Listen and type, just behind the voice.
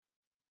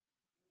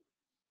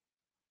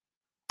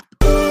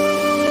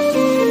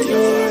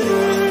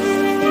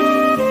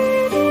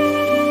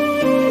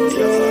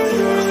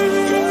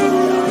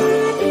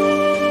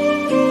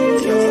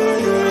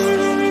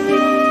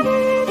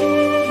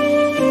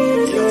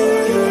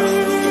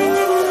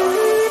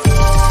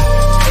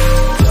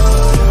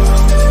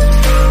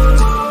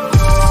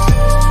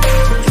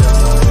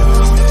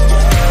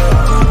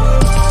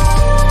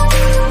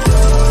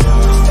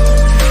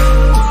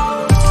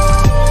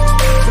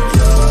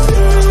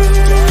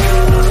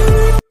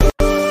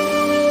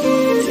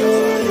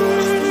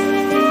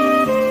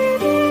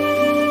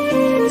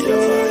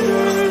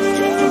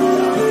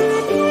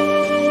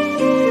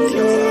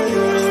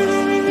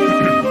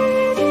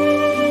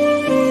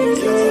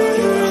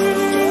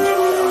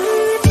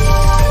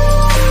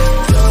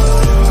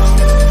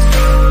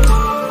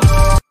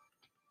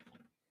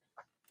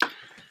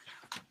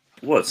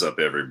What's up,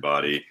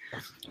 everybody?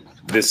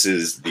 This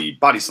is the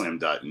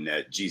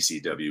BodySlam.net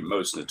GCW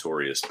Most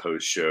Notorious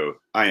Post Show.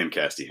 I am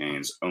Cassidy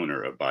Haynes,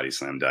 owner of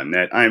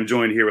BodySlam.net. I am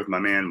joined here with my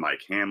man,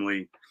 Mike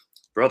Hamley.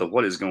 Brother,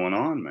 what is going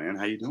on, man?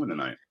 How you doing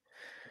tonight?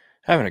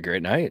 Having a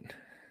great night.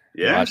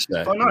 Yeah,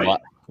 fun night.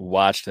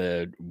 Watched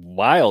a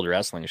wild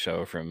wrestling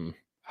show from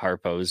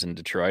Harpo's in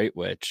Detroit,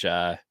 which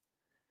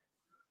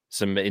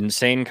some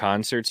insane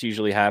concerts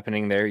usually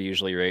happening there.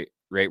 Usually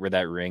right where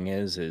that ring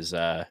is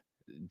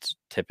it's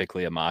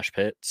typically a mosh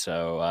pit.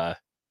 So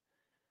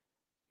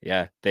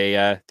yeah,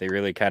 they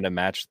really kind of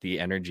matched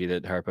the energy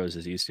that Harpo's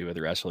is used to with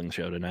a wrestling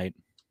show tonight.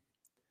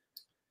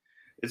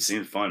 It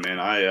seemed fun, man.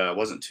 I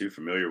wasn't too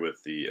familiar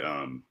with the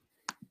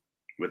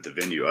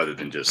venue other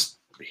than just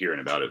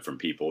hearing about it from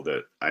people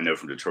that I know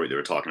from Detroit. They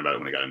were talking about it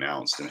when it got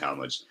announced and how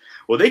much,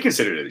 well, they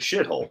considered it a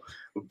shithole,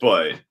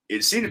 but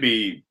it seemed to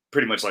be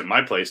pretty much like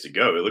my place to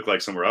go. It looked like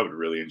somewhere I would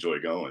really enjoy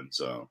going.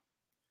 So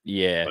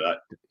yeah,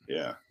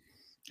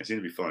 it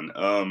seemed to be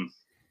fun.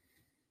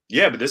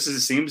 Yeah, but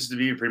seems to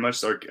be pretty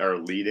much our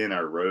lead in,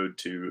 our road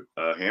to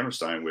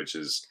Hammerstein, which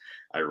is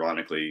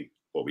ironically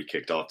what we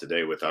kicked off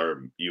today with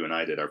you and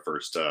I did our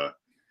first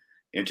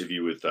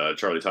interview with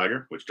Charlie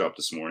Tiger, which dropped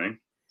this morning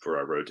for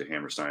our Road to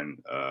Hammerstein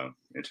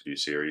interview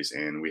series.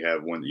 And we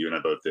have one that you and I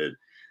both did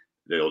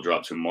that'll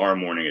drop tomorrow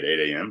morning at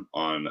 8 a.m.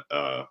 on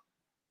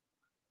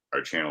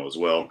our channel as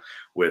well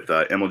with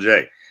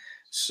MLJ.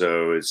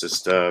 So it's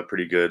just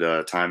pretty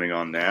good timing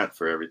on that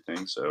for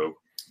everything. So,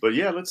 but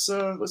yeah, let's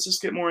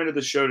just get more into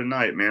the show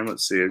tonight, man.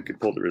 Let's see. I could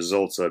pull the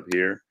results up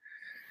here.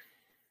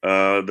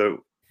 It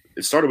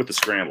started with the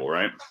scramble,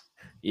 right?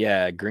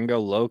 Yeah, Gringo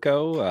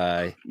Loco.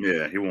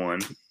 Yeah, he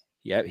won.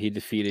 Yep, he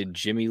defeated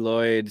Jimmy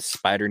Lloyd,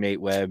 Spider Nate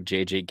Webb,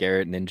 JJ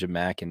Garrett, Ninja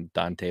Mac, and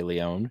Dante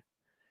Leone.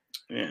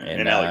 Yeah,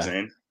 and Alex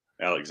Zane.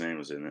 Alex Zane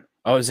was in it.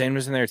 Oh, Zane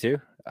was in there too?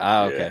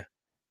 Ah, okay.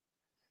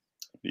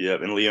 Yeah,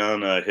 and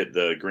Leon hit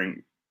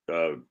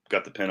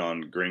got the pin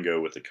on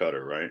Gringo with the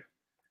cutter,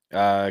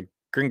 right?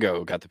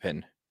 Gringo got the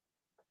pin.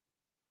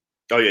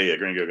 Oh, yeah,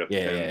 Gringo got the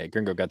pin. Yeah,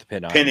 Gringo got the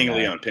pin on. Pinning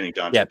Leon, pinning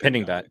Dante. Yeah,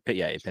 pinning Dante.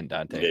 Yeah, he pinned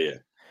Dante.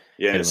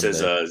 Yeah, and it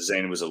says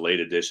Zane was a late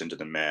addition to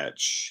the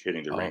match,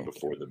 hitting the ring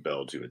before the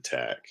bell to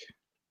attack.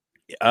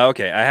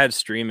 Okay, I had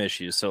stream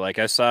issues. So, like,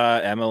 I saw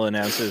Emil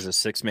announce it as a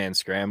 6-man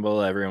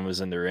scramble. Everyone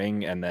was in the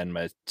ring, and then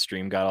my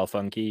stream got all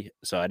funky.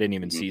 So I didn't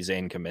even see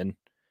Zane come in.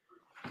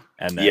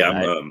 And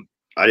then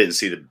I didn't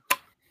see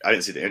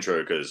the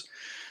intro because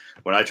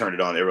when I turned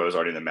it on, everybody was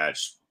already in the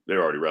match. They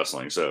were already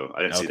wrestling, so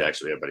I didn't see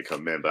actually everybody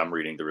come in. But I'm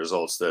reading the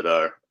results that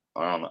are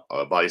on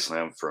Body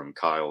Slam from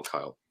Kyle.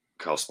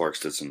 Kyle Sparks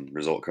did some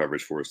result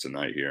coverage for us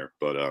tonight here.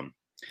 But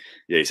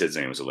yeah, he said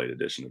Zane was a late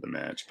addition to the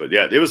match. But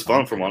yeah, it was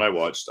fun from what I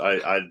watched.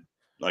 I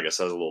like I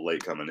said, I was a little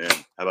late coming in.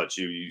 How about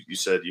you? You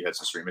said you had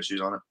some stream issues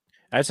on it?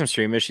 I had some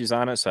stream issues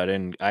on it, so I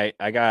didn't.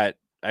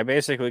 I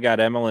basically got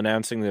Emil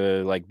announcing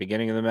the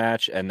beginning of the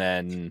match, and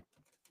then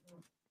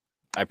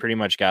I pretty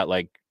much got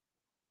like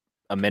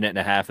a minute and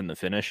a half in the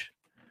finish.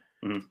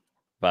 Mm-hmm.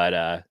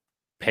 But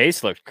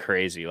pace looked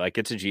crazy. Like,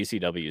 it's a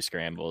GCW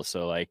scramble,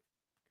 so like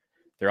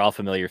they're all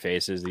familiar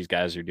faces. These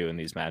guys are doing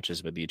these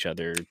matches with each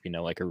other,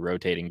 like a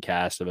rotating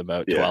cast of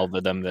about 12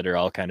 of them that are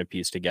all kind of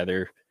pieced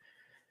together,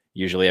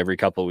 usually every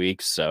couple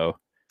weeks. So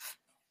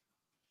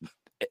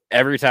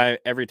every time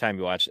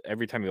you watch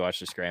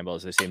the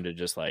scrambles, they seem to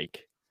just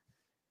like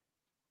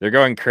they're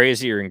going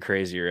crazier and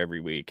crazier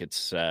every week.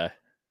 It's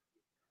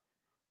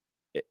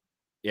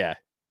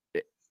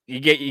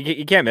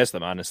you can't miss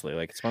them, honestly.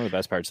 Like, it's one of the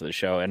best parts of the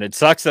show, and it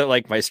sucks that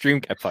like my stream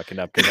kept fucking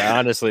up because I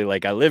honestly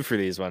I live for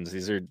these ones.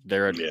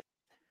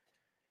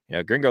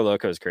 Gringo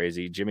Loco is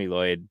crazy. Jimmy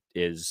Lloyd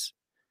is,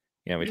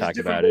 we talked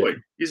about it.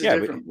 He's a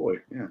different boy.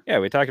 Yeah,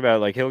 we talked about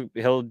like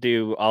he'll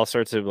do all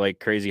sorts of like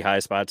crazy high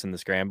spots in the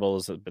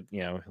scrambles, but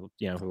he'll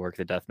work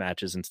the death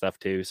matches and stuff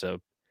too.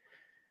 So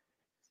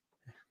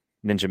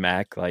Ninja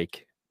Mac,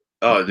 like,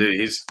 oh dude,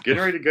 he's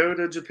getting ready to go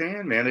to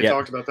Japan, man. They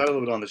talked about that a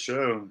little bit on the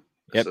show.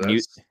 Yep,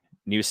 so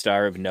new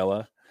star of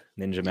Noah,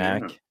 Ninja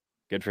Mac.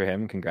 Good for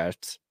him.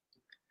 Congrats.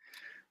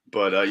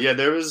 But yeah,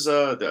 there was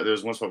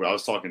one spot where I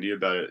was talking to you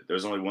about it. There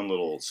was only one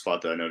little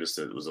spot that I noticed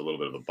that was a little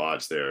bit of a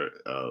botch there,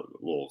 a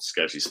little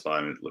sketchy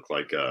spot, and it looked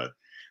like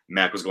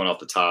Mac was going off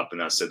the top,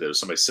 and I said there was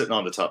somebody sitting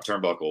on the top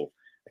turnbuckle.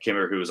 I can't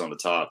remember who was on the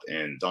top,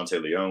 and Dante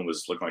Leone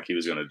was looking like he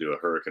was going to do a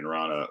Hurricane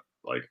Rana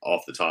like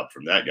off the top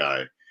from that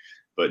guy,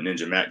 but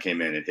Ninja Mac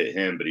came in and hit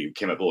him, but he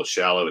came up a little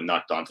shallow and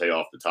knocked Dante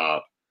off the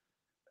top,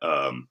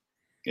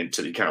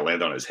 until he kind of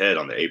landed on his head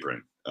on the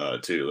apron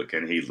too. Like,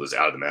 and he was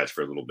out of the match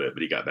for a little bit,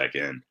 but he got back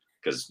in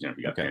because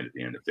he got pinned at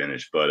the end to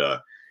finish.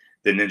 But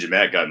then Ninja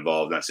Mac got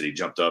involved, and I said he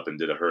jumped up and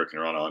did a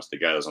Hurricane Rana onto the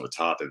guy that was on the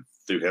top and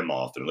threw him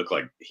off, and it looked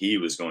like he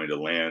was going to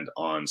land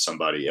on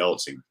somebody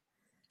else and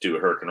do a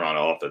Hurricane Rana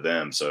off of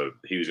them. So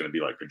he was going to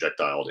be like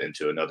projectiled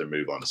into another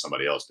move onto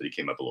somebody else, but he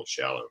came up a little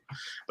shallow.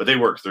 But they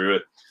worked through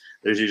it.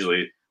 There's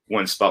usually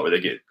one spot where they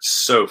get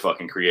so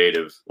fucking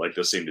creative. Like,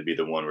 they'll seem to be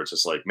the one where it's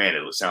just like, man,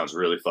 it sounds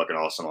really fucking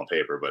awesome on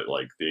paper, but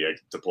like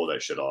to pull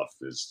that shit off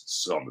is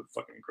so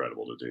fucking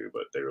incredible to do.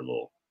 But they were a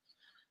little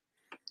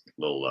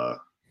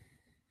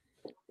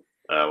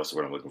What's the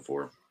word I'm looking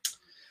for?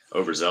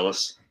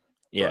 Overzealous.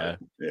 Yeah.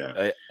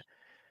 But,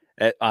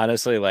 yeah.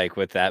 Honestly, like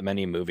with that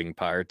many moving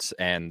parts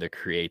and the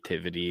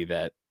creativity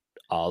that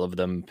all of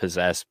them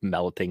possess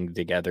melting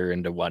together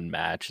into one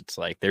match, it's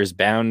like there's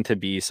bound to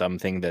be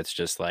something that's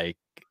just like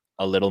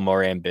a little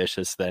more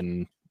ambitious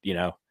than,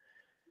 Yeah.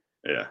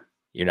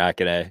 you're not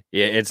gonna,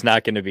 it's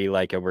not gonna be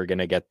like we're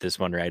gonna get this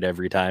one right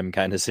every time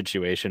kind of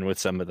situation with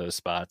some of those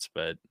spots,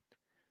 but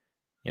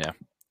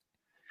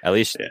at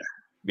least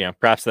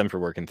props to them for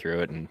working through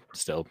it and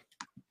still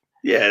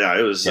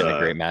it was getting a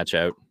great match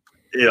out.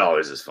 It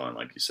always is fun,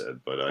 like you said.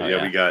 But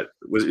we got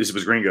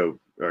was Gringo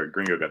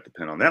got the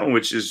pin on that one,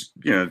 which is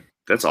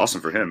that's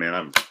awesome for him, man.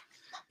 I'm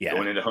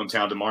going into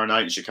hometown tomorrow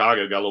night in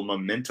Chicago. Got a little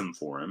momentum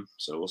for him,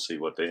 so we'll see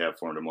what they have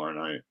for him tomorrow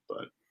night.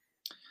 But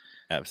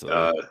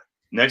absolutely.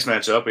 Next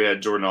matchup, we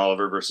had Jordan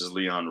Oliver versus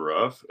Leon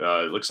Ruff.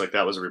 It looks like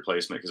that was a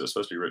replacement because it was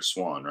supposed to be Rich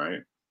Swann,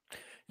 right?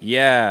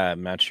 Yeah,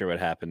 I'm not sure what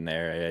happened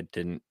there. I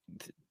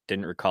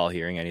didn't recall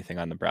hearing anything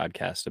on the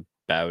broadcast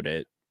about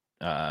it,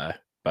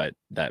 but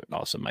that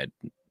also might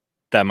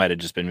have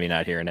just been me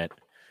not hearing it.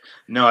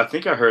 No, I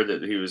think I heard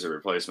that he was a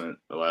replacement,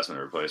 a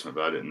last-minute replacement,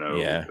 but I didn't know.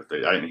 Yeah.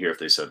 I didn't hear if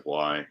they said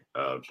why.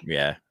 I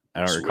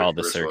don't recall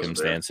the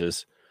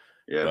circumstances.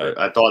 Yeah, but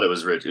I thought it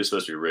was Rich. It was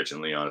supposed to be Rich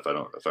and Leon,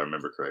 if I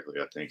remember correctly.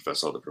 I think if I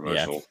saw the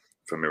promotional, if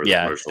I remember the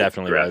promotional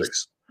definitely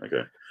graphics. Was.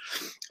 Okay.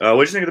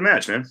 What'd you think of the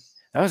match, man?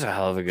 That was a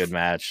hell of a good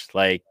match.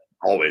 Like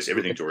always,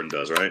 everything Jordan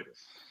does, right?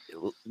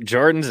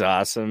 Jordan's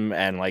awesome,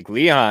 and like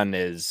Leon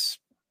is,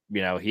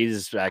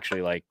 he's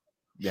actually like,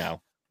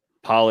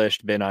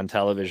 polished, been on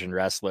television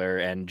wrestler,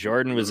 and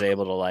Jordan was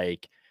able to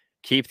like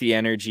keep the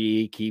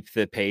energy, keep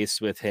the pace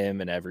with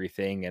him and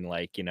everything, and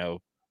like,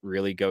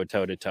 really go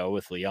toe to toe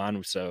with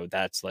Leon. So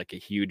that's like a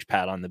huge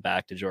pat on the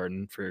back to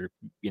Jordan for,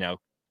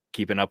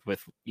 keeping up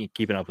with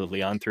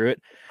Leon through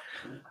it.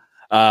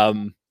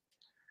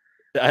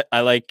 They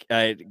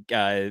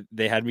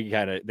had me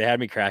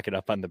cracking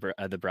up on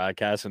the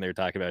broadcast when they were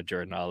talking about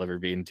Jordan Oliver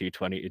being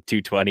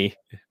 220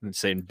 and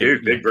saying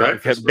big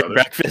breakfast, big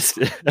breakfast.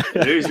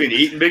 Dude, he's been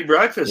eating big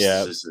breakfast.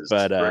 Yeah,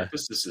 but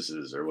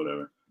breakfast or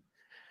whatever.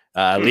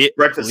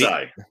 Breakfast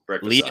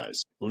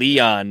size.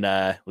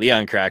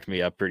 Leon cracked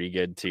me up pretty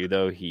good too,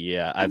 though. He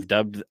I've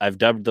dubbed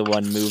the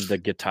one move the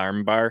guitar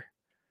bar.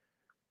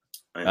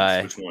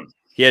 Which one?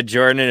 He had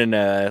Jordan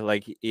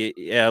and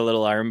he had a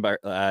little arm bar.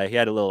 He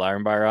had a little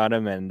arm bar on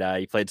him, and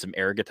he played some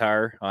air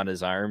guitar on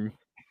his arm.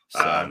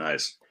 So,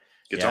 nice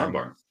guitar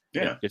bar.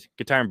 Yeah,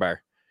 guitar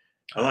bar.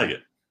 I like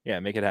it. Yeah,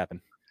 make it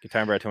happen.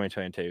 Guitar bar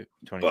 2022.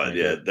 But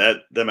yeah,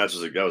 that match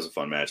was a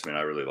fun match, man.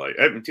 I really like.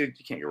 I mean, dude,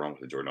 you can't go wrong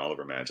with the Jordan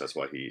Oliver match. That's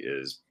why he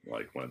is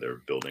like one of their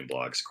building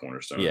blocks,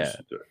 cornerstones. Yeah.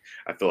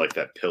 I feel like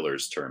that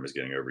pillars term is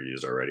getting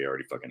overused already. I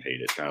already fucking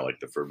hate it. Kind of like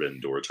the forbidden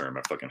door term.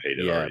 I fucking hate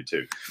it already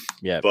too.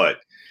 Yeah. But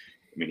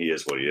I mean, he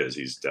is what he is.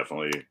 He's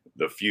definitely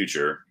the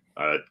future.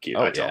 I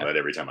tell him that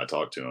every time I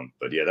talk to him.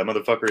 But yeah, that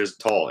motherfucker is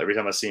tall. Every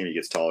time I see him, he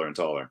gets taller and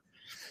taller.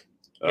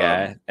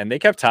 Yeah, and they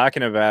kept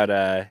talking about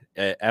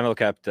Emil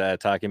kept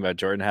talking about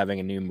Jordan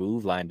having a new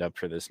move lined up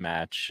for this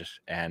match,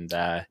 and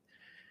I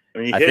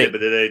mean, he hit it, but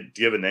did they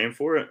give a name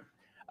for it?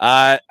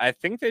 I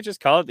think they just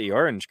call it the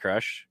Orange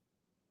Crush.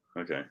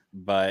 Okay,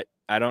 but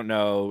I don't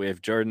know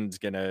if Jordan's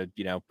gonna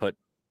put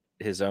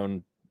his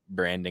own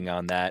branding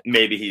on that.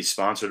 Maybe he's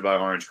sponsored by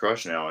Orange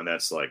Crush now, and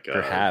that's like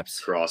perhaps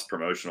cross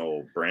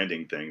promotional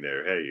branding thing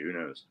there. Hey, who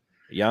knows?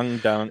 Young,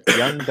 dumb,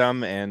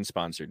 and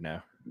sponsored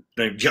now.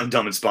 Young,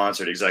 dumb, and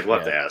sponsored. Exactly. We'll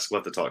have to ask.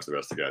 We'll have to talk to the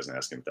rest of the guys and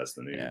ask him if that's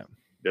the new. Yeah.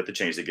 You have to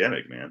change the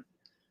gimmick, man.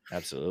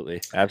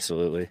 Absolutely.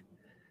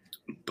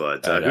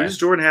 But who does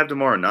Jordan have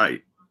tomorrow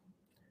night?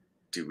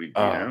 Do we?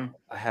 I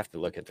have to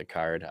look at the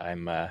card.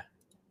 I'm bad.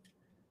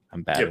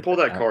 Yeah, pull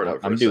that card up.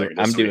 I'm doing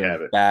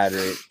bad.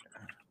 Right?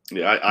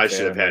 Yeah, I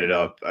should have had it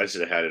up. I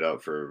should have had it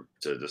up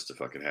just to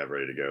fucking have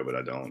ready to go, but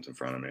I don't in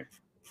front of me.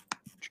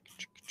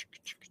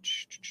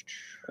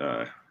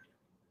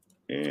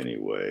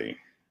 Anyway.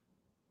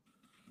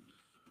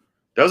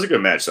 That was a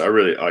good match. So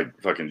I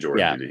fucking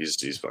Jordan, dude.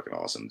 He's fucking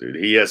awesome, dude.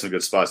 He had some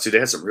good spots too. They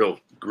had some real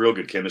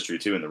good chemistry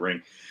too in the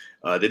ring.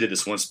 They did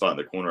this one spot in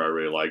the corner I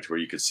really liked where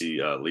you could see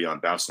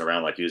Leon bouncing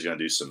around like he was gonna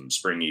do some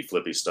springy,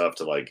 flippy stuff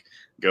to like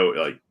go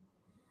like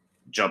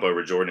jump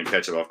over Jordan and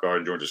catch him off guard,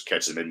 and Jordan just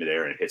catches him in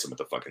midair and hits him with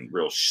a fucking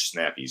real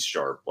snappy,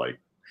 sharp like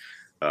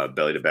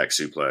belly to back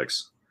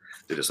suplex.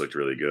 They just looked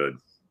really good.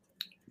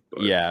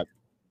 But, yeah.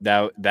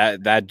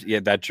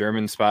 That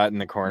German spot in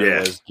the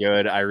corner was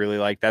good. I really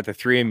like that. The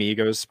Three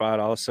Amigos spot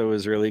also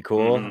was really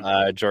cool.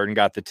 Mm-hmm. Jordan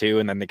got the 2,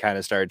 and then they kind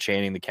of started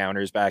chaining the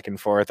counters back and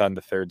forth on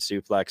the third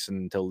suplex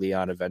until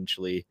Leon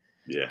eventually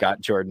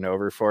got Jordan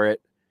over for it.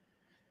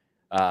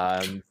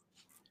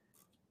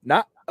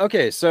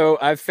 So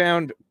I've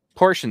found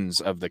portions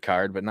of the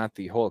card, but not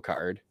the whole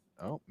card.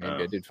 Oh,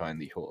 maybe I did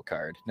find the whole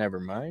card. Never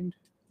mind.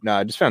 No,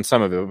 I just found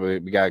some of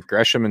it. We got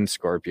Gresham and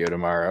Scorpio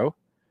tomorrow.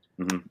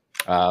 Mm-hmm.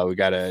 We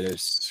got a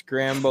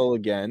scramble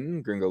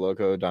again. Gringo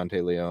Loco,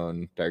 Dante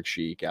Leon, Dark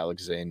Sheik,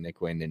 Alex Zane,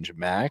 Nick Wayne, Ninja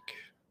Mac,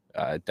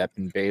 Depp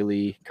and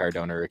Bailey,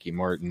 Cardona, Ricky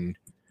Morton,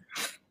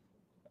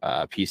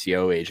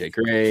 PCO, AJ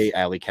Gray,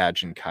 Ali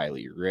Catch and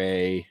Kylie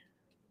Ray,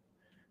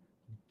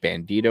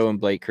 Bandito and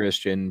Blake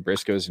Christian,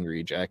 Briscoes and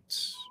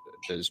Rejects.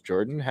 Does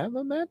Jordan have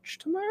a match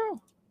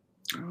tomorrow?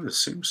 I would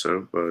assume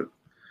so, but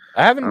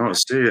I I don't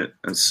see it.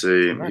 Let's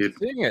see. I'm not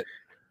seeing it.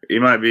 He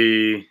might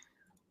be.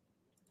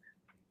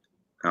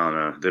 I don't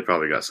know. They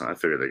probably got some. I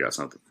figured they got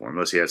something for him,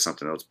 unless he had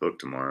something else booked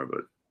tomorrow.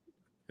 But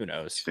who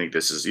knows? You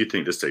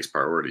think this takes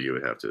priority? You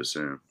would have to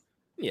assume.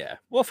 Yeah,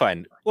 we'll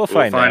find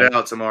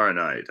out tomorrow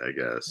night, I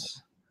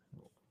guess.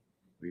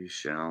 We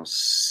shall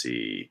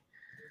see.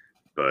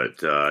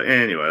 But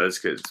anyway, let's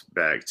get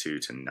back to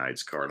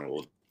tonight's card, and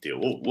we'll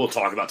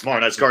talk about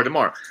tomorrow night's card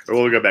tomorrow, or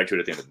we'll go back to it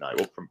at the end of the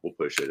night. We'll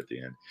push it at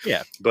the end.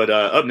 Yeah. But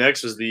up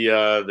next was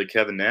the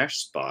Kevin Nash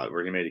spot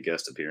where he made a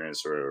guest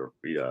appearance, where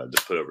we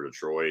just put over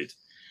Detroit.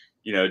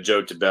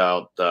 Joked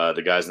about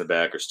the guys in the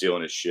back are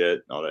stealing his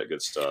shit and all that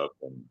good stuff,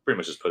 and pretty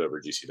much just put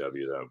over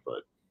GCW though.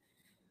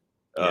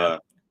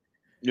 But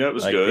it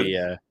was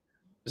good.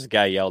 This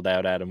guy yelled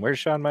out at him, "Where's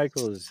Shawn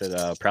Michaels?" He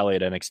said, "Probably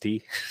at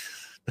NXT."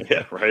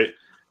 Yeah, right.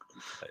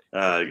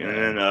 And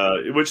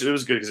then which it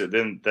was good because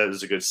then that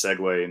was a good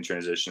segue and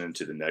transition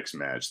into the next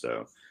match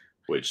though,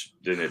 which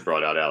then it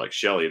brought out Alex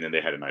Shelley, and then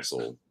they had a nice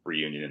little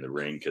reunion in the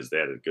ring because they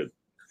had a good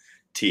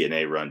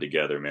TNA run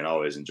together. Man, I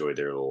always enjoyed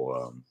their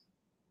little.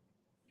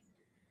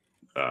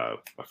 I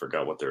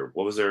forgot what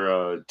was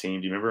their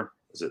team? Do you remember?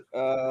 Was it?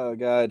 Oh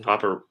God,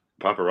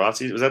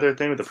 paparazzi? Was that their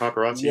thing with the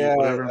paparazzi? Yeah,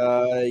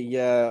 whatever?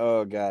 Yeah.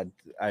 Oh God,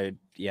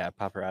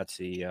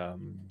 paparazzi.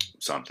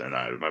 Something.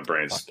 My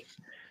brain's.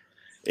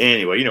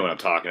 Anyway, you know what I'm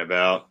talking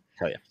about.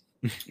 Hell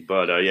yeah.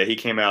 But he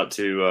came out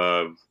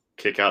to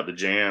kick out the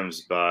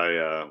jams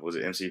by was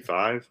it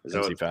MC5?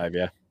 MC5,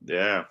 yeah.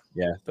 Yeah.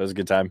 Yeah, that was a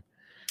good time.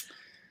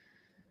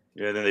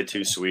 Yeah, then they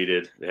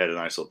two-sweeted. They had a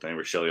nice little thing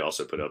where Shelley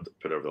also put over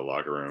the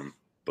locker room.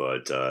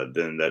 But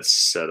then that's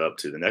set up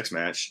to the next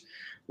match,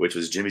 which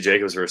was Jimmy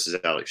Jacobs versus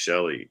Alex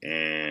Shelley.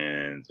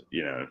 And,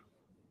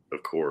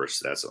 of course,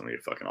 that's going to be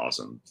a fucking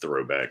awesome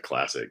throwback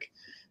classic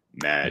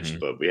match. Mm-hmm.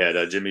 But we had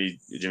Jimmy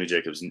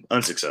Jacobs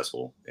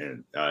unsuccessful,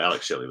 and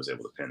Alex Shelley was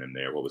able to pin him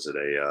there. What was it?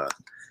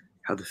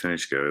 How'd the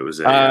finish go? It was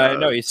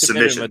no, he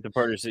submitted submission with the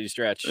Border City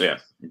Stretch. Yeah,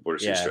 Border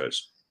City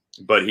Stretch.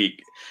 But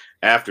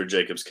after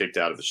Jacobs kicked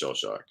out of the shell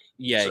shock.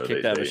 Yeah, he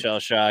kicked out of the shell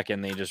shock,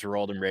 and they just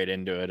rolled him right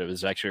into it. It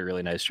was actually a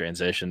really nice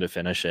transition to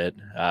finish it.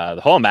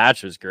 The whole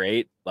match was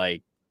great.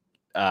 Like,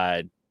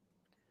 I've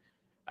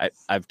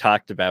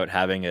talked about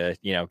having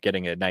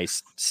getting a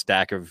nice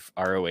stack of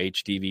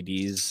ROH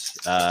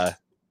DVDs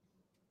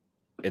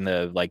in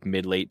the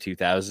mid late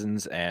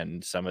 2000s,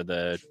 and some of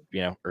the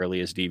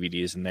earliest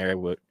DVDs in there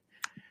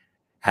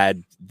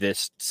had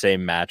this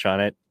same match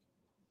on it.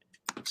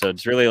 So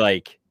it's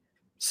really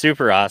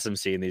super awesome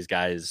seeing these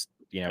guys.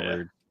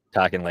 We're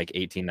talking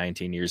 18,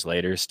 19 years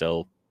later,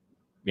 still,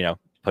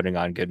 putting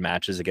on good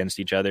matches against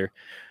each other.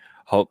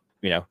 Hope,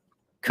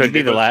 could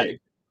be the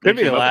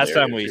last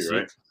time we see.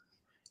 Right?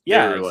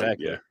 Yeah,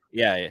 exactly.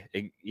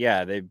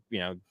 Yeah. They,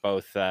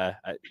 both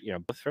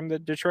from the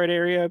Detroit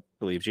area. I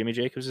believe Jimmy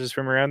Jacobs is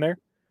from around there.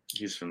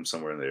 He's from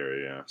somewhere in the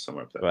area, yeah,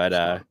 somewhere up there. But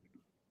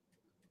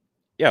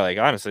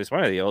honestly, it's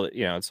one of the old,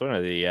 it's one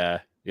of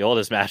the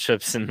oldest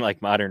matchups in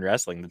modern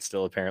wrestling that's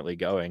still apparently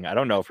going. I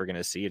don't know if we're going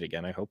to see it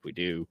again. I hope we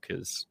do,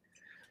 because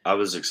I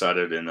was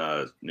excited in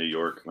New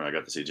York when I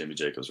got to see Jimmy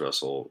Jacobs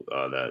wrestle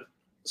that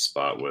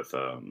spot with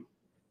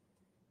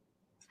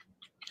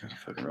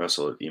fucking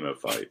wrestle at Emo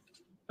Fight.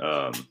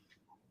 God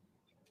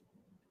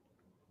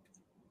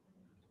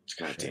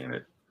damn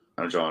it.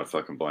 I'm drawing a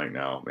fucking blank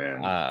now,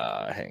 man.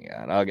 Hang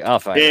on. I'll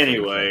find it.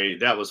 Anyway,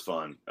 that was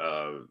fun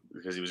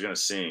because he was going to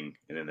sing,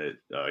 and then he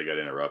got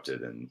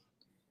interrupted and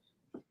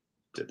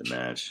did the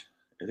match.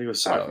 I think it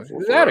was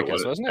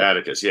Atticus, wasn't it?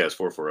 Atticus, yeah, it's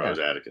 440. It was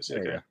Atticus.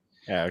 Okay.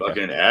 Yeah, okay.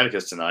 Fucking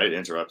Atticus tonight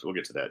interrupted. We'll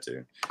get to that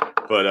too.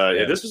 But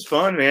this was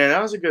fun, man.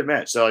 That was a good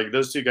match. So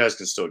those two guys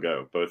can still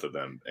go, both of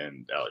them,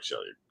 and Alex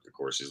Shelley, of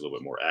course, he's a little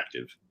bit more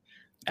active.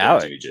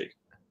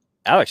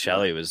 Alex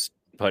Shelley was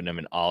putting him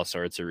in all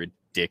sorts of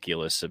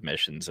ridiculous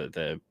submissions at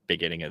the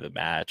beginning of the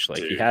match.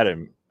 He had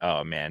him.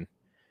 Oh man,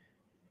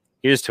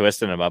 he was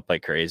twisting him up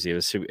like crazy. It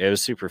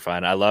was super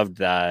fun. I loved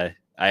that.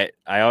 I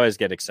always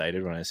get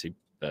excited when I see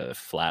the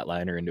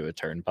flatliner into a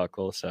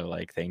turnbuckle. So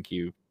thank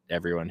you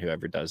everyone who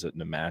ever does it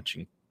in a match.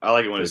 And I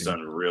like it when it's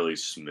done really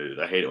smooth.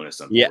 I hate it when it's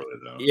done poorly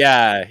though.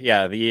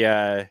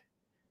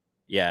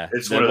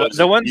 It's one of those,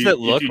 the ones that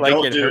look like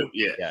it hurt.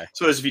 Yeah.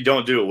 So if you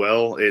don't do it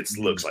well, it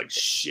looks like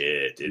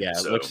shit.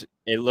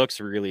 It looks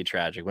really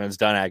tragic when it's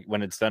done.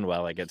 When it's done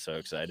well, I get so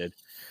excited.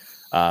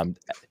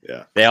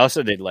 They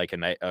also did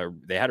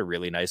they had a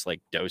really nice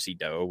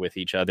do-si-do with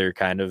each other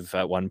kind of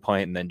at one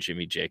point, and then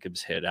Jimmy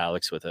Jacobs hit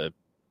Alex with a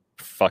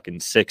fucking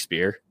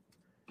 6-spear.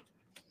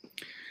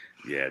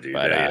 Yeah, dude.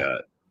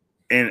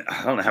 And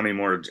I don't know how many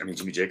more. I mean,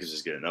 Jimmy Jacobs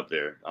is getting up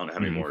there. I don't know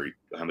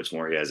how much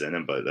more he has in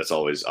him, but that's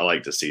always. I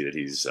like to see that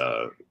he's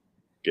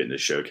getting to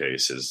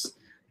showcase his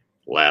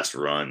last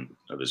run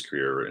of his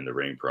career in the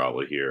ring,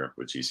 probably here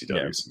with GCW.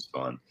 Yeah. It's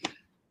fun.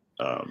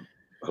 I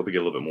hope we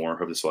get a little bit more. I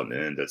hope this wasn't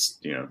the end. That's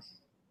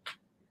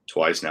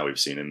twice now we've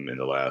seen him in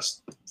the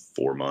last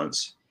 4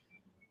 months.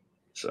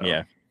 So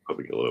Yeah. hope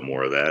we get a little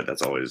more of that.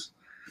 That's always,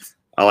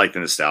 I like the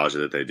nostalgia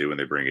that they do when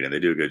they bring it in. They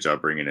do a good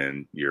job bringing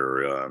in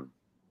your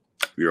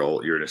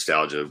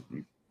nostalgia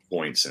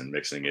points and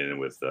mixing it in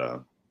with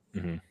their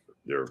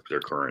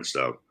current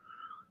stuff.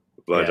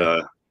 But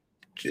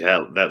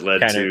that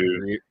led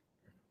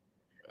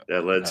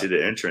to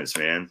the entrance,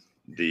 man.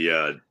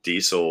 The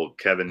Diesel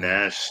Kevin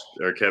Nash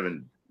or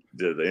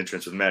the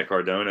entrance with Matt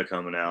Cardona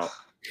coming out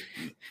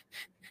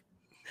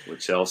with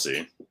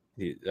Chelsea.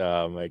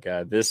 Oh my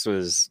God, this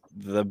was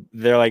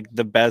they're like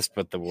the best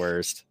but the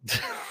worst.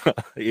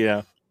 You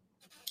know.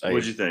 Like,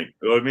 what'd you think?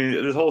 Well, I mean,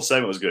 this whole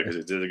segment was good because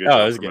it did a good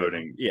job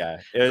promoting. Good. Yeah,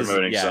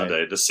 promoting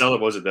Sunday.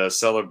 Was it the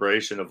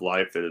celebration of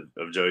life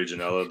of Joey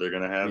Janela they're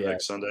gonna have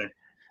next Sunday?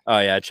 Oh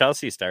yeah,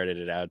 Chelsea started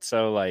it out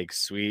so like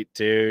sweet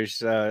too.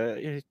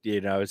 So,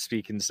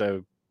 speaking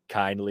so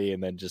kindly,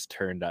 and then just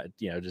turned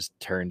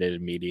it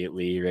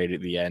immediately right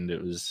at the end.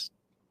 It was,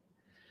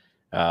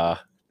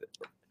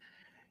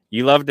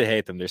 you love to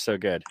hate them. They're so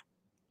good.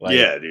 Like,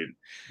 yeah, dude,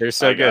 they're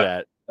so good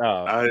at.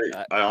 I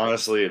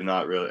honestly have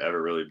not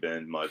really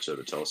been much of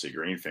a Chelsea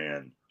Green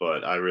fan,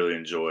 but I really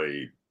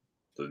enjoy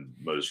the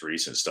most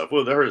recent stuff.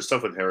 Well, her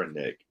stuff with her and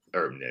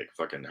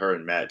her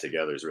and Matt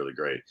together is really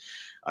great.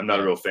 I'm not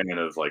a real fan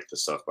of like the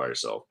stuff by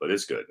herself, but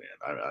it's good, man.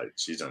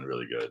 She's done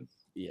really good.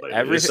 Yeah,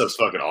 like, this stuff's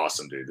fucking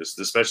awesome, dude. This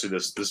was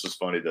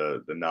funny.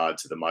 The nod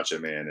to the Macho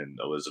Man and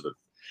Elizabeth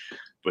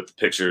with the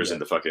pictures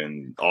and the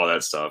fucking all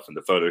that stuff and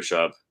the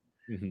Photoshop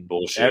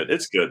bullshit.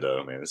 It's good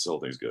though, man. This whole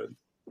thing's good.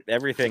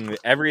 Everything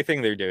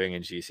they're doing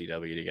in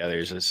GCW together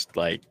is just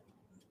like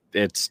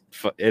it's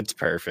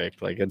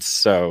perfect. Like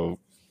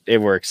it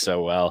works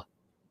so well.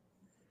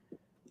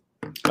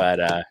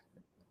 But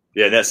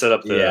that set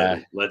up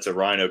led to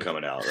Rhino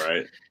coming out,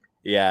 right?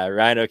 Yeah,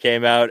 Rhino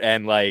came out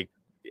and like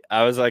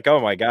I was like, oh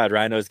my God,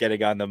 Rhino's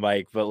getting on the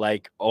mic, but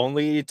like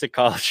only to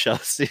call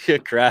Chelsea a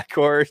crack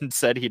whore and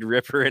said he'd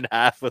rip her in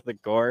half with a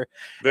gore.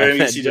 Very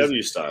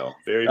ECW style.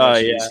 Very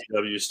much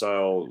ECW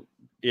style.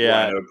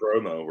 Yeah, Rhino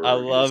promo.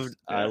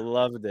 I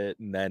loved it,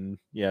 and then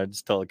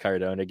just told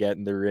Cardona get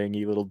in the ring,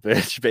 you little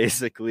bitch,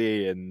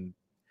 basically, and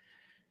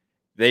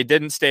they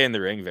didn't stay in the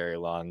ring very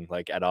long,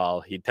 like at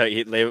all.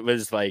 It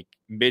was like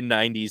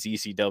mid-90s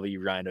ECW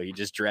Rhino. He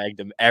just dragged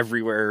him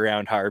everywhere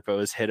around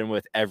Harpo's, hit him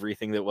with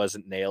everything that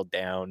wasn't nailed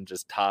down,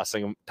 just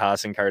tossing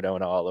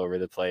Cardona all over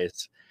the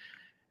place.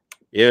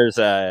 It was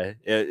a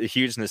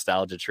huge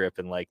nostalgia trip,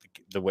 and like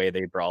the way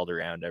they brawled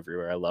around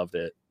everywhere. I loved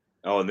it.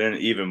 Oh, and then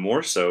even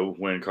more so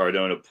when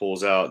Cardona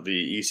pulls out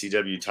the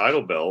ECW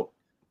title belt.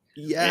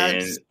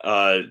 Yes.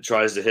 And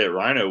tries to hit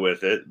Rhino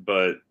with it,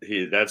 but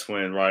that's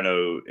when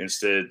Rhino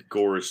instead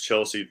gores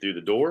Chelsea through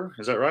the door.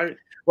 Is that right?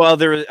 Well,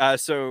 there was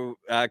he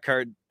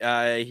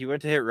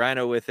went to hit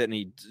Rhino with it, and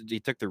he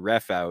took the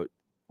ref out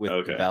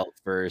with the belt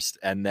first,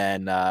 and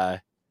then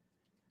but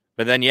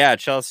then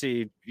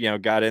Chelsea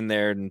got in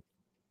there and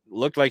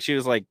looked like she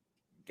was like,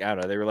 I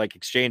don't know, they were like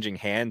exchanging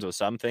hands with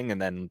something,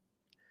 and then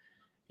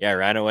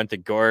Rhino went to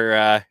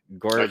gore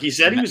like he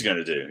said he was going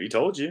to do. He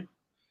told you.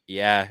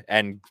 Yeah,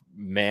 and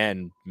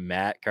man,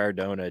 Matt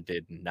Cardona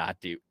did not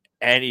do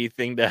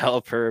anything to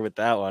help her with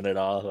that one at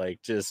all. Like,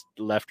 just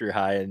left her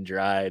high and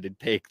dry to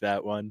take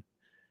that one.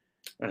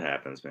 That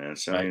happens, man.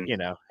 So, but,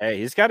 hey,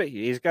 he's got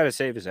to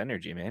save his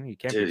energy, man. He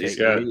can't.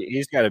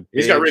 He's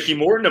got Ricky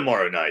Morton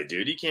tomorrow night,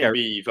 dude. He can't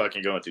be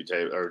fucking going through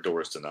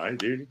doors tonight,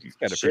 dude. He's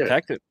got to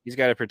protect it. He's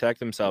got to protect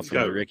himself from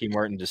the Ricky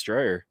Morton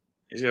destroyer.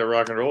 He's got to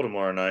rock and roll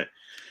tomorrow night.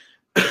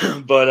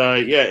 But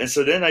and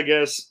so then I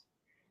guess.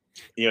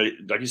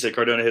 Like you said,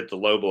 Cardona hit the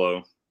low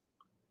blow.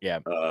 Yeah.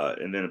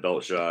 And then a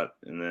belt shot,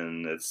 and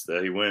then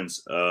he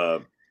wins.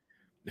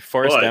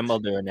 Forced Emil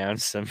to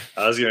announce him.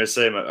 I was going to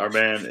say, our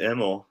man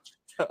Emil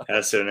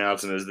has to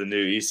announce him as the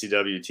new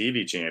ECW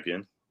TV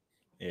champion.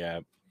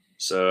 Yeah.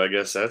 So I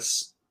guess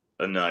that's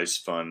a nice,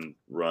 fun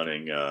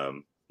running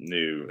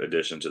new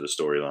addition to the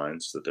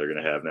storylines that they're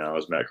going to have now,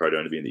 is Matt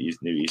Cardona being the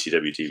new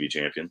ECW TV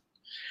champion.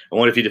 I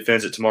wonder if he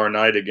defends it tomorrow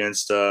night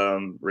against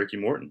Ricky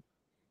Morton.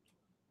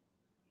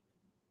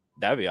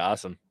 That'd be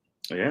awesome.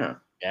 Yeah.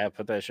 Yeah,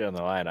 put that shit on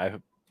the line.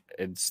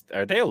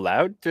 Are they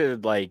allowed to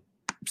like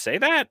say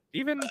that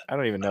even? I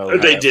don't even know.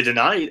 They did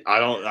tonight.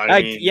 I'm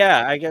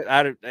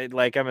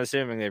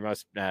assuming they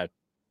must. I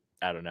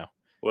don't know.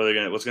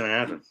 What's gonna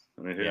happen?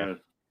 I mean,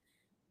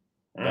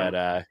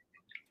 but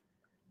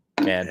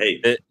man,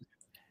 hey,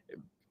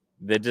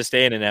 the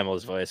disdain in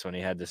Emil's voice when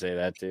he had to say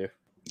that too.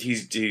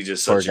 He's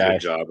just such a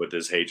good job with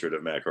his hatred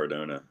of Matt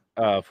Cardona.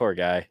 Oh, poor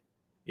guy.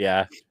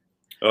 Yeah.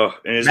 Oh,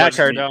 and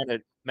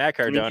Matt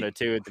Cardona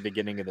too at the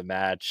beginning of the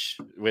match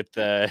with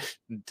the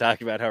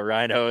talking about how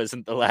Rhino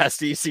isn't the last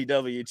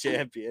ECW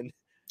champion.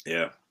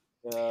 Yeah,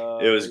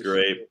 it was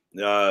great.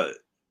 For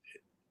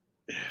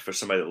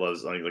somebody that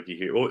loves like you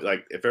hear,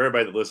 if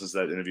everybody that listens to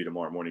that interview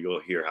tomorrow morning,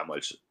 you'll hear how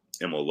much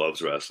Emil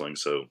loves wrestling.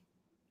 So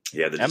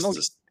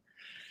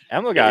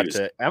Emil got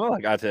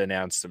to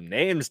announce some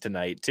names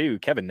tonight too.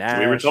 Kevin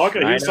Nash. He was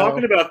talking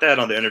about that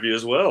on the interview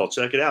as well.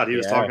 Check it out. He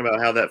was talking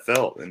about how that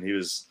felt, and he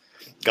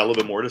got a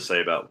little bit more to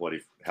say about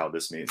how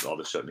this means, all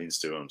this shit means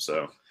to him.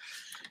 So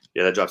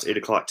yeah, that drops 8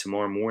 o'clock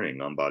tomorrow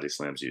morning on Body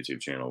Slam's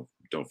YouTube channel.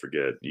 Don't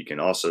forget, you can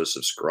also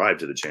subscribe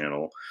to the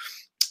channel.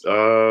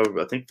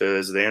 I think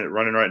is the end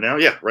running right now.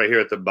 Yeah, right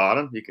here at the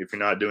bottom. If you're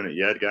not doing it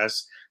yet,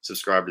 guys,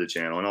 subscribe to the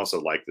channel and also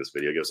like this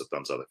video. Give us a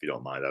thumbs up if you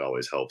don't mind. That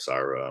always helps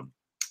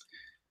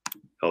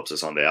helps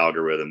us on the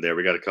algorithm. There,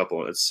 we got a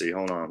couple. Let's see.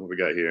 Hold on, what we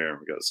got here?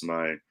 We got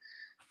somebody.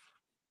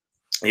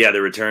 Yeah,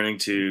 they're returning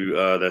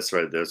to. That's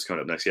right. That's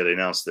coming up next. Yeah, they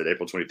announced that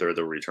April 23rd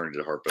they're returning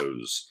to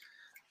Harpo's.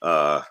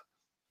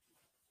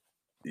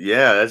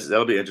 Yeah,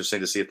 that'll be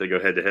interesting to see if they go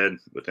head to head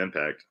with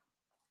Impact.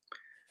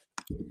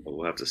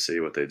 We'll have to see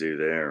what they do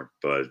there,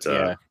 but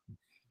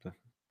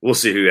we'll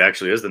see who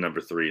actually is the number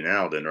 3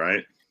 now. Then,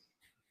 right?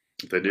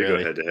 If they do go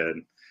head to head,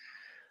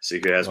 see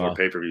who has more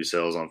pay-per-view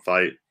sales on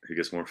Fight, who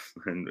gets more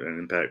in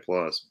Impact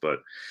Plus. But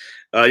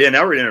yeah,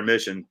 now we're in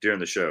intermission during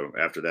the show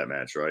after that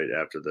match, right?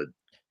 After the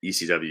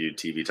ECW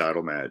TV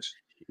title match.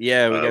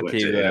 Yeah, we got went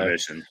to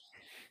intermission.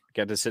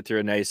 Got to sit through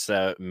a nice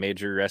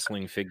Major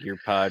Wrestling Figure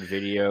Pod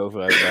video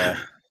of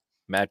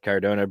Matt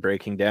Cardona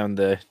breaking down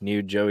the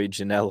new Joey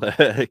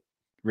Janela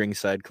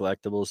ringside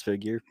collectibles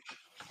figure,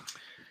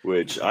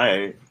 which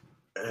I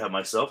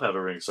myself have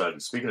a ringside.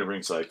 And speaking of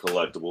ringside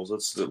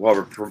collectibles, while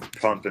we're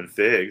pumping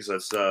figs,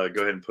 let's go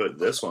ahead and put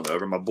this one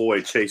over. My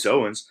boy Chase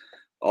Owens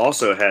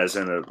also has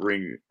in a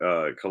ring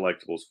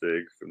collectibles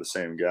fig from the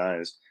same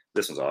guys.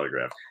 This one's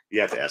autographed. You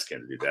have to ask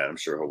him to do that. I'm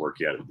sure he'll work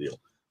you out a deal.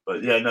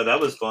 But yeah, no, that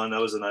was fun.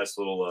 That was a nice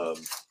little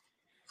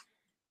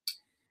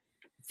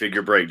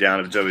figure breakdown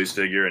of Joey's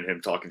figure and him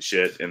talking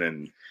shit, and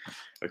then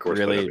of course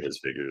really, his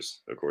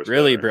figures. Of course,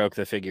 really broke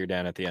the figure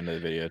down at the end of the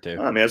video too.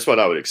 I mean, that's what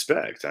I would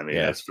expect. I mean,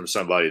 that's from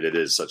somebody that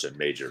is such a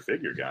major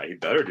figure guy. He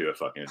better do a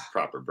fucking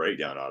proper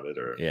breakdown of it,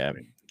 or I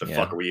mean, the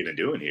fuck are we even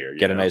doing here?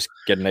 Get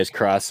a nice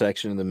cross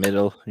section in the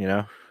middle,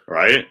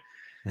 right?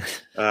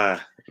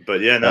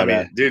 But yeah, no, I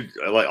mean, dude,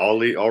 like all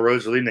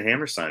roads are leading to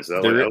Hammerstein.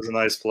 So that was a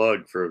nice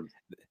plug for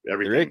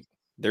everything.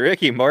 The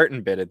Ricky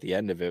Martin bit at the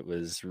end of it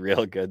was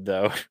real good,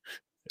 though.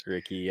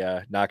 Ricky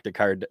knocked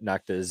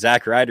the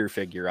Zack Ryder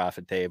figure off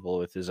a table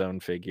with his own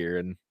figure,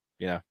 and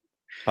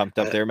pumped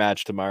up their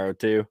match tomorrow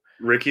too.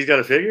 Ricky's got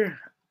a figure.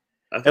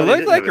 It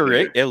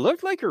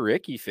looked like a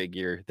Ricky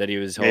figure that he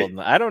was holding.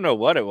 I don't know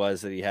what it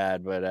was that he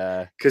had,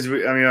 but because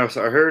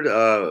I heard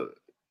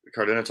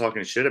Cardona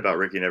talking shit about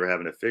Ricky never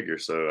having a figure,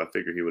 so I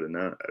figure he would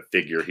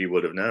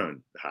have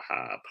known.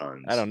 Haha,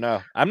 puns. I don't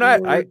know. I'm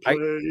not. I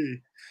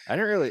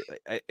didn't really.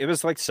 It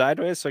was like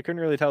sideways, so I couldn't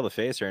really tell the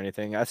face or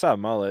anything. I saw a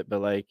mullet,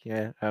 but I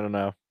don't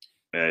know.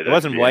 Yeah, it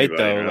wasn't white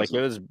though. Like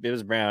it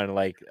was brown.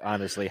 Like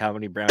honestly, how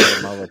many brown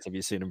mullets have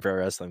you seen in pro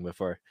wrestling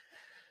before?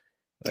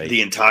 Like,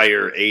 the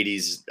entire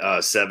 80s,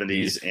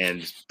 70s,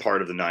 and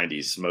part of the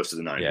 90s, most of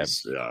the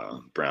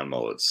 90s, brown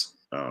mullets.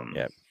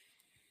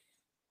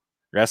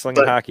 Wrestling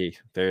and hockey,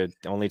 they're the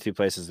only two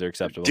places they're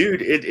acceptable.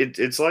 Dude,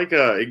 it's like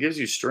it gives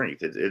you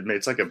strength.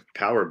 It's like a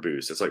power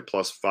boost. It's like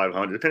plus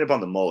 500, depending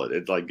upon the mullet.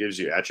 It like gives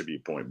you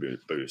attribute point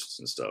boosts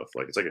and stuff.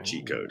 Like it's like a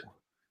cheat code. Did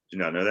you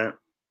not know that?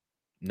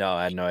 No,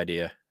 I had no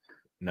idea.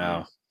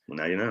 No. Well,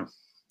 now you know.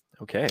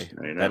 Okay,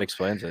 that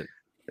explains it.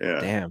 Yeah.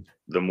 Damn.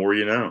 The more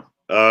you know.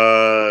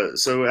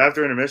 So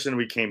after intermission,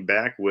 we came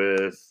back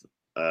with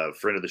a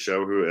friend of the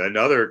show who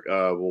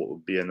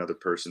will be another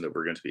person that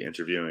we're going to be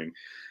interviewing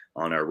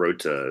on our Road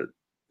to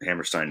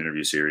Hammerstein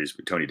interview series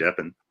with Tony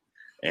Deppen,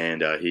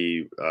 and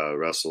he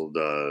wrestled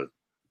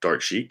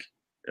Dark Sheik,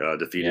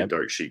 defeated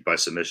Dark Sheik by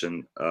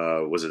submission.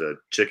 Was it a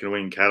chicken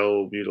wing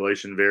cattle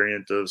mutilation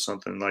variant of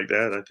something like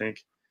that? I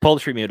think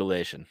poultry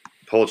mutilation,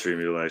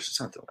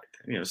 something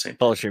like that. Same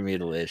poultry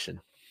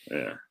mutilation.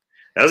 Yeah,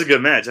 that was a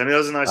good match. I mean, that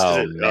was a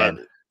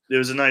nice. It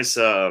was a nice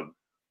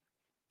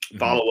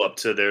follow up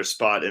to their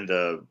spot in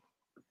the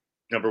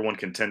 #1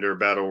 contender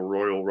battle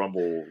Royal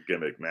Rumble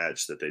gimmick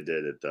match that they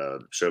did at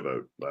the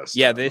Showboat last.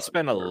 Yeah, they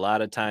spent a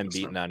lot of time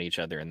beating on each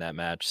other in that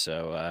match,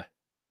 so a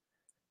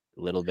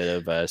little bit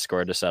of a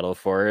score to settle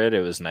for it.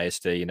 It was nice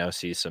to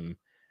see some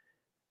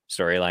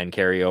storyline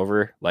carry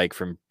over, like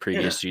from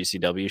previous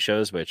GCW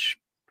shows, which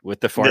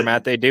with the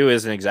format they do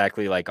isn't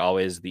exactly like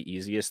always the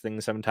easiest thing.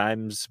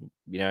 Sometimes,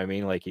 you know what I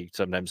mean? Like you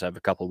sometimes have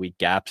a couple week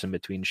gaps in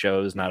between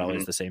shows, not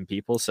always the same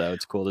people, so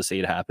it's cool to see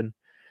it happen.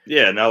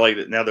 Yeah, now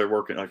they're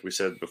working, like we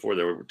said before,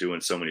 they were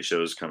doing so many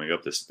shows coming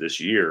up this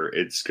year.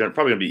 It's probably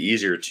going to be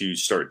easier to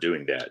start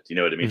doing that. You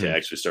know what I mean? To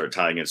actually start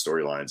tying in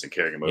storylines and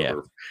carrying them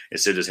over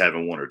instead of just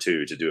having one or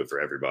two to do it for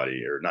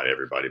everybody, or not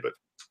everybody, but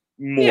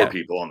more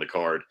people on the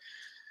card.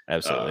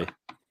 Absolutely.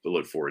 We'll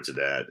look forward to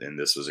that, and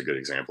this was a good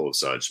example of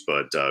such.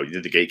 But you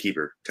did the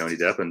gatekeeper, Tony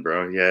Deppen,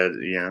 bro. He had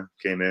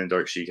came in.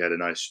 Dark Sheik had a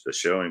nice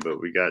showing, but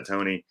we got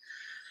Tony.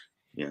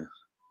 Yeah.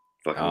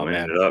 Fucking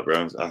winning it up,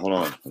 bro. Hold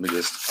on. Let me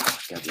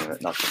just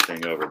knock the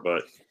thing over.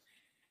 But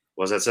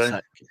what does that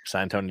say?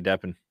 Sign Tony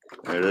Deppen.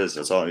 There it is.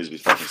 That's all that needs to be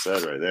fucking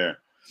said right there.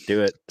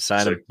 Do it.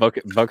 Sign him. Book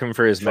him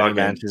for as many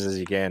matches as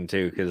you can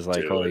too. Because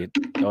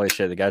holy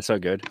shit, the guy's so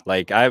good.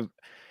 Like I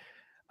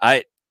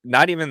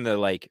not even the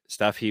like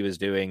stuff he was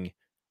doing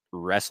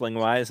wrestling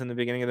wise in the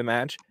beginning of the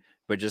match,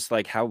 but just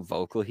like how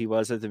vocal he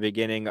was at the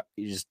beginning.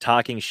 He's just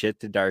talking shit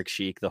to Dark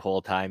Sheik the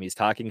whole time. He's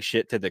talking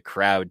shit to the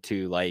crowd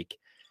too, like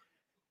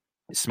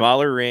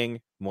smaller ring,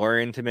 more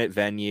intimate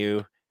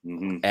venue,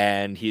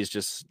 and he's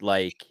just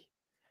like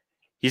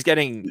he's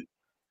getting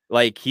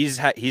like he's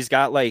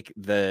got like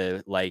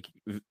the like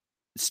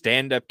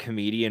stand-up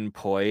comedian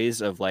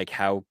poise of like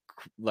how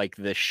like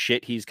the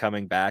shit he's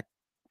coming back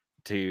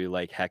to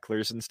like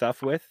hecklers and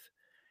stuff with.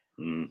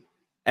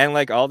 And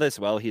like all this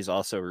while he's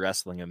also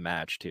wrestling a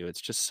match too.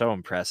 It's just so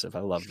impressive.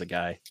 I love the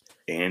guy.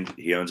 And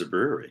he owns a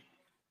brewery.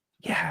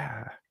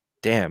 Yeah.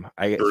 Damn.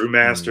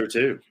 Brewmaster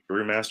too.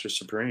 Brewmaster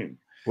Supreme.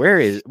 Where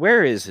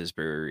is his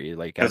brewery?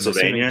 Like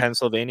Pennsylvania?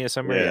 Pennsylvania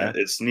somewhere? Yeah.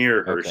 It's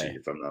near Hershey,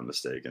 if I'm not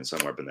mistaken,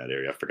 somewhere up in that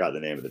area. I forgot the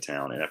name of the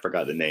town, and I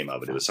forgot the name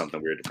of it. It was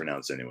something weird to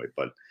pronounce anyway.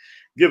 But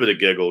give it a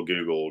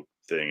Google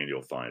thing, and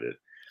you'll find it.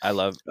 I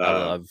love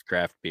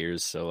craft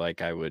beers, so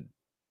like I would.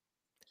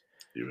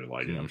 You would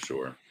like it, I'm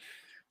sure.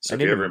 So I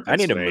need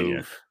to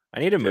move. I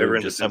need to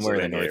move to somewhere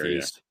in the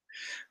Northeast. Area.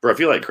 Bro, I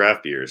feel like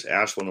craft beers.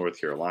 Asheville, North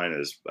Carolina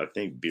is, I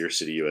think, Beer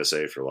City,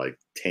 USA for like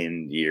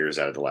 10 years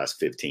out of the last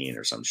 15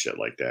 or some shit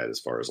like that, as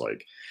far as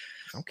like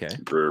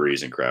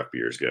breweries and craft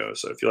beers go.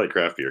 So if you like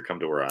craft beer, come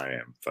to where I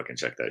am. Fucking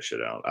check that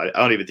shit out. I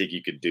don't even think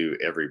you could do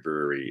every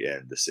brewery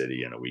in the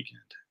city in a weekend.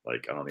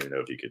 Like, I don't even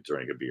know if you could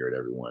drink a beer at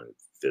every one.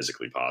 It's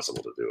physically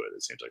possible to do it.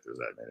 It seems like there's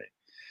that many.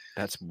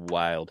 That's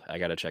wild. I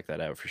got to check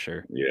that out for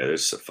sure. Yeah,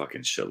 there's a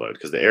fucking shitload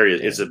because the area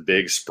is a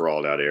big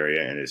sprawled out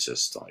area, and it's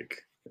just like,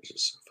 there's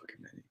just so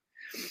fucking many.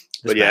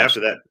 But yeah,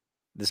 after that,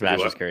 this match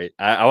is great.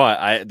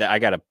 I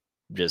gotta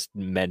just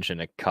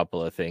mention a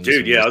couple of things,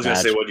 dude. Yeah, I was gonna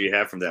say, what do you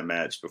have from that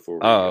match before?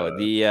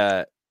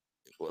 The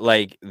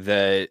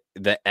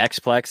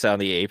X-Plex on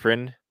the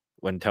apron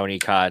when Tony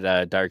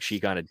caught Dark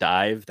Sheik on a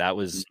dive. That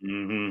was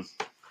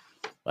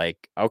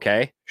like,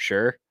 okay,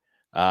 sure.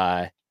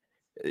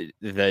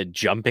 The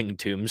jumping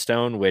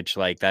tombstone, which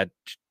like that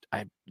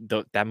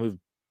move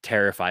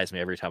terrifies me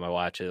every time I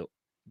watch it.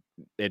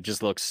 It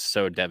just looks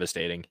so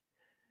devastating.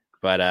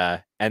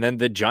 But and then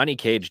the Johnny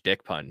Cage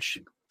dick punch.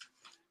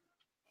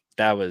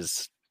 That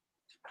was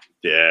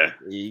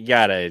you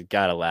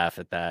gotta laugh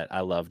at that. I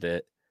loved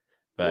it.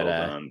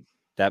 But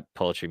that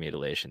poultry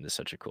mutilation is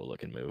such a cool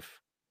looking move.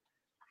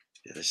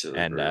 Yeah, this shit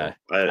was brutal.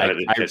 I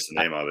didn't catch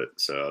the name of it,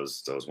 so I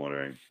was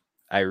wondering.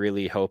 I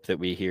really hope that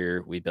we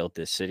hear We Built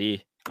This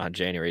City on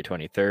January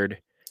 23rd.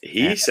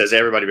 He says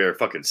everybody better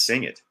fucking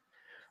sing it.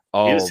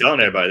 He was telling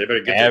everybody they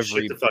better get their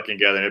shit to fucking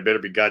together, and it better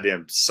be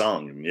goddamn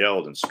sung and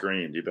yelled and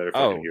screamed. You better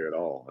fucking hear it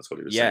all. That's what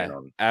he was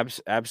saying.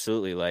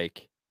 Absolutely.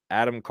 Like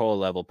Adam Cole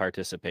level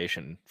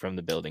participation from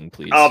the building,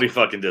 please. I'll be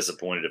fucking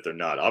disappointed if they're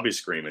not. I'll be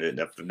screaming it. And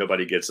if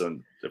nobody gets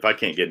them, if I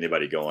can't get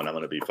anybody going, I'm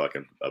going to be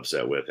fucking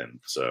upset with him.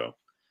 So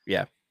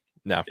yeah,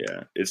 no,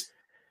 yeah, it's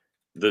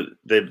they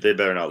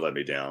better not let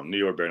me down. New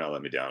York better not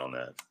let me down on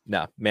that.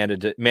 No,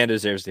 man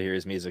deserves to hear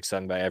his music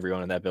sung by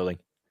everyone in that building.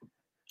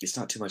 It's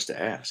not too much to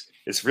ask.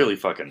 It's really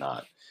fucking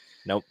not.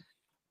 Nope.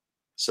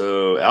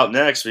 So out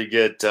next, we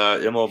get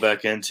Emil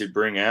back in to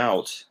bring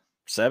out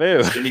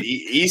Sabu.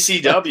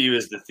 ECW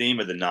is the theme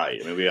of the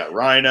night. I mean, we got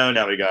Rhino.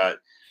 Now we had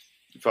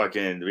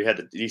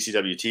the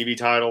ECW TV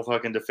title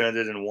fucking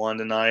defended and won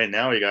tonight. And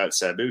now we got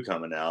Sabu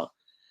coming out.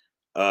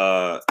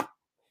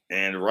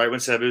 And right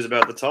when Sabu's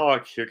about to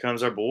talk, here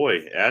comes our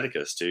boy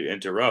Atticus to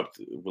interrupt,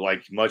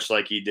 much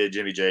like he did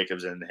Jimmy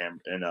Jacobs in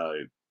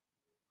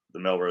the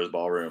Melrose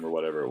Ballroom or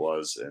whatever it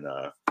was in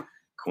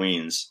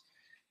Queens.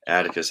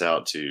 Atticus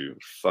out to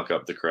fuck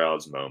up the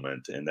crowd's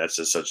moment, and that's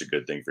just such a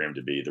good thing for him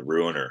to be the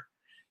ruiner.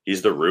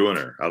 He's the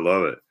ruiner. I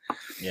love it.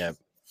 Yeah.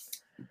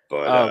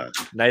 But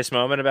nice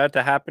moment about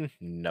to happen?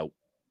 Nope.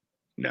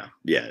 No.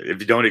 Yeah. If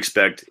you don't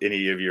expect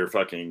any of your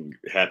fucking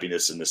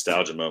happiness and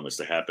nostalgia moments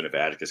to happen, if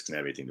Atticus can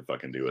have anything to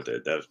fucking do with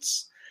it,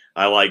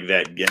 I like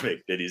that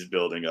gimmick that he's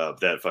building up,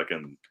 that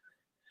fucking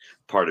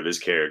part of his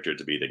character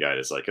to be the guy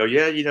that's like, oh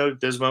yeah,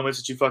 there's moments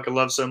that you fucking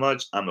love so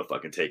much, I'm gonna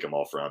fucking take them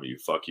all from you.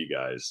 Fuck you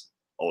guys.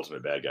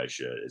 Ultimate bad guy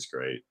shit. It's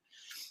great.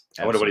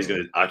 Absolutely. I wonder what he's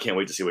gonna. I can't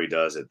wait to see what he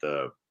does at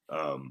the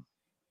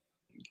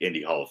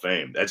Indie Hall of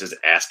Fame. That's just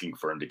asking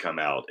for him to come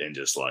out and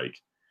just like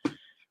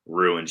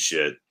ruin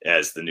shit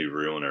as the new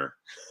ruiner.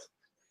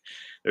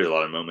 There's a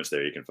lot of moments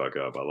there you can fuck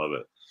up. I love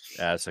it.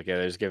 That's okay.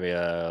 There's gonna be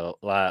a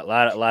lot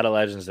of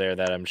legends there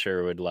that I'm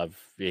sure would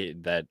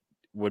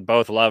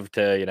both love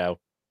to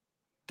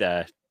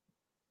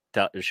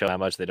show how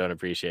much they don't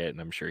appreciate, and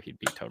I'm sure he'd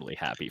be totally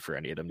happy for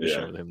any of them to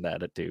show them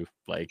that too.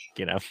 But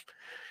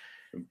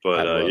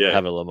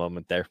have a little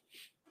moment there.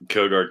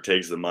 Kogark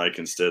takes the mic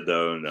instead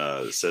though,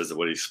 and says that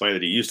he explained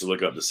that he used to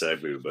look up to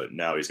Sabu, but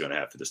now he's going to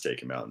have to just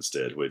take him out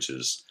instead, which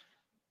is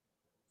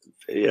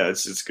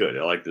it's good.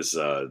 I like this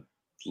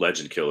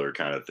legend killer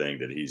kind of thing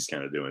that he's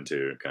kind of doing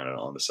too, kind of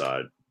on the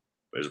side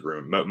as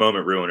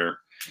moment ruiner.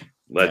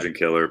 Legend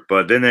killer,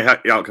 but then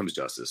out comes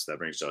Justice. That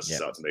brings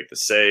Justice out to make the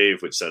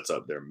save, which sets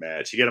up their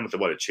match. He got him with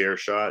a chair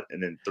shot,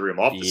 and then threw him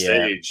off the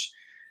stage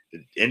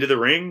into the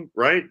ring.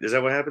 Right? Is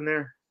that what happened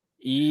there?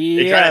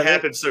 Yeah, it kind of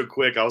happened so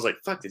quick. I was like,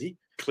 "Fuck!" Did he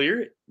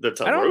clear it? The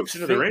I don't ropes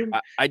into the think ring?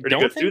 I Or did he go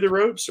don't through the think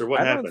ropes, or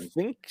what I don't happened?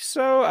 think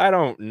so. I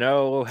don't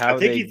know how I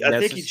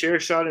think he chair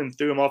shot and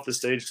threw him off the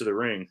stage to the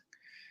ring.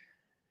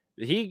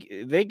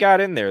 they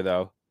got in there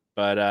though.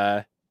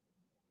 But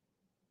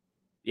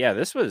yeah,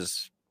 this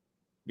was,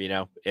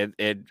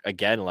 it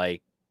again,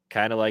 like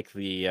kind of like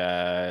the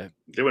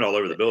They went all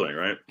over the building,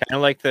 right?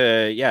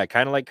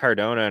 kind of like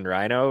Cardona and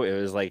Rhino. It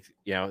was like,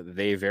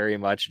 they very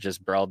much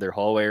just brawled their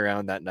whole way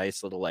around that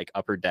nice little like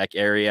upper deck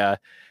area.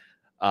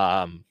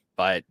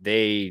 But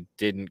they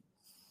didn't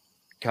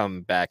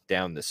come back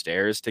down the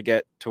stairs to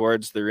get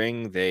towards the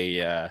ring.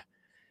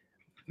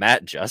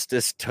 Matt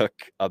Justice took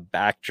a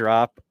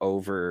backdrop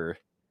over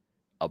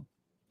a,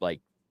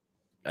 like,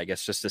 I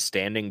guess just a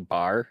standing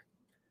bar.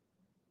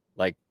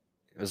 Like,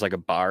 it was like a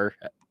bar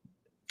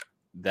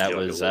that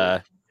was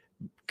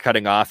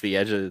cutting off the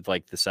edge of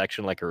like the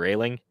section, like a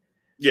railing.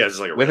 Yeah, it's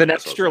like a with railing,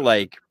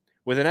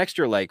 an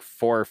extra like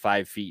 4 or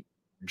 5 feet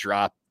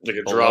drop, like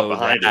a drop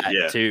behind it.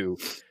 Yeah, too.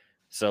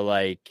 So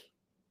like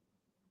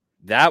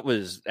that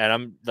was, and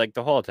I'm like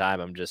the whole time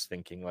I'm just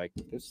thinking like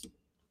this.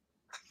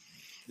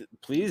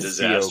 Please,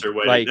 disaster.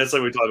 like, that's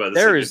like we talked about.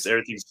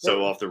 Everything's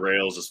so off the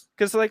rails. Just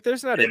because like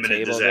there's not a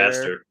imminent table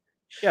disaster. there.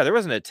 Yeah, there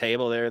wasn't a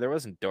table there. There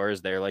wasn't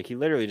doors there. Like he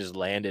literally just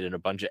landed in a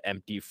bunch of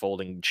empty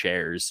folding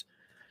chairs.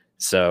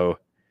 So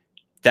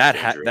that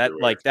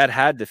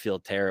had to feel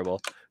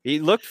terrible. He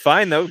looked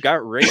fine though.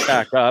 Got right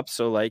back up.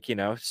 So like,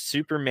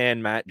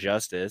 Superman Matt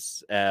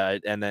Justice,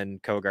 and then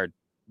Kogard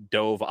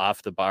dove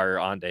off the bar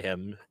onto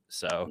him.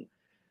 So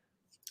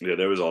yeah,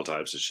 there was all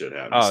types of shit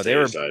happening. Oh, they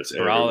were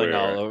brawling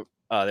all over.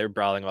 They were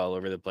brawling all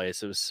over the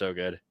place. It was so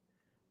good.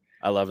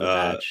 I love the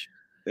match.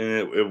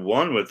 And it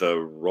won with a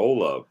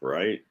roll up,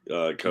 right?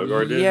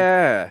 Kogard did.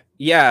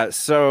 Yeah.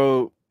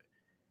 So,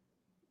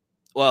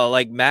 well,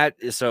 like Matt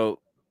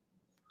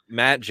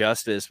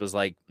Justice was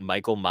like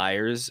Michael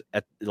Myers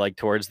at like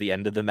towards the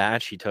end of the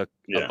match. He took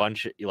a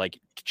bunch of like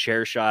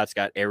chair shots,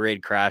 got air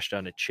raid crashed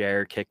on a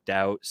chair, kicked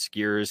out,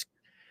 skewers,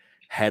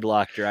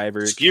 headlock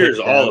driver. Skewers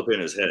all up in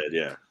his head,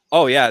 yeah.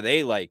 Oh yeah,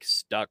 they like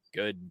stuck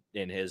good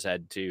in his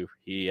head too.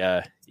 He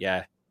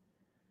yeah.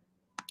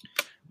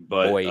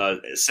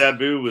 But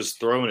Sabu was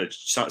throwing it.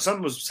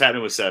 Something was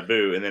happening with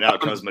Sabu, and then out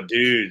comes my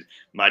dude,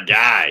 my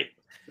guy,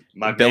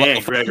 my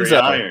man, Gregory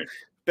Iron.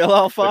 Bill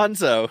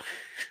Alfonso.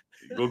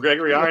 Well,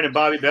 Gregory Iron and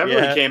Bobby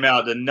Beverly came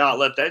out to not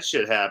let that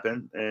shit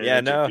happen.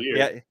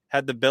 And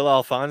had the Bill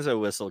Alfonso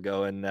whistle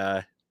going,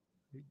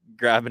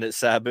 grabbing at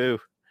Sabu.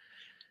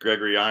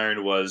 Gregory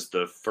Iron was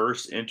the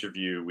first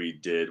interview we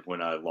did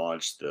when I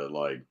launched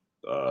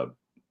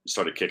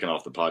started kicking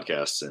off the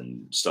podcasts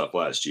and stuff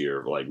last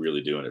year, like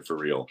really doing it for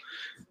real.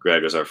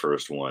 Greg was our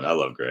first one. I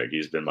love Greg.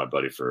 He's been my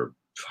buddy for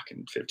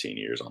fucking 15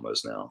 years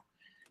almost now.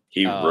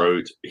 He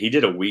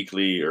did a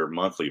weekly or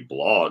monthly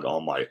blog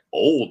on my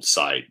old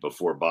site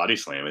before Body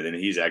Slam, and then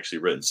he's actually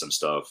written some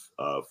stuff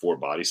for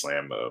Body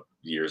Slam a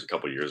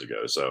couple years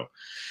ago. So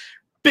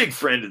big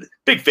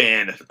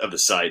fan of the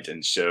site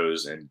and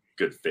shows, and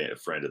good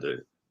friend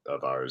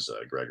of ours,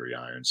 Gregory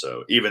Iron.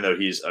 So even though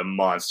he's a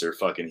monster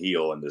fucking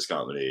heel in this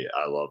company,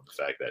 I love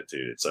the fact that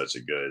dude, it's such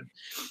a good,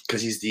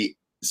 because he's the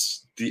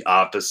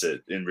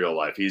opposite in real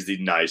life. He's the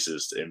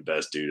nicest and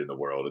best dude in the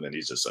world, and then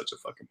he's just such a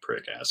fucking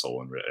prick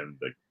asshole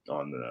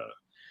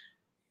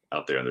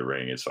out there in the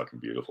ring. It's fucking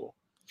beautiful.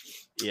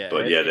 Yeah,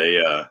 but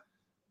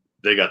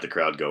they got the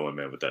crowd going,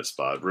 man, with that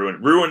spot. More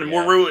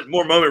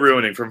moment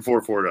ruining from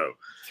 440.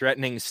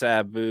 Threatening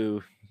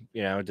Sabu,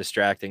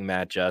 distracting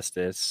Matt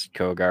Justice.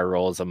 Kogar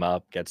rolls him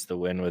up, gets the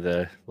win with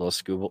a little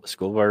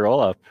schoolboy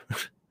roll up.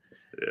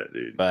 Yeah,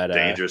 dude. But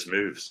dangerous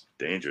moves.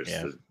 Dangerous.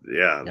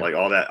 Yeah. Like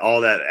all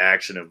that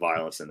action and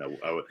violence, and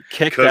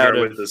kicked out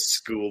with the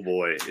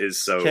schoolboy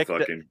is so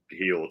fucking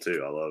heel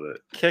too. I love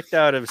it. Kicked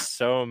out of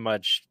so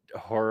much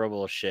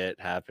horrible shit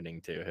happening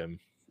to him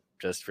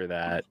just for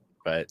that.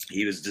 But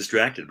he was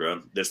distracted,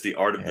 bro. That's the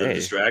art of the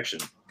distraction.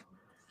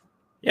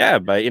 Yeah,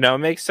 but it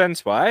makes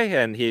sense why.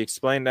 And he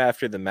explained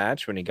after the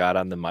match when he got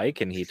on the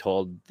mic, and he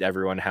told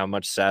everyone how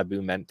much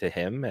Sabu meant to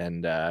him,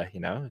 and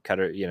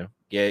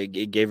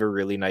gave a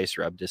really nice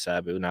rub to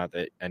Sabu. Not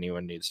that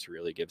anyone needs to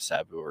really give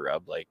Sabu a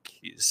rub, like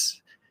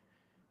he's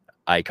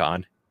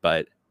icon,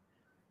 but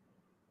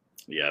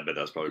yeah, but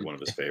that's probably one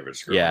of his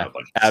favorites. Yeah,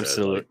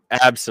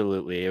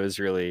 absolutely. It was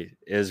really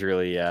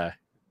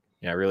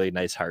really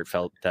nice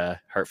heartfelt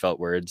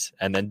words,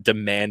 and then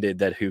demanded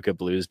that Hookah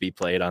Blues be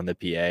played on the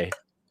PA.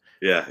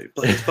 Yeah, he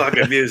plays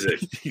fucking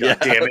music. God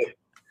damn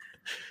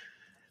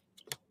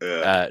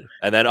it.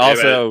 And then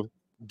also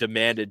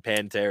demanded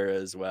Pantera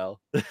as well.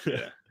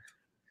 Yeah.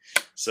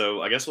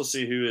 So I guess we'll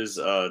see who his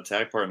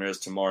tag partner is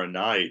tomorrow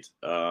night.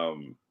 I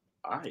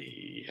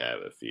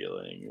have a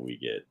feeling we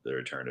get the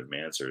return of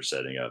Mansoor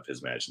setting up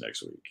his match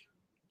next week.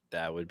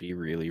 That would be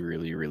really,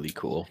 really, really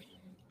cool.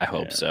 I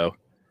hope so.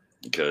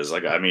 Because,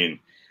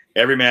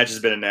 every match has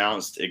been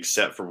announced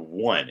except for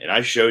one. And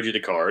I showed you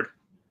the card.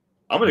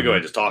 I'm going to go ahead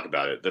and just talk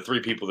about it. The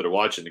three people that are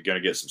watching are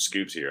going to get some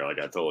scoops here. Like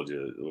I told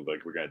you,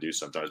 like we're going to do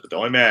sometimes. But the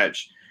only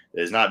match It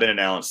has not been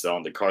announced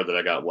on the card that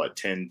I got,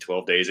 10,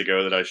 12 days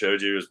ago that I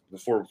showed you. It was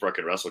before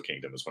fucking Wrestle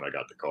Kingdom is when I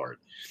got the card.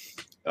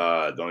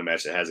 The only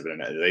match that hasn't been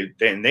announced.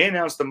 They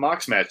announced the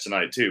Mox match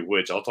tonight too,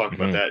 which I'll talk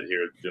about that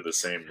here in the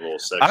same little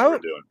section we're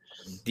doing.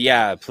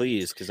 Yeah,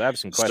 please, because I have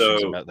some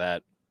questions about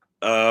that.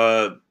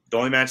 The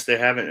only match they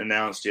haven't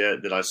announced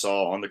yet that I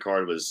saw on the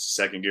card was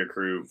Second Gear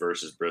Crew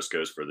versus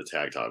Briscoes for the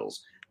tag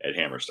titles at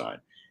Hammerstein.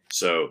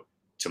 So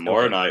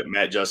tomorrow night,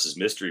 Matt Justice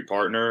mystery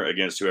partner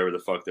against whoever the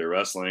fuck they're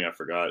wrestling. I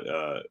forgot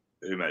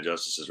who Matt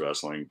Justice is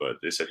wrestling, but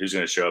they said who's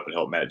going to show up and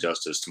help Matt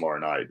Justice tomorrow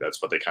night.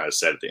 That's what they kind of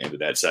said at the end of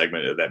that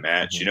segment of that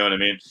match. You know what I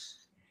mean?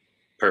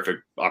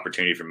 Perfect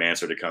opportunity for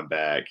Mansoor to come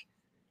back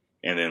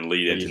and then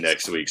lead into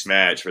next week's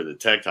match for the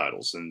tag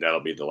titles, and that'll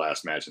be the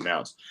last match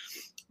announced.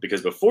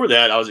 Because before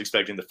that, I was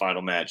expecting the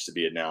final match to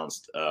be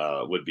announced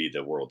would be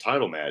the world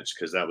title match,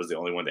 because that was the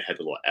only one that had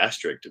the little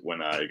asterisk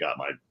when I got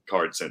my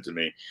card sent to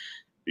me,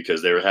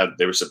 because they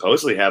were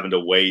supposedly having to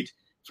wait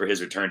for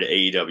his return to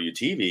AEW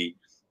TV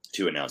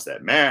to announce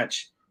that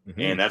match.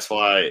 And that's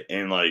why,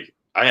 and like,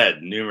 I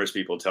had numerous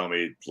people tell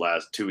me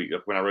last 2 weeks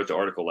when I wrote the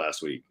article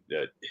last week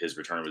that his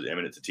return was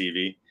imminent to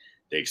TV.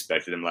 They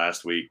expected him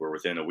last week. We're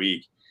within a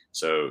week.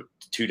 So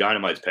 2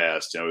 Dynamites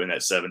passed, in that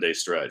 7-day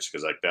stretch,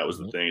 because like that was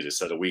the thing. They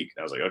said a week.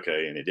 And I was like,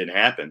 okay, and it didn't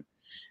happen.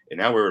 And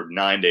now we're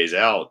 9 days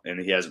out, and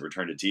he hasn't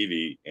returned to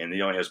TV, and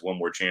he only has one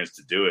more chance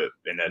to do it,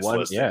 and that's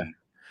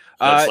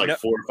that's like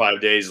 4 or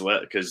 5 days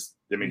left. Because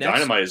I mean,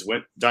 Dynamite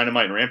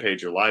and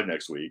Rampage are live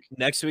next week.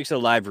 Next week's a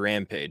live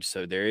Rampage,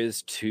 so there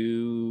is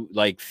 2.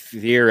 Like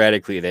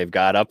theoretically, they've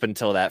got up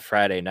until that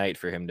Friday night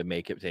for him to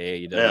make it to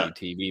AEW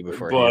TV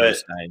before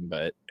Hammerstein,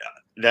 but.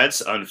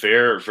 That's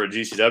unfair for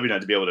GCW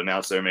not to be able to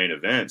announce their main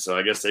event. So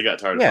I guess they got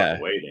tired of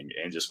waiting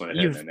and just went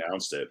ahead and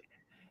announced it.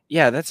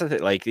 Yeah, that's the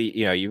thing. Like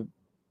you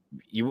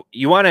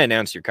want to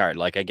announce your card.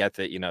 Like I get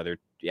that,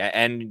 they're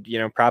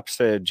and props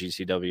to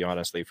GCW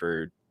honestly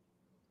for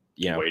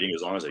waiting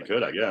as long as they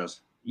could, I guess.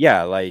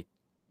 Yeah, like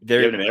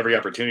they're giving them every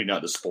opportunity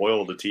not to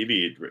spoil the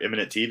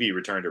imminent TV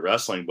return to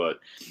wrestling. But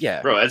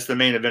bro, that's the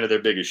main event of their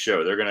biggest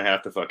show. They're gonna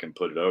have to fucking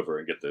put it over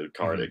and get the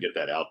card and get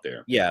that out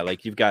there. Yeah,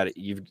 like you've got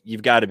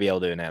to be able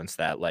to announce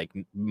that, like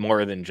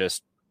more than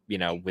just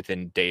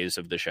within days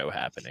of the show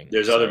happening.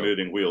 There's other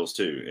moving wheels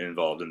too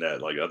involved in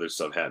that, like other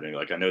stuff happening.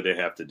 Like I know they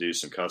have to do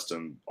some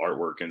custom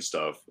artwork and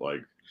stuff like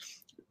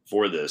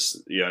for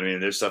this. I mean,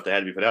 there's stuff that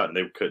had to be put out,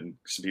 and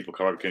some people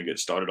couldn't get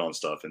started on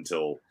stuff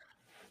until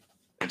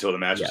the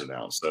match was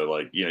announced. So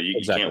like, you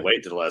can't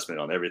wait to the last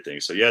minute on everything.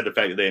 So yeah, the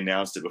fact that they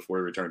announced it before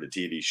he returned to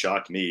TV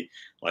shocked me,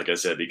 like I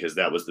said, because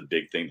that was the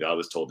big thing that I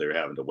was told they were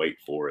having to wait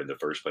for in the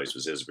first place,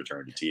 was his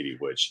return to TV,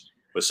 which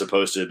was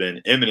supposed to have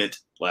been imminent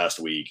last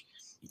week,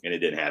 and it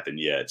didn't happen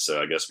yet. So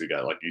I guess we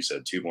got, like you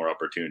said, 2 more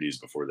opportunities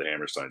before the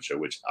Hammerstein show,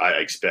 which I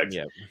expect.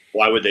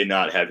 Why would they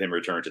not have him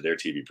return to their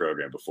TV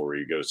program before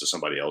he goes to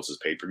somebody else's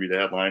pay-per-view to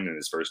headline in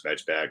his first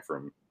match back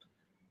from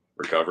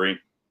recovery?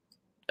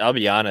 I'll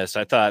be honest.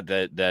 I thought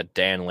that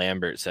Dan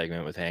Lambert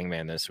segment with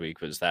Hangman this week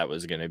was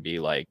going to be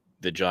like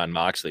the Jon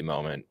Moxley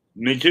moment.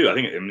 Me too. I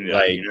think,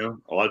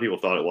 a lot of people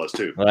thought it was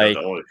too. Like,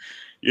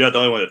 you're not the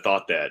only one that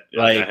thought that.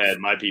 Like, I had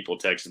my people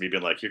texting me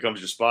being like, "Here comes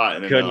your spot,"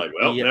 and then they're like,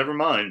 "Well, never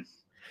mind."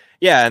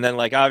 Yeah, and then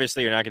like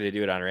obviously you're not going to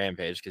do it on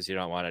Rampage because you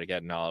don't want it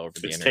getting all over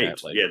the internet.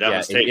 Taped. Like, that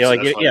was taped.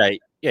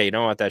 You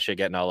don't want that shit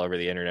getting all over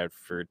the internet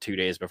for 2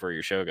 days before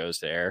your show goes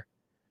to air.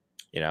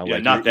 You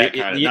want that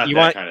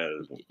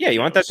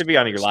to be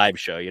on your live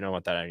show. You don't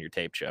want that on your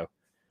tape show.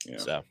 Yeah.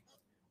 So,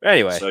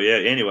 anyway.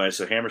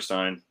 So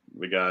Hammerstein,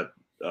 we got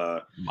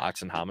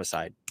Mox and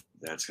Homicide.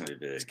 That's gonna be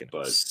big. It's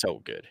gonna be so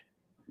good.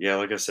 Yeah,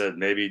 like I said,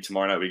 maybe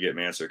tomorrow night we get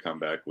Mansoor come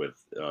back with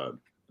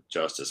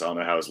Justice. I don't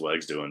know how his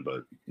leg's doing,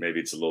 but maybe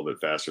it's a little bit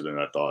faster than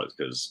I thought,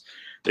 because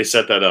they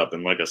set that up.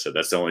 And like I said,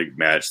 that's the only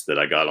match that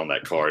I got on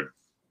that card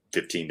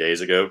 15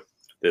 days ago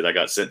that I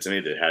got sent to me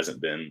that hasn't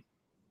been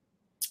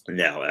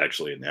now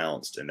actually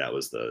announced, and that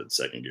was the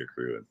Second Gear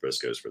Crew and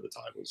Briscoes for the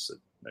titles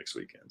next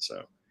weekend.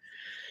 So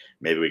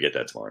maybe we get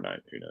that tomorrow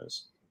night. Who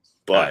knows?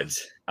 But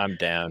I'm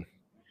down.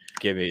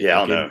 Give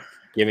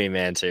me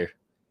Mansoor,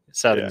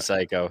 Southern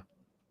Psycho.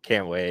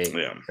 Can't wait.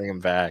 Yeah. Bring him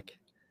back.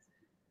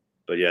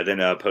 But yeah, then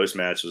post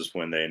match was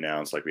when they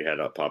announced, like we had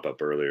pop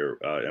up earlier,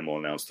 Emil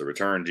announced the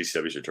return,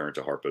 GCW's return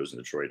to Harpo's in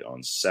Detroit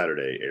on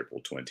Saturday, April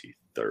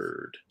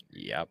 23rd.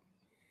 Yep.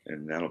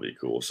 And that'll be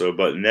cool. So,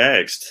 but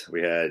next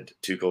we had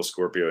Too Cold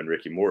Scorpio and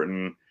Ricky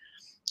Morton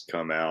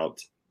come out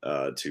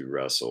to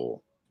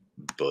wrestle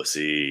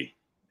Bussy,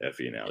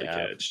 Effie, and Alley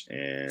Catch.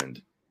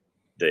 And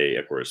they,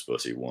 of course,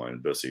 Bussy won.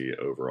 Bussy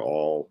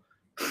overall.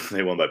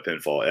 They won by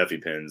pinfall. Effie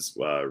pins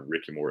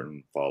Ricky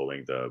Morton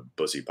following the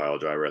Bussy pile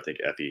driver. I think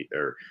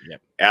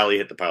Alley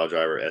hit the pile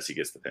driver. Essie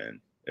gets the pin.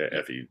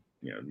 Effie,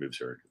 moves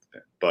her, gets the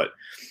pin. But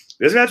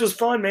this match was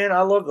fun, man.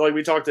 I love, like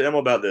we talked to Emil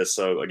about this.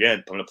 So again,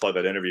 I'm going to plug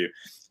that interview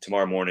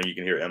tomorrow morning. You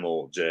can hear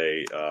Emil,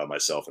 Jay,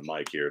 myself, and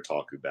Mike here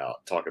talk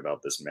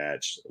about this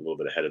match a little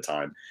bit ahead of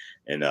time.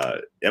 And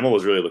Emil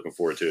was really looking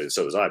forward to it, and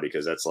so was I,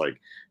 because that's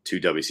like 2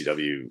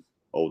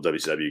 old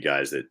WCW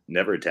guys that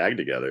never tagged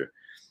together.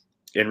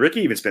 And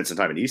Ricky even spent some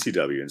time in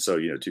ECW, and so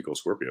Too Cold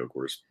Scorpio, of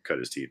course, cut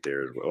his teeth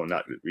there as well. Well,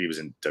 not he was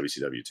in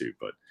WCW too,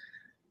 but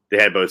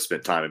they had both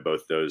spent time in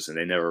both those, and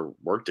they never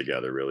worked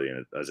together really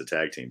as a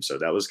tag team. So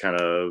that was kind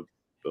of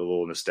a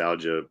little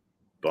nostalgia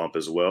bump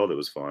as well. That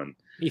was fun.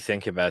 You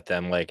think about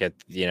them like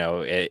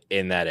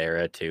in that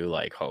era too,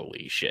 like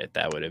holy shit,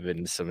 that would have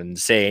been some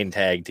insane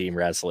tag team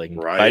wrestling.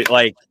 Right. But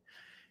like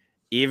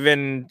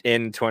even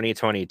in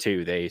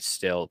 2022, they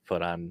still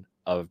put on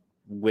a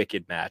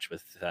wicked match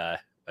with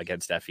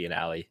against Effie and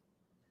Allie.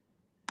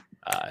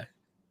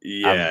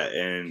 Yeah,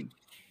 and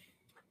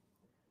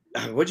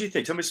what do you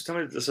think? Tell me.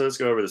 So let's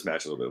go over this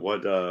match a little bit.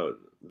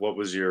 What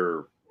was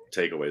your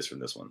takeaways from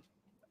this one?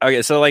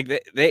 Okay, so like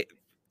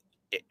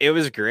it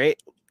was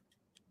great.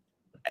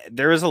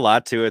 There was a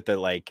lot to it that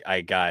like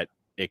I got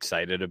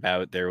excited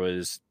about. There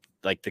was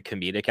like the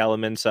comedic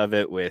elements of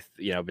it with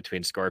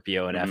between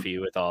Scorpio and Effie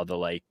with all the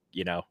like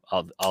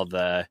all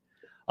the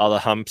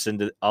humps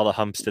and all the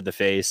humps to the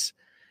face.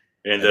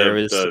 And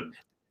the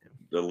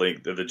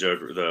link, the joke,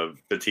 the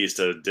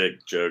Batista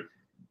dick joke,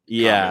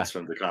 comments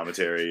from the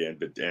commentary,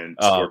 and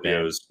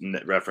Scorpio's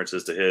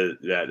references to his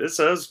that. It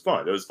was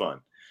fun. It was fun.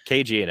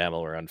 KG and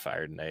Emil were on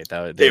fire tonight.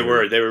 They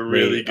were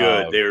really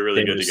good. They were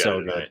really good together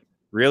so tonight. Good.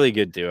 Really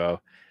good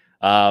duo.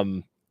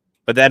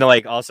 But then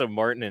like also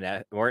Morton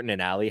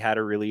and Allie had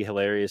a really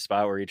hilarious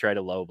spot where he tried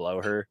to low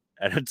blow her,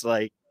 and it's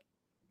like,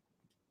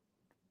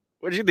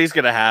 what do you think's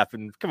gonna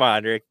happen? Come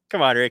on,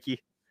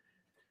 Ricky.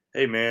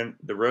 Hey man,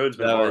 the road's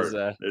been hard.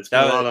 It's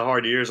been a lot of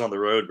hard years on the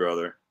road,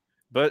 brother.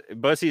 But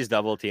Bussy's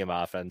double team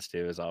offense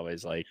too is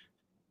always like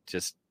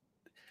just.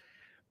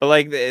 But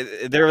like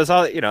there was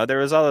all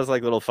those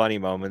like little funny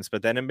moments,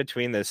 but then in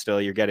between this,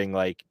 still you're getting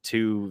like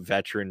two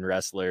veteran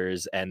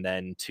wrestlers and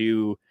then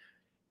two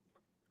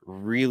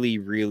really,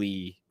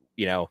 really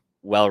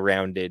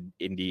well-rounded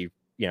indie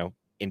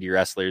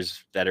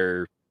wrestlers that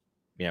are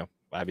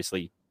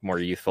obviously more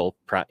youthful,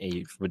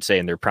 you would say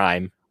in their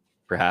prime,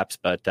 perhaps,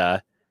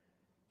 but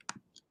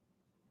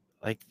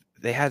like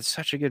they had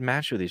such a good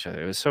match with each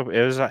other. It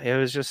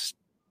was just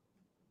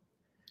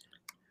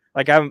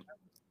like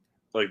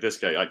like this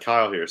guy, like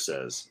Kyle here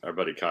says, our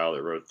buddy Kyle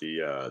that wrote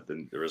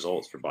the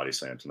results for Body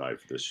Slam tonight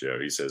for this show.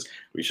 He says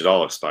we should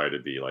all aspire to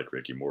be like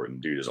Ricky Morton.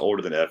 Dude is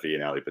older than Effie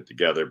and Allie put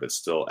together, but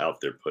still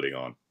out there putting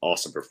on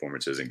awesome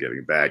performances and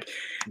giving back.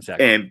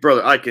 Exactly. And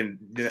brother,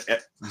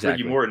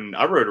 Ricky Morton.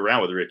 I rode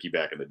around with Ricky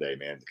back in the day,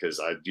 man, because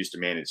I used to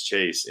manage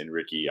Chase and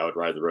Ricky. I would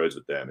ride the roads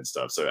with them and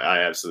stuff. So I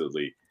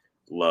absolutely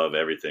love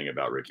everything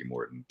about Ricky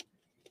Morton.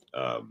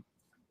 Can't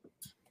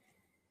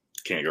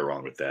go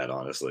wrong with that,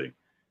 honestly.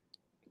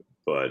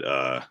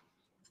 But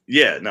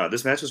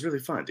this match was really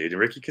fun, dude. And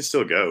Ricky can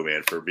still go,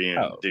 man, for being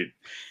dude.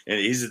 And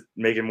he's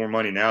making more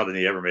money now than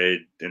he ever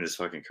made in his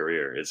fucking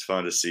career. It's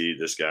fun to see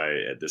this guy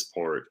at this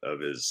part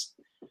of his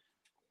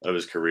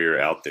career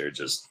out there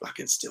just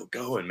fucking still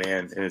going,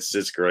 man. And it's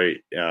just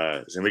great.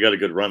 And we got a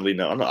good run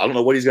leading up. I don't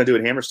know what he's gonna do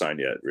at Hammerstein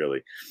yet,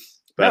 really.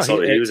 But I saw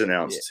that he was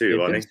announced too.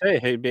 Didn't say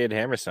he'd be at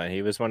Hammerstein.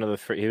 He was one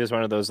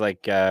of those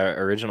like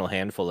original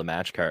handful of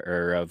match card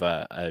or of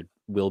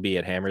will be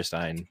at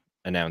Hammerstein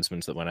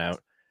announcements that went out.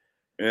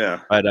 Yeah,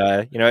 but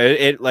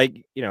it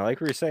like we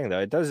were saying though,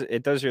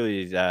 it does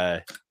really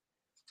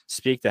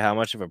speak to how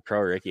much of a pro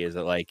Ricky is.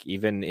 That like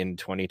even in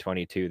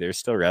 2022, there's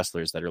still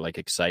wrestlers that are like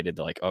excited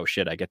to like, oh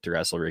shit, I get to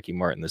wrestle Ricky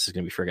Morton. This is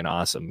gonna be freaking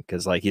awesome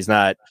because like he's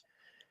not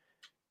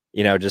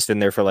just in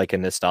there for like a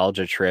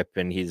nostalgia trip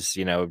and he's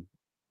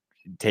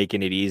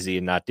taking it easy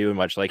and not doing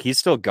much. Like he's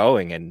still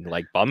going and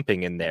like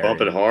bumping in there,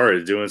 bumping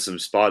hard, doing some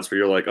spots where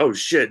you're like, oh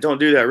shit, don't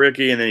do that,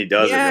 Ricky, and then he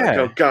does it. Like,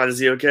 oh god, is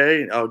he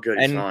okay? Oh good,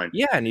 he's fine.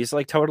 Yeah, and he's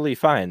like totally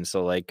fine.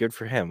 So like, good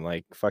for him.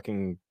 Like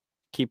fucking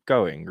keep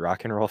going,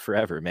 rock and roll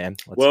forever, man.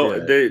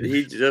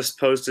 He just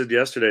posted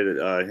yesterday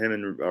that him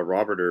and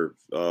Robert are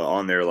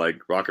on their like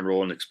Rock and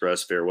Roll and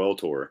Express farewell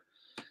tour.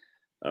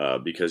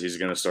 Because he's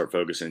going to start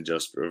focusing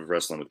just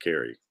wrestling with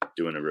Kerry,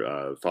 doing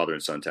a father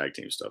and son tag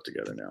team stuff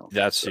together now.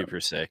 That's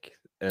super sick.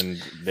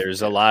 And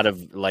there's a lot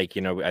of like,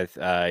 I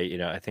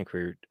think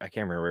I can't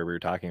remember where we were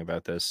talking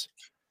about this.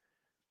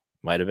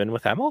 Might've been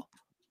with Emil.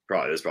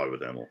 It's probably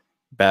with Emil.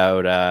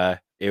 About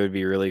it would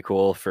be really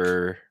cool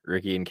for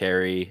Ricky and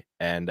Kerry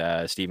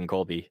and Stephen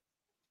Colby.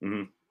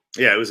 Mm-hmm.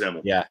 Yeah, it was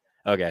Emil. Yeah.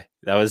 Okay.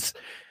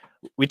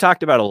 We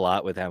talked about a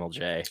lot with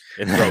MLJ.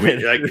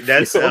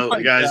 That's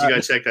guys, you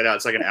gotta check that out.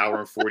 It's like an hour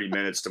and 40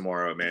 minutes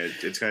tomorrow, man.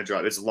 It's gonna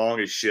drop. It's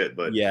long as shit,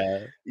 but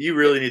yeah, you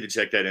really need to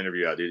check that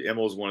interview out, dude.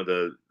 Emil's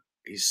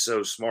he's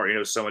so smart. He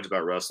knows so much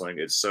about wrestling.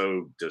 It's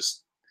so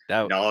just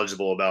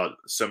knowledgeable about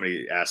so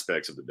many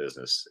aspects of the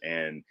business,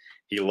 and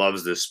he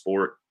loves this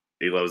sport.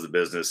 He loves the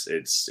business.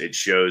 It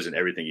shows in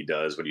everything he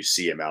does when you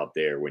see him out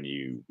there, when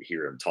you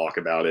hear him talk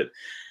about it.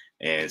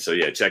 And so,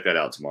 yeah, check that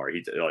out tomorrow.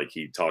 He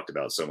talked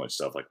about so much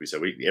stuff. Like we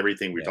said,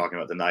 everything we're talking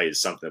about tonight is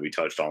something that we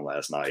touched on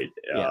last night.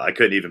 I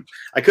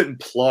couldn't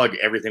plug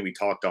everything we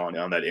talked on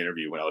that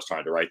interview when I was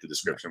trying to write the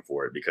description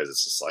for it, because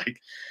it's just like,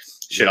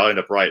 shit, I'll end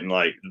up writing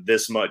like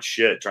this much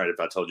shit if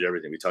I told you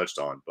everything we touched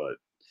on. But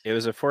It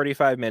was a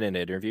 45-minute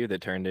interview that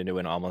turned into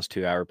an almost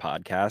 2-hour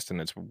podcast, and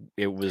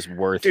it was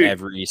worth Dude,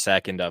 every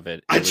second of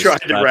it. I It was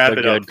tried to such wrap a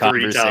it up good 3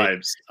 conversation.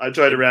 times. I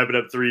tried to wrap it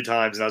up 3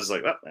 times, and I was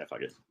like, "Oh,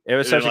 fuck it." It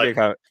was And such a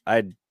good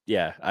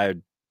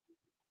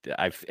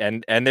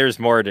and there's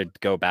more to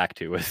go back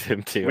to with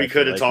him too. we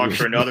could have talked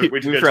for another. We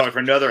could have talked for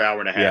another hour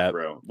and a half, Yeah,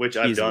 bro. Which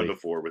I've easily. done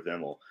before with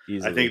Emil.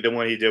 Easily. I think the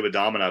one he did with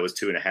Dom and I was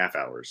 2.5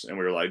 hours, and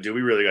we were like, "Dude,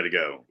 we really got to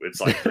go. It's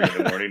like 3 in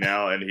the morning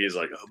now." And he's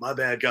like, "Oh, my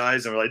bad,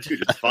 guys." And we're like,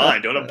 "Dude, it's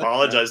fine. Don't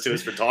apologize to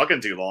us for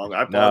talking too long.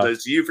 I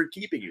apologize to you for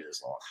keeping you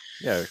this long."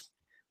 Yeah,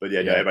 but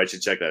yeah, no, everybody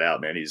should check that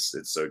out, man. It's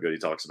so good. He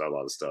talks about a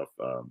lot of stuff.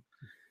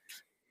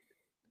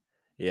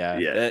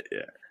 Yeah.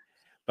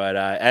 But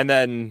and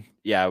then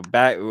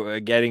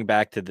getting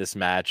back to this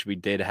match, we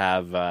did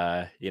have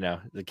the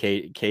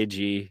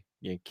KG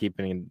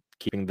keeping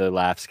the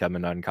laughs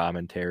coming on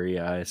commentary.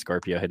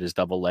 Scorpio hit his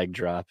double leg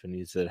drop, and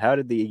he said, "How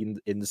did the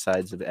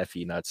insides of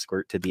Effie not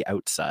squirt to the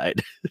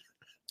outside?"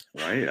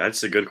 Right,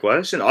 that's a good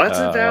question. Oh, that's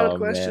a valid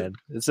question. Man.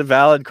 It's a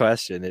valid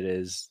question. It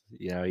is.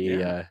 He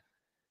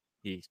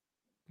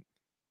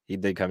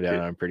did come down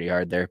on him pretty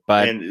hard there,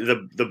 but and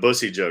the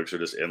bussy jokes are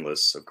just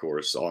endless, of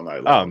course, all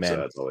night long. Oh, man. So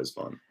that's always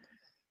fun.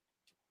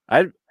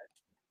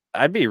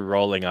 I'd be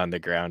rolling on the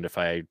ground if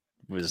I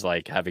was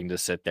like having to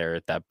sit there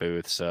at that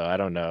booth. So I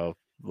don't know,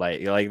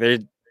 like they're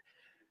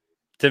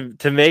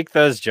to make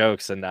those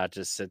jokes and not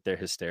just sit there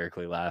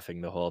hysterically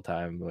laughing the whole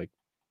time. Like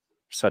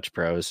such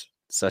pros.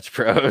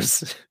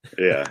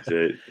 Yeah.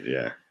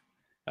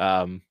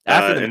 After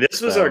and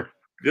this was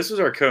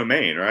our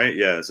co-main, right?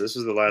 Yes, this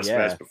was the last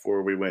match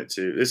before we went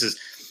to. This is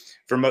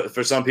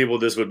for some people,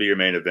 this would be your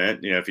main event.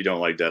 If you don't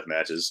like death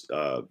matches.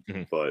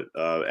 But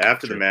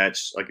after the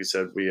match, like you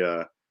said, we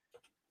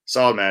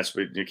solid match.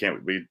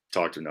 We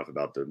talked enough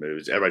about the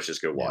moves. Everybody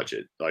just go watch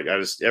it. Like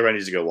everybody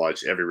needs to go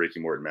watch every Ricky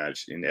Morton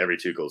match and every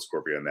Two Cold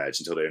Scorpio match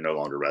until they are no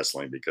longer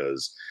wrestling,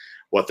 because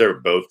what they're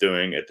both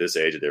doing at this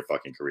age of their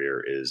fucking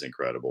career is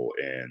incredible.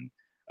 And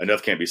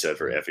enough can't be said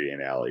for Effie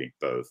and Allie,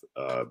 both.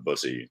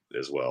 Bussy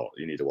as well.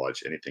 You need to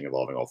watch anything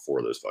involving all 4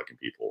 of those fucking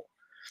people.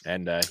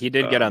 And he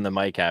did get on the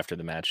mic after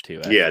the match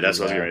too. Yeah, that's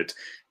what I was going to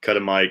cut a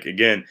mic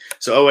again.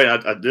 So,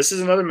 this is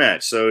another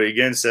match. So he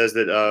again says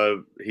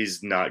that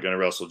he's not going to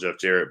wrestle Jeff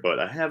Jarrett, but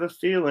I have a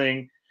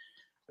feeling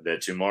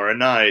that tomorrow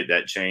night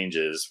that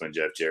changes when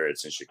Jeff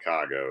Jarrett's in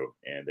Chicago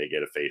and they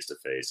get a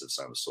face-to-face of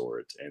some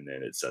sort, and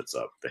then it sets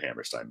up the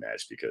Hammerstein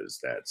match, because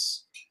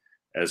that's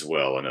as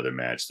well another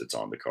match that's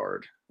on the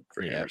card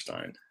for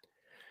Hammerstein.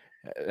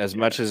 As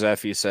much as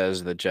Effie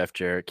says that Jeff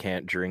Jarrett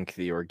can't drink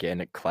the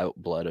organic clout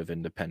blood of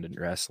independent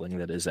wrestling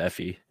that is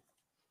Effie,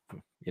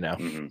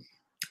 I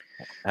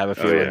have a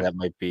feeling that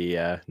might be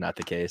not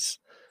the case.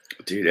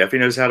 Dude, Effie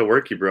knows how to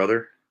work you,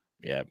 brother.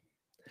 Yeah.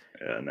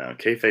 No,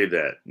 kayfabe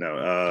that.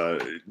 No,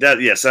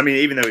 yes. I mean,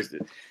 even though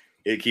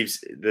it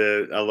keeps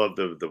I love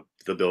the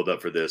build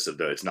up for this of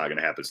it's not going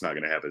to happen. It's not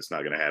going to happen. It's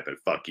not going to happen.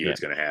 Fuck you.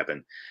 It's going to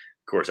happen.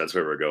 Of course, that's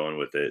where we're going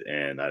with it.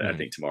 And I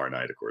think tomorrow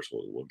night, of course,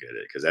 we'll get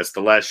it, because that's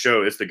the last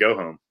show. It's the go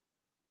home.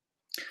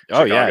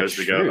 Chicago's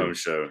the go home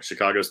show.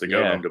 Chicago's the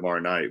go home tomorrow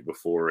night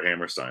before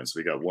Hammerstein. So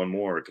we got one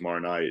more tomorrow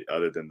night,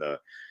 other than the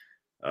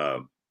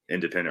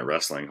Independent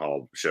Wrestling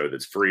Hall show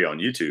that's free on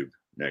YouTube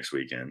next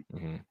weekend.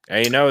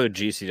 And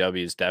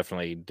GCW is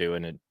definitely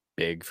doing it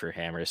big for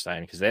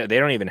Hammerstein, because they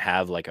don't even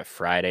have like a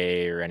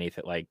Friday or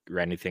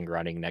anything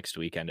running next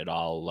weekend at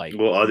all. Like,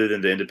 well, other than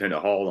the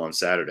Independent Hall on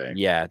Saturday.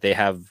 Yeah, they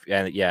have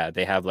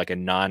like a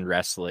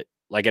non-wrestling,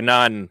 like a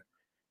non-in-ring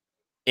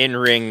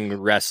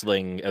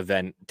wrestling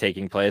event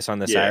taking place on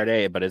the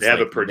Saturday, but it's they have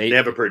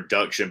a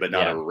production, but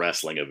not a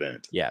wrestling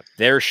event. Yeah,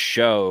 their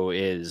show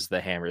is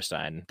the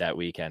Hammerstein that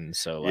weekend,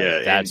 so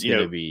that's going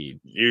to be.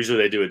 Usually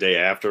they do a day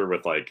after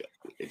with like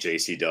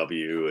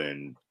JCW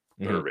and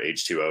or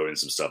H2O and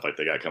some stuff like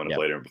they got coming up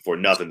later. Before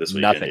nothing this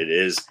weekend, it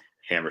is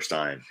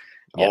Hammerstein.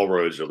 All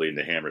roads are leading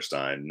to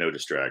Hammerstein. No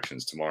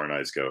distractions. Tomorrow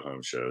night's go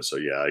home show. So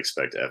I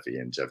expect Effie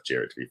and Jeff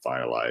Jarrett to be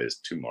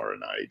finalized tomorrow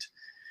night,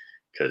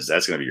 because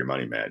that's going to be your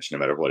money match. No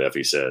matter what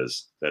Effie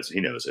says, he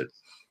knows it.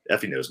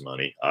 Effie knows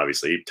money.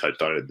 Obviously, he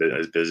touched on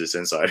his Business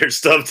Insider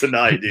stuff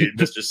tonight, dude.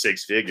 Mr.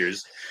 Six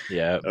Figures.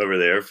 Yeah. Over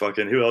there.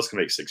 Fucking who else can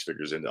make 6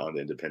 figures on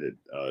the independent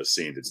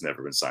scene that's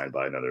never been signed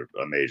by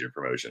a major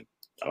promotion?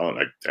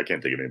 I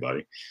can't think of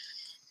anybody.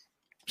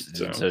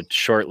 So, it's a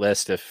short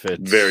list, if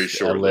it's very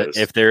short list,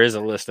 if there is a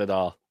list at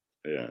all.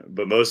 Yeah,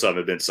 but most of them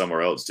have been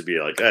somewhere else to be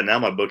like, now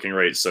my booking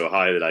rate's so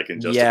high that I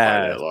can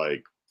justify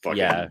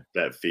that,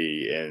 that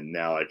fee, and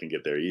now I can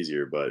get there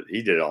easier. But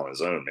he did it on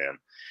his own, man.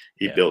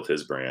 He built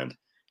his brand,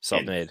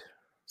 self-made,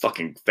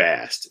 fucking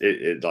fast.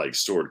 It like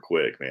soared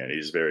quick, man.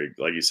 He's very,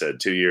 like you said,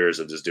 2 years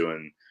of just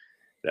doing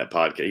that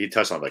podcast. He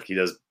touched on he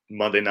does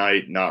Monday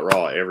Night Not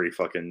Raw every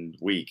fucking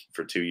week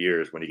for 2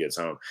 years when he gets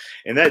home.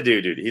 And that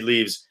dude, he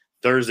leaves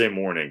Thursday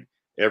morning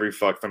every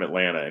from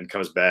Atlanta and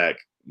comes back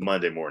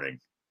Monday morning,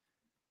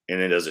 and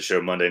then does a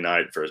show Monday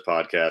night for his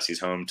podcast. He's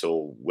home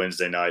till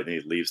Wednesday night, and he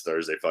leaves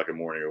Thursday fucking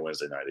morning or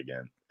Wednesday night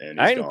again, and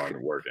he's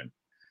gone working.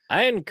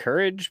 I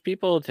encourage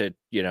people to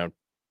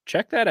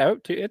check that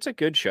out too. It's a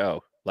good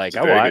show. Like It's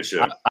a very good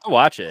show. I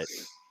watch it.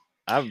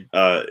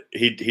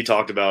 He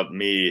talked about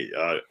me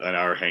an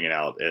hour hanging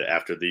out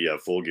after the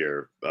Full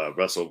Gear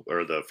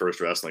the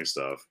first wrestling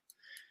stuff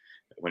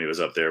when he was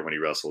up there when he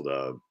wrestled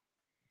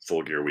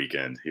Full Gear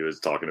weekend. He was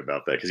talking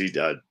about that because he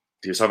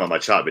was talking about my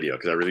chop video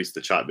because I released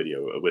the chop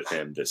video with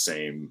him that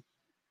same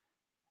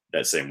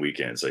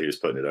weekend, so he was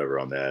putting it over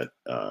on that.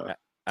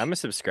 I'm a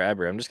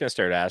subscriber. I'm just gonna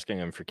start asking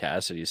him for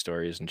Cassidy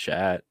stories in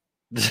chat.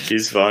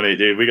 He's funny,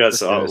 dude. We'll have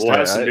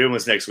some new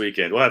ones next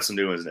weekend.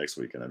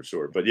 I'm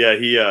sure. But yeah,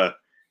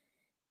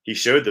 he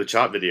showed the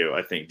chop video,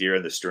 I think,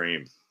 during the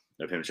stream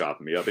of him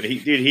chopping me up. And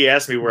he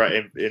asked me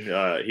where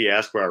he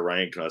asked where I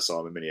ranked when I saw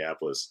him in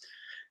Minneapolis.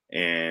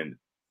 And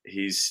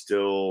he's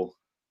still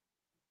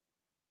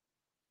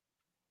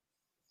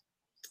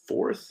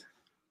 4th.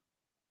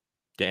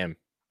 Damn.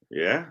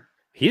 Yeah.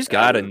 He's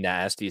got a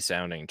nasty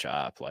sounding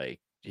chop. Like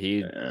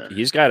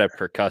he's got a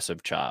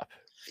percussive chop.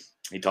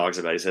 He talks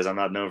about, he says, I'm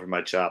not known for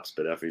my chops,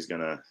 but if he's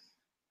gonna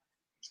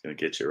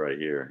get you right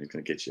here. He's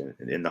gonna get you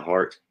in the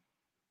heart.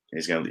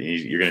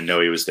 You're gonna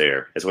know he was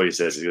there. That's what he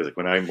says. He goes like,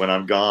 when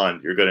I'm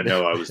gone, you're gonna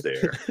know I was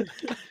there.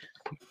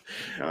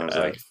 I was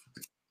like,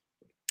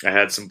 I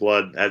had some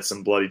blood, had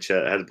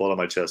blood on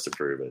my chest to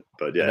prove it.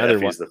 But yeah,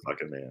 he's the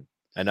fucking man.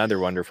 Another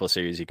wonderful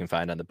series you can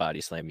find on the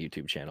Body Slam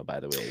YouTube channel, by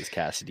the way, is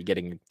Cassidy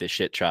getting the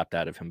shit chopped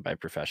out of him by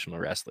professional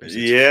wrestlers.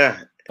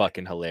 It's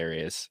fucking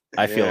hilarious.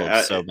 I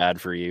feel so bad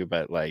for you,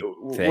 but like,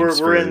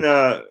 we're in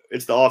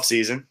it's the off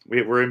season.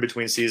 We're in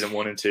between season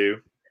 1 and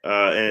 2.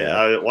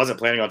 I wasn't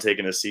planning on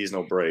taking a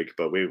seasonal break,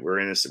 but we're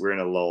in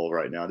a lull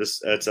right now.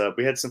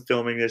 We had some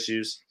filming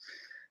issues.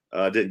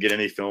 Didn't get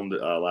any filmed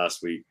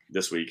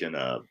this week in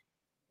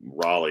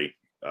Raleigh.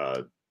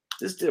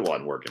 It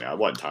wasn't working out.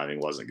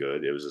 Timing wasn't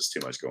good. It was just too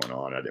much going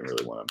on. I didn't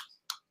really want to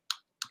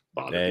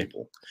bother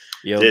people.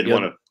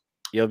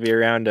 You'll be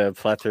around a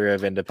plethora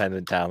of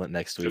independent talent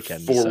next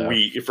weekend.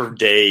 For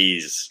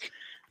days.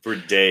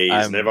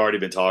 And they've already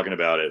been talking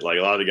about it. Like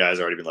a lot of the guys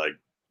have already been like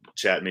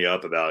chatting me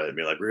up about it and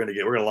be like, we're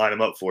gonna line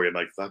them up for you. I'm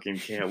like, fucking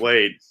can't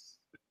wait.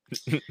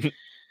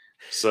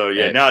 So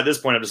now at this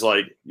point I'm just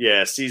like,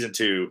 season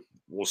 2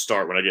 will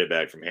start when I get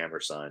back from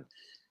Hammerstein.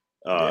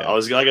 I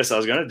guess I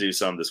was gonna do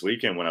some this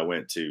weekend when I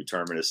went to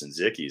Terminus and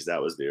Zicky's.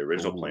 That was the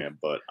original plan,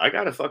 but I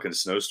got a fucking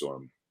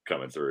snowstorm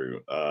coming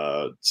through.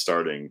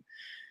 Starting,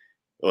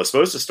 it's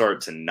supposed to start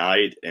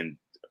tonight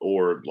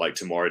or like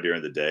tomorrow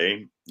during the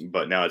day,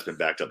 but now it's been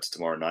backed up to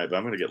tomorrow night. But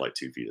I'm gonna get like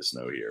 2 feet of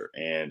snow here,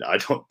 and I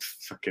don't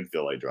fucking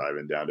feel like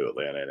driving down to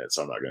Atlanta in it,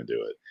 so I'm not gonna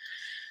do it.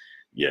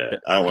 Yeah,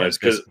 I don't want to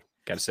because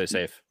gotta stay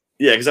safe.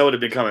 Yeah, because I would have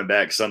been coming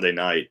back Sunday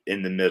night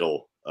in the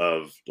middle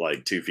of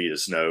like 2 feet of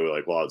snow,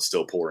 like while it's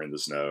still pouring the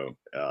snow.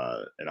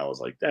 And I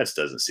was like, that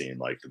doesn't seem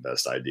like the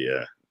best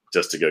idea,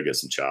 just to go get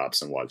some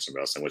chops and watch some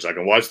wrestling, which I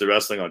can watch the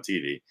wrestling on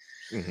TV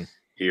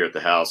here at the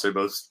house. They're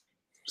both,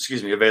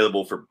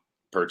 available for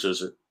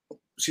purchase.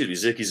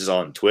 Zicky's is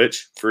on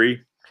Twitch,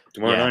 free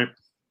tomorrow night.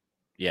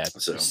 Yeah,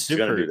 so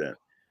gonna do that.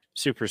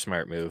 Super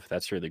smart move.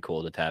 That's really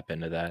cool to tap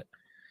into that.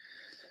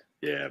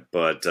 Yeah,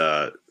 but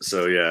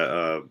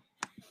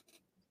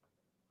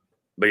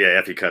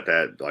if you cut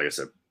that, like I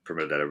said,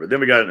 promote that over.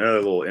 Then we got another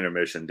little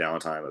intermission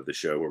downtime of the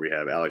show where we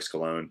have Alex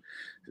Colon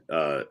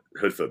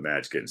Hoodfoot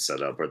match getting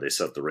set up, where they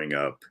set the ring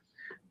up.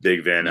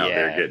 Big Van out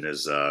there getting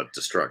his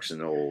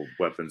destructional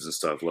weapons and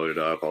stuff loaded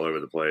up all over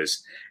the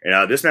place.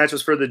 And this match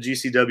was for the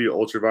GCW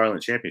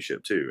Ultraviolent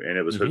Championship too, and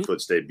it was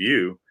Hoodfoot's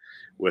debut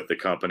with the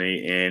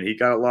company, and he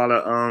got a lot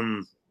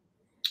of.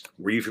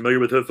 Were you familiar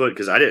with Hoodfoot?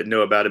 Because I didn't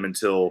know about him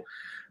until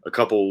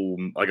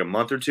a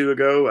month or two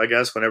ago, I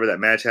guess, whenever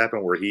that match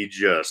happened, where he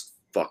just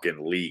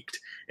fucking leaked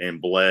and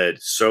bled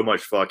so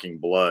much fucking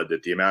blood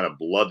that the amount of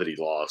blood that he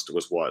lost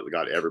was what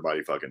got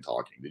everybody fucking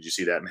talking. Did you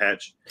see that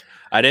match?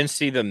 I didn't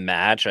see the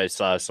match. I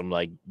saw some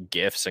like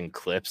GIFs and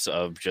clips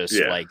of just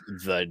like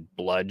the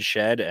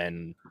bloodshed,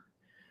 and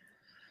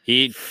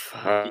he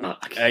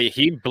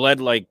bled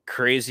like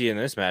crazy in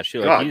this match.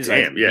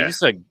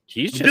 This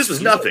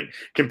was nothing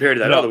compared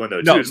to that other one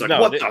though. Too. It's like,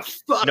 what the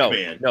fuck,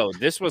 man? No,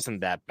 this wasn't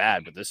that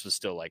bad, but this was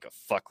still like a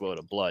fuckload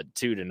of blood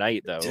too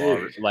tonight, though.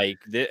 I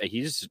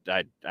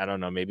don't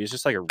know. Maybe he's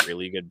just like a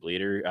really good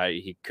bleeder.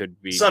 He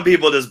could be. Some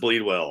people just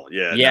bleed well.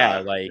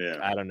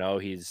 I don't know.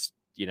 He's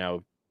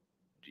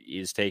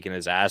he's taking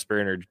his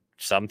aspirin or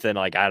something.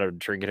 Like I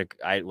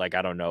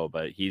don't know,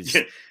 but he's.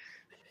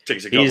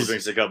 Drinks a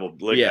couple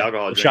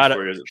alcohol drinks. Shot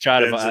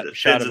of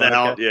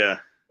vodka. Yeah.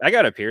 I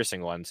got a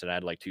piercing once and I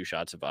had like 2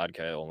 shots of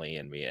vodka only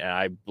in me. And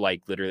I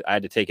literally I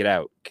had to take it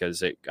out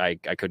because I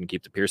couldn't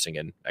keep the piercing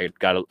in. I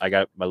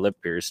got my lip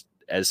pierced.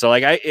 And so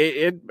like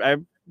I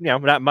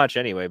not much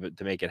anyway, but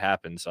to make it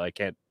happen. So I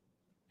can't,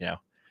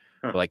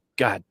 like,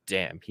 God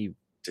damn, he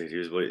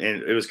was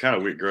and it was kind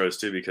of weird, gross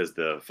too, because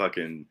the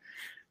fucking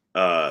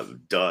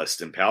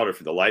dust and powder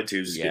from the light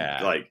tubes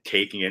like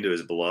caking into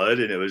his blood,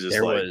 and it was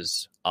just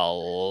was a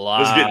lot.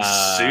 It was getting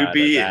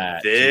soupy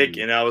and thick,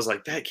 and I was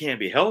like, that can't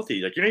be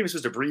healthy. Like, you're not even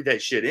supposed to breathe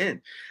that shit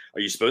in. are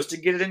you supposed to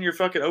get it in your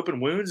fucking open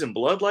wounds and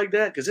blood like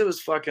that? Because it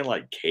was fucking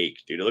like cake,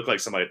 dude. It looked like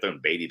somebody had thrown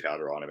baby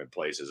powder on him in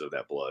places of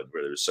that blood,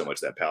 where there was so much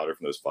of that powder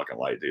from those fucking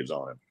light tubes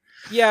on him.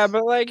 Yeah,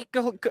 but like,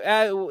 we'll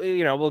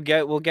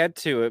get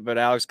to it. But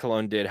Alex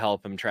Colon did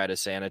help him try to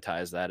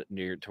sanitize that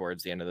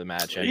towards the end of the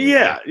match. Anyway.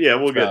 Yeah,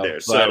 we'll get there.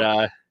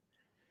 So,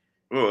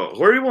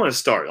 where do you want to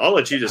start? I'll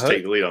let you just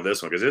take the lead on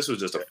this one because this was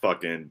just a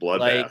fucking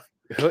bloodbath.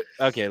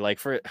 Like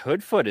for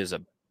Hoodfoot is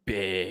a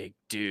big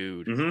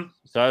dude,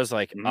 so I was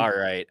like, all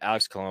right,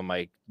 Alex Colon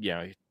might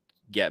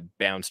get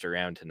bounced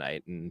around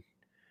tonight, and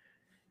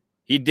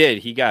he did.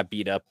 He got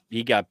beat up.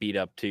 He got beat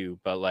up too,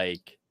 but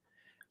like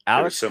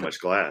Alex, so much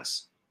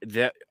glass.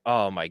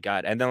 Oh my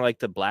god! And then like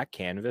the black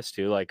canvas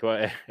too. Like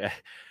what?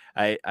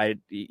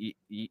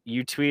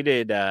 You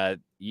tweeted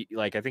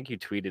like I think you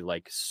tweeted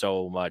like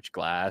so much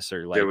glass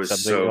or like there was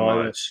something so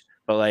much.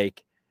 But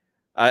like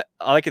all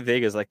I can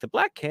think is like the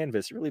black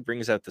canvas really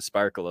brings out the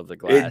sparkle of the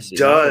glass. It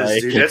does,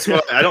 like, dude. That's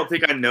why I don't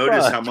think I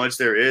noticed how much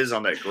there is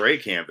on that gray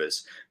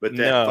canvas, but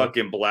that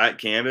fucking black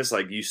canvas,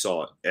 like you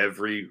saw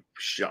every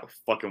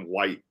fucking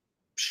white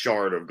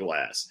shard of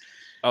glass.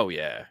 Oh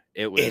yeah,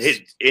 it was,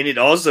 and it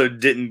also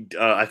didn't.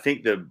 I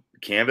think the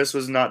canvas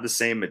was not the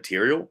same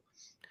material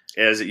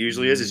as it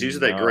usually is. It's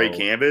usually that gray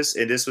canvas,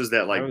 and this was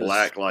that like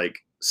black, like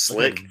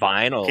slick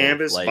vinyl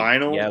canvas, like,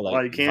 vinyl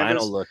like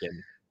canvas, vinyl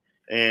looking.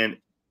 And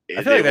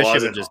I feel like that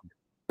should have just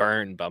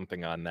burned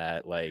bumping on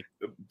that. Like,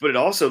 but it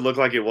also looked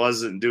like it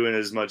wasn't doing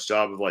as much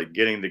job of like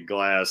getting the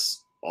glass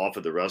off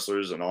of the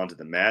wrestlers and onto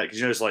the mat, because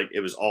it's like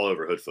it was all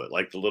over Hoodfoot.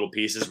 Like the little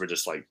pieces were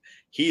just like,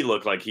 he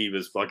looked like he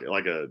was fucking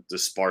like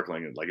just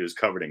sparkling, like it was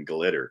covered in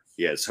glitter.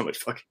 He had so much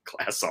fucking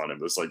glass on him.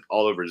 It was like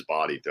all over his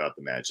body throughout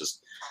the match.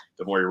 Just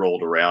the more he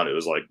rolled around, it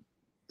was like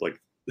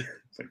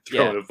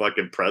throwing a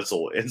fucking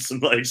pretzel in some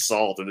like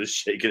salt and just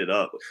shaking it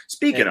up.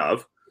 Speaking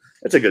of,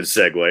 that's a good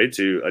segue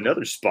to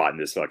another spot in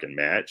this fucking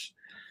match.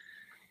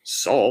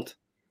 Salt.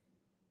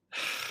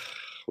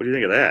 What do you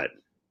think of that?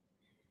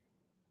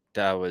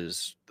 That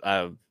was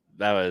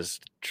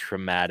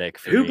traumatic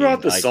for Who me.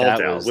 brought the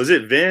salt out? Was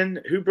it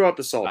Vin? Who brought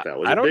the salt out?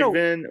 Was it Big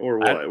Vin or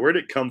what? Where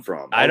did it come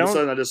from? All of a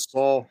sudden, I just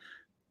saw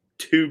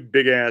two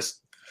big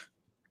ass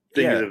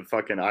things of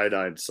fucking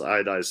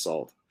iodized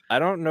salt. I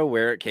don't know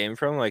where it came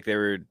from. Like they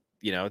were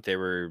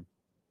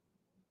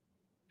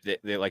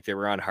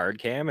on hard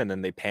cam, and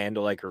then they panned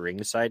to like a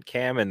ringside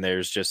cam, and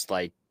there's just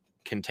like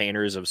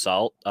containers of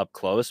salt up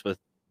close with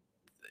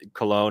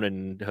Cologne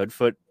and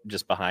Hoodfoot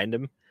just behind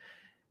him.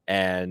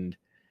 And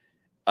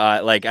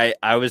like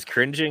I was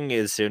cringing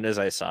as soon as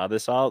I saw the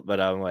salt, but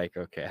I'm like,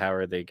 okay, how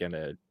are they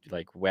gonna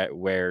like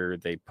where are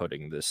they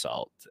putting the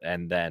salt?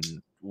 And then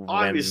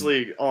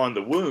obviously on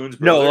the wounds,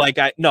 brother.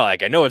 I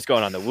know what's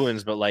going on the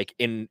wounds, but like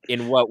in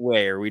what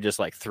way? Are we just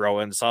like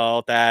throwing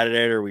salt at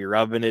it? Or are we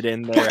rubbing it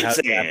in there?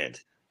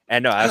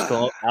 And no,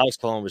 Alex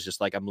Colon was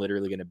just like, I'm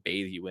literally gonna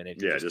bathe you in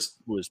it. Yeah, just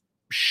was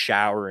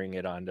showering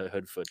it onto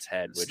Hoodfoot's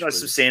head, which was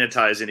to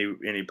sanitize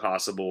any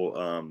possible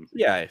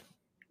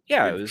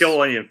it was,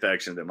 kill any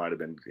infection that might have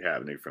been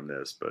happening from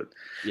this. But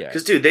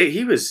because dude,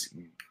 he was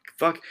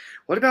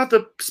what about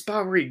the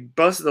spot where he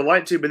busted the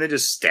light tube and then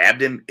just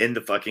stabbed him in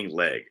the fucking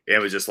leg? And it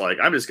was just like,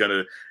 I'm just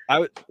gonna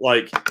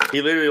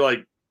he literally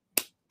like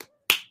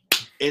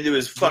into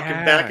his fucking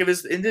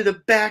into the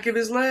back of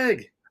his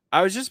leg.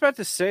 I was just about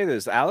to say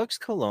this. Alex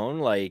Colon,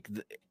 like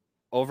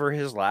over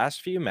his last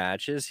few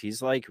matches,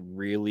 he's like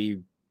really,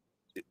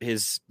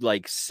 his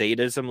like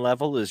sadism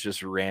level is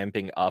just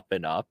ramping up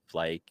and up.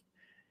 Like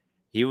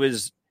he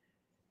was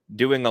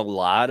doing a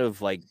lot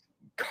of like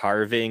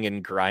carving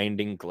and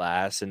grinding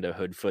glass into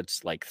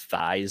Hoodfoot's like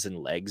thighs and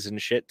legs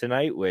and shit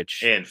tonight,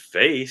 and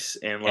face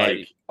and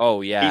like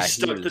he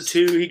stuck the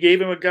two. He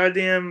gave him a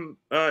goddamn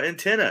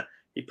antenna.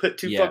 He put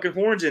two fucking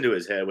horns into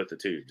his head with the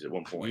tubes at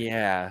one point.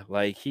 Yeah,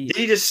 like did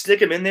he just stick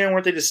them in there?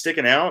 Weren't they just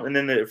sticking out? And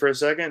then for a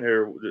second,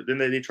 or didn't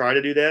they try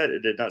to do that?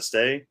 It did not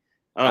stay.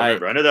 I don't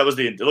remember. I know that was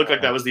it looked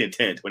like that was the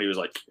intent when he was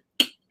like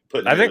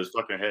putting them in his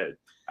fucking head.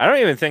 I don't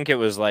even think it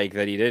was like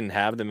that he didn't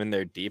have them in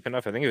there deep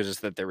enough. I think it was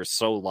just that they were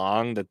so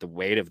long that the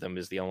weight of them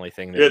is the only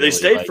thing. That they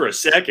stayed for a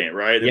second,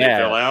 right? Then they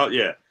fell out.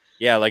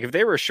 Yeah, like if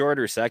they were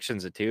shorter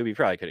sections of tube, he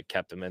probably could have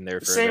kept them in there.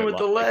 Same with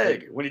the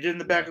leg. When he did in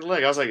the back of the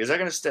leg, I was like, "Is that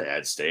going to stay?"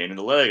 I'd staying in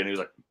the leg, and he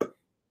was like,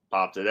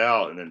 popped it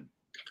out, and then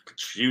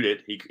shoot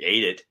it. He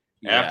ate it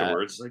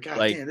afterwards. Like, God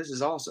damn, this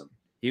is awesome.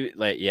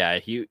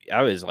 I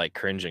was like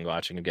cringing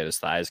watching him get his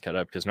thighs cut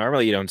up, because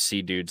normally you don't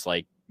see dudes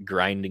like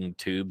grinding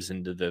tubes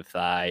into the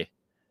thigh.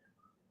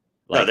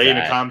 No, they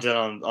even commented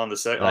on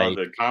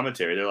the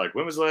commentary. They're like,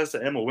 when was the last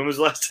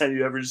time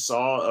you ever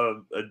saw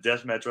a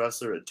deathmatch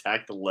wrestler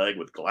attack the leg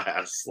with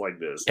glass like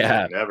this?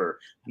 Yeah, like, never,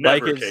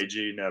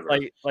 KG, never.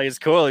 Like it's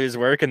cool. He was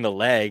working the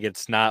leg.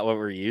 It's not what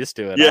we're used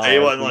to at all. Yeah, he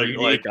wasn't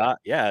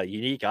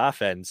unique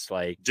offense,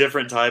 like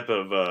different type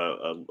of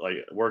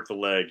like work the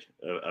leg.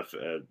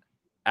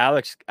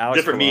 Alex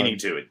different Colon, meaning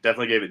to it.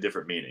 Definitely gave it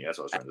different meaning. That's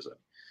what I was trying to say.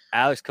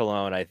 Alex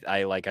Colon,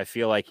 I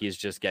feel like he's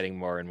just getting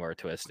more and more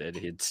twisted.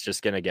 It's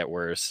just gonna get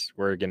worse.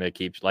 We're gonna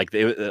keep like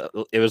it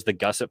was the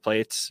gusset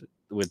plates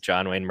with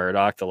John Wayne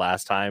Murdoch the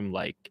last time.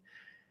 Like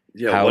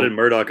Yeah, what did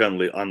Murdoch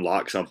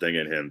unlock something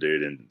in him,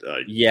 dude?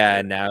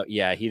 And now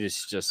he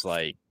just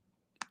like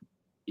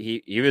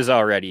he was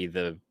already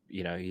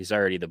he's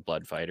already the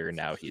blood fighter.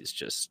 Now he's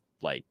just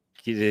like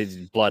he's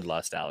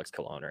bloodlust Alex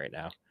Colon right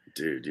now,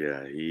 dude.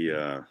 Yeah, he.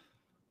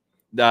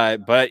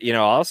 But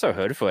also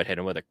Hoodfoot hit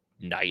him with a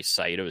nice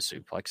Saito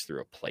suplex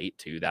through a plate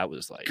too. That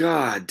was like,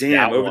 God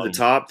damn, over the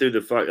top through the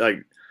fuck,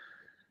 like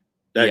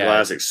that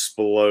glass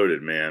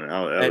exploded, man.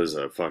 That was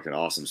a fucking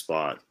awesome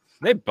spot.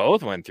 They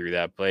both went through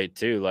that plate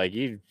too. Like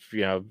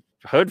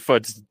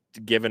Hoodfoot's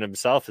giving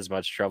himself as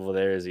much trouble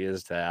there as he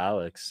is to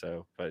Alex.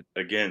 So, but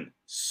again,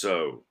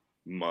 so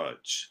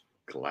much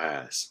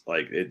glass,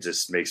 like it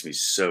just makes me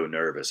so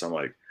nervous. I'm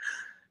like,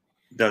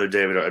 another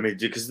David. I mean,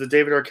 because the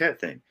David Arquette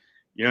thing.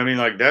 You know what I mean?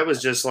 Like that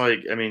was just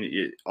like, I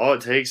mean, all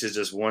it takes is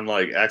just one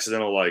like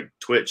accidental like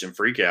twitch and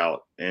freak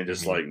out and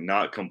just like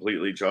not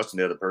completely trusting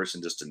the other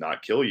person just to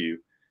not kill you.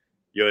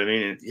 You know what I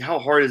mean? And how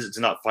hard is it to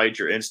not fight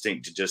your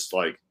instinct to just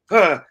like,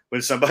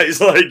 when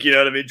somebody's like, you know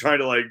what I mean? Trying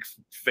to like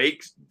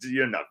fake,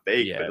 not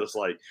fake, but just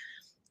like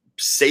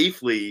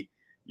safely,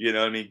 you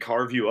know what I mean?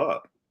 Carve you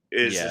up.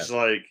 It's just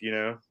like,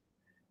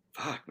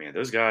 fuck, man,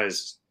 those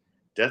guys.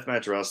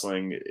 Deathmatch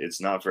wrestling, it's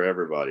not for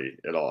everybody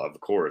at all. Of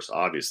course,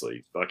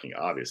 obviously, fucking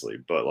obviously,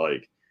 but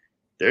like,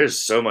 there's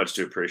so much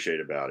to appreciate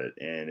about it,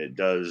 and it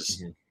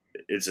does.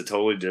 It's a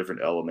totally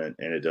different element,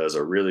 and it does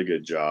a really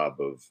good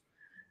job of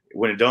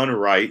when it done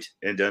right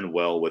and done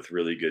well with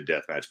really good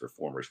deathmatch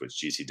performers,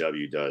 which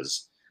GCW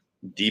does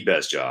the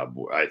best job,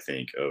 I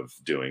think, of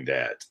doing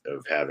that,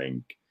 of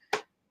having,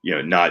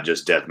 not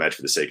just deathmatch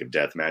for the sake of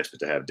deathmatch, but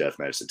to have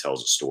deathmatch that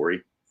tells a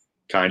story,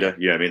 kind of.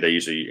 You know what I mean? They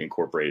usually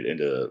incorporate it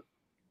into.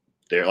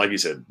 There, like you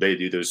said, they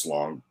do those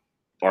long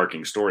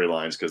arcing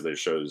storylines because their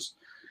shows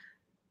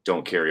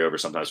don't carry over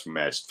sometimes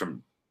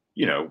from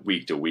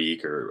week to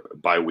week or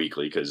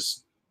bi-weekly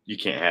because you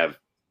can't have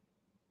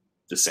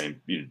the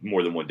same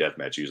more than one death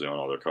match usually on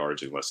all their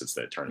cards unless it's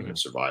that tournament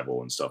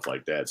survival and stuff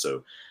like that.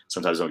 So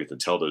sometimes they don't get to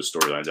tell those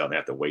storylines out and they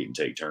have to wait and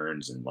take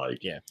turns and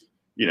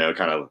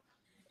kind of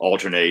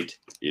alternate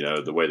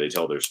the way they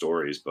tell their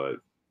stories, but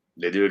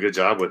they do a good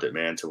job with it,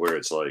 man, to where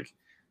it's like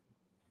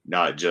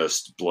not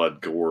just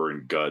blood, gore,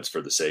 and guts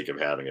for the sake of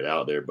having it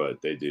out there,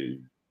 but they do,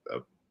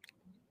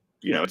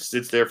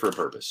 it's there for a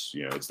purpose.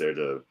 It's there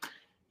to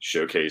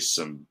showcase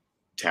some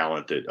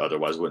talent that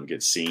otherwise wouldn't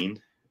get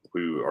seen,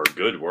 who are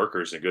good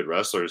workers and good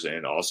wrestlers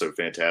and also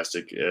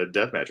fantastic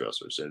deathmatch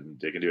wrestlers, and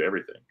they can do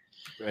everything.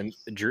 And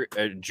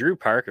Drew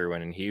Parker,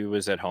 when he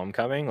was at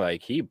Homecoming,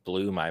 like he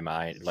blew my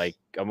mind. Like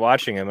I'm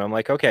watching him, I'm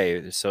like,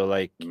 okay, so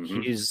like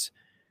he's.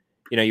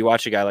 You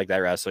watch a guy like that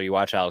wrestle. You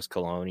watch Alex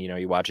Colon.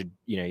 You watch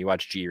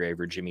G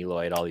Raver, Jimmy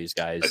Lloyd, all these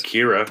guys.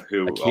 Akira,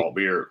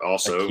 we're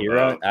also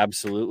Akira,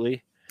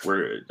 absolutely.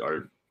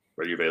 Are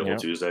you available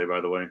Tuesday? By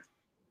the way,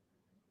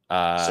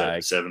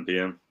 7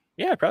 p.m.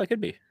 Yeah, probably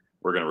could be.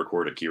 We're gonna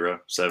record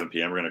Akira 7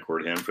 p.m. We're gonna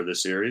record him for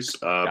this series.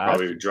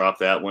 Probably drop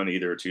that one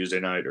either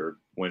Tuesday night or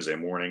Wednesday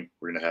morning.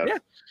 We're gonna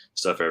have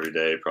stuff every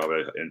day,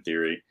 probably in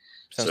theory.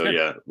 Sounds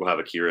good. We'll have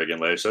Akira again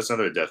later. So that's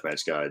another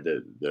deathmatch guy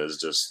that is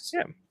just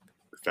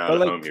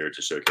found a home here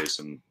to showcase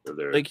some of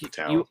their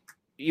talent.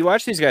 You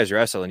watch these guys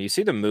wrestle and you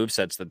see the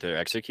movesets that they're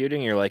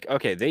executing. You're like,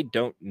 okay, they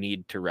don't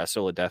need to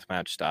wrestle a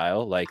deathmatch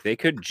style. Like they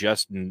could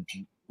just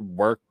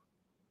work,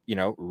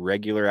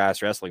 regular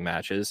ass wrestling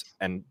matches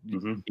and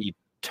be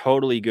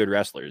totally good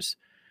wrestlers.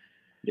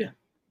 Yeah.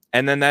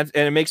 And then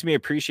it makes me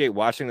appreciate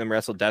watching them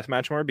wrestle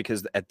deathmatch more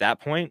because at that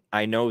point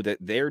I know that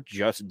they're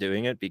just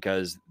doing it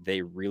because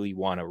they really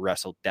want to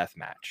wrestle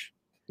deathmatch.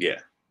 Yeah.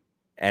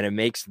 And it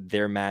makes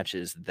their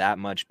matches that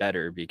much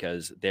better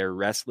because they're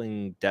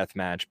wrestling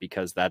deathmatch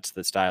because that's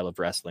the style of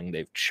wrestling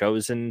they've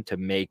chosen to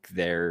make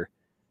their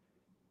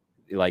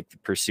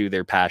pursue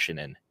their passion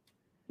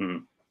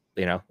in.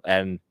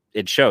 And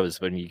it shows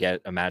when you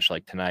get a match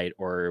like tonight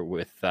or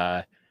with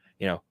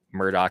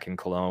Murdoch and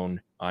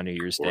Colon on New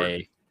Year's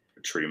Day.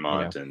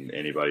 Tremont and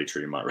anybody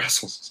Tremont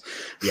wrestles.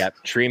 Yep,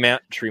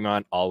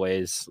 Tremont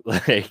always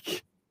like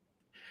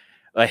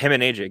him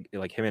and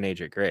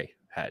AJ Gray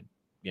had.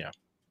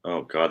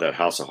 Oh God, that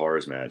House of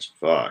Horrors match.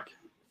 Fuck.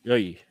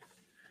 Oy.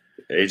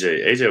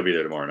 AJ will be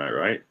there tomorrow night,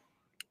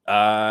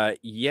 right?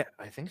 Yeah,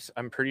 I think so.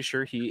 I'm pretty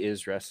sure he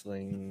is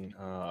wrestling.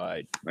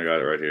 I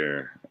got it right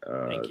here.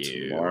 Thank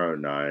you. Tomorrow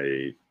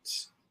night,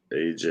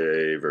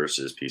 AJ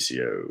versus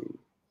PCO.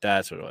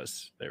 That's what it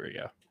was. There we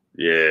go.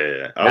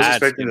 Yeah, I was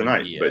expecting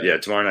tonight, but yeah,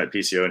 tomorrow night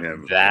PCO and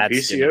him. That's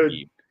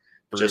PCO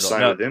just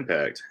signed with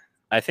Impact.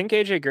 I think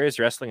AJ Gray is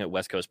wrestling at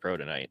West Coast Pro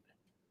tonight.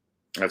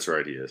 That's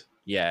right, he is.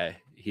 Yeah,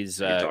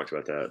 he's. We talked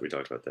about that.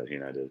 He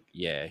and I did.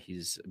 Yeah,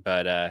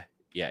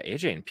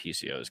 AJ and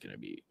PCO is going to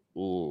be.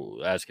 Ooh,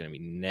 that's going to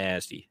be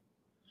nasty.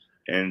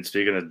 And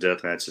speaking of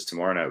death matches,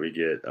 tomorrow night we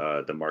get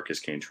the Marcus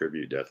Kane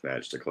tribute death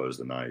match to close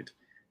the night,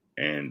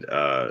 and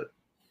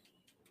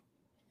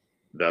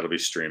that'll be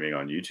streaming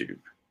on YouTube.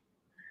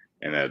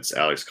 And that's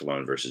Alex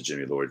Colon versus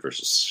Jimmy Lloyd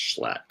versus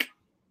Schlack.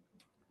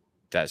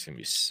 That's going to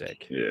be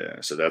sick.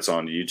 Yeah, so that's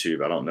on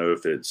YouTube. I don't know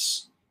if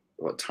it's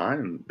what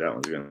time that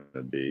one's going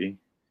to be.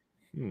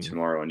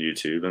 tomorrow on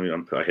YouTube. I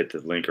mean, I hit the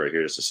link right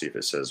here just to see if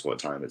it says what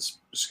time it's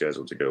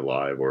scheduled to go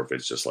live, or if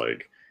it's just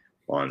like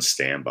on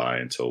standby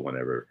until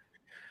whenever.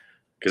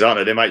 Because I don't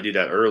know, they might do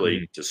that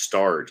early to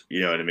start.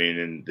 You know what I mean,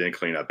 and then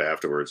clean up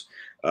afterwards.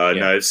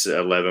 No, it's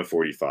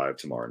 11:45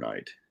 tomorrow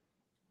night.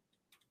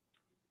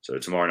 So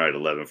tomorrow night,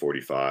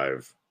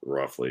 11:45,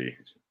 roughly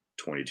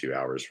 22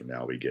 hours from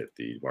now, we get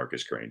the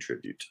Marcus Crane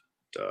tribute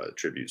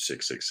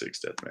 666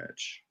 death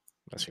match.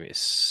 That's gonna be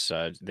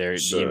such. They're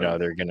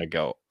gonna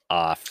go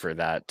off for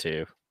that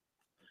too.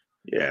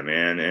 Yeah,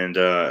 man, and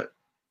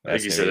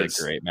like you said, it's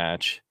a great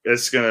match.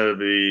 It's gonna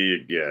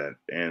be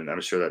and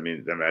I'm sure that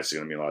match is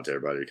gonna mean a lot to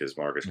everybody because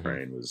Marcus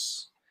Crane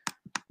was,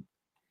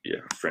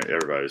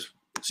 everybody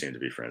seemed to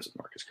be friends with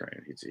Marcus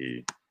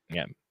Crane.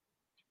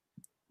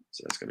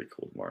 So that's gonna be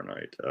cool tomorrow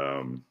night.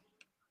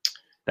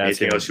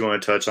 Anything else you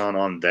want to touch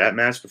on that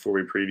match before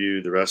we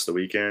preview the rest of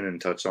the weekend and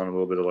touch on a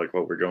little bit of like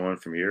what we're going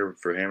from here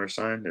for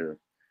Hammerstein?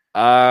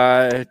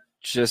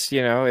 Just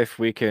if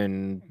we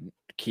can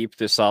keep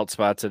the salt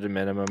spots at a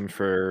minimum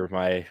for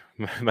my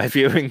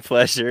viewing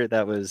pleasure.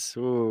 That was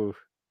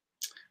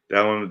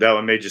that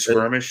one made you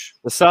squirmish.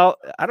 The salt,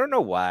 I don't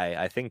know why.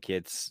 I think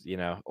it's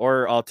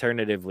or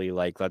alternatively,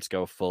 like let's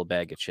go full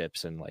bag of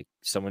chips and like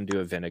someone do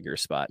a vinegar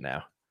spot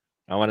now.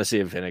 I want to see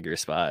a vinegar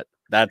spot.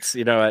 That's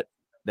what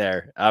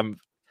there. I'm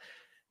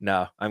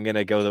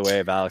gonna go the way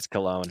of Alex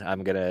Colon.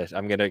 I'm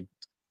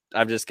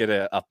just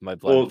gonna up my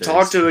blood. Well,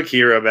 talk to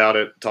Akira about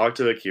it. Talk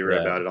to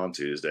Akira about it on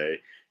Tuesday,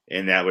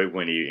 and that way,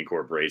 when he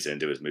incorporates it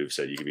into his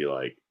moveset, you can be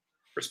like,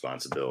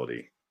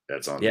 responsibility.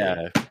 That's on me.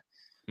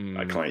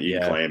 I claim you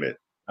can claim it.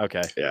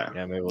 Okay. Yeah.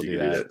 Maybe we'll do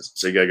that.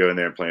 So you gotta go in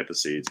there and plant the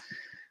seeds.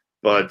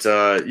 But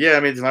I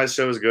mean, tonight's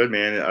show was good,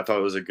 man. I thought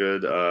it was a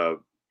good.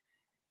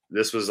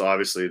 This was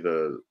obviously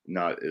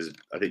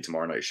I think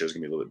tomorrow night's show is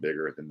gonna be a little bit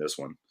bigger than this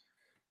one.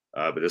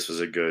 But this was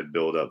a good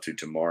build up to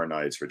tomorrow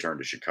night's return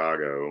to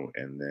Chicago.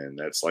 And then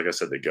that's, like I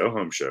said, the go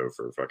home show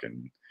for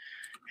fucking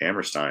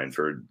Hammerstein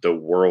for the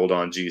World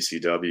on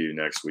GCW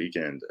next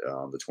weekend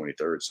on the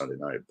 23rd, Sunday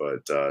night.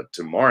 But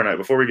tomorrow night,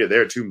 before we get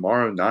there,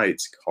 tomorrow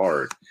night's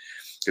card,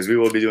 because we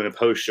will be doing a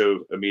post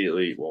show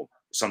immediately. Well,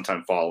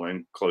 sometime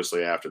following,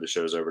 closely after the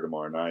show's over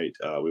tomorrow night.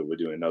 We will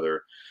do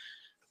another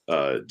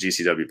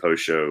GCW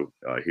post show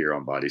here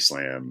on Body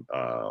Slam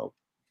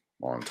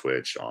on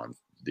Twitch, on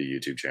the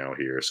YouTube channel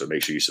here. So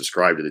make sure you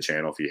subscribe to the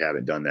channel if you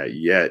haven't done that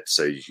yet,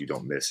 so you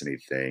don't miss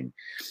anything.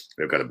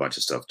 We've got a bunch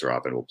of stuff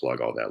dropping. We'll plug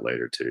all that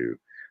later too.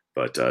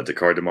 But the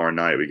card tomorrow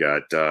night, we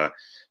got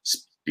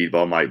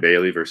Speedball Mike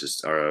Bailey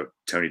versus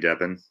Tony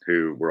Deppen,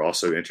 who we're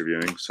also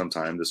interviewing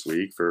sometime this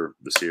week for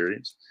the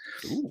series.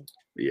 Ooh.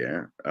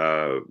 Yeah.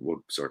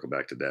 We'll circle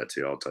back to that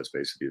too. I'll touch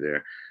base with you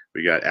there.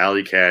 We got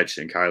Allie Catch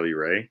and Kylie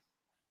Ray.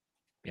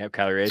 Yep,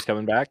 Kylie Ray's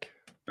coming back.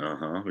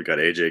 We got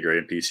AJ Gray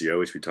and PCO,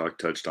 which we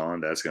touched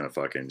on. That's gonna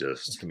fucking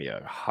it's gonna be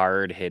a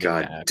hard hitting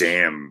match. God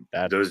damn,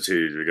 those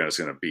two are just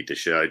gonna beat the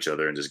shit out of each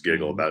other and just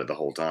giggle about it the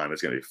whole time.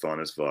 It's gonna be fun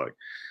as fuck.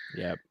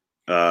 Yep.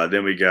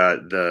 Then we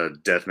got the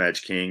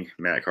Deathmatch King,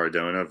 Matt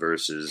Cardona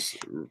versus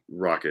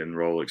Rock and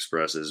Roll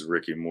Express's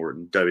Ricky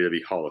Morton,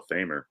 WWE Hall of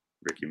Famer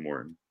Ricky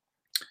Morton.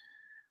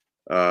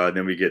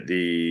 Then we get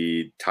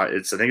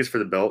I think it's for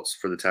the belts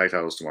for the tag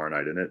titles tomorrow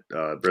night, isn't it?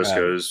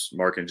 Briscoes,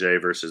 Mark and Jay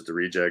versus the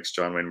Rejects,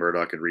 John Wayne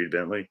Murdoch and Reed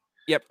Bentley.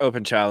 Yep,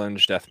 open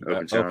challenge,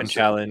 open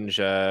challenge,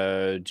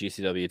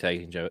 GCW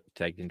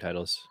tag team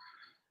titles.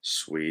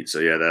 Sweet. So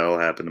yeah, that'll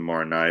happen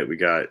tomorrow night. We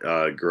got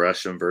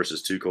Gresham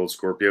versus Too Cold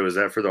Scorpio. Is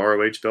that for the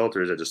ROH belt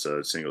or is that just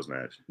a singles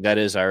match? That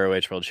is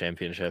ROH World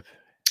Championship.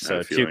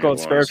 So Too Cold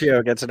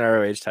Scorpio gets an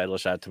ROH title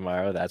shot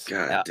tomorrow. That's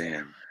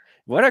damn.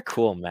 What a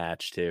cool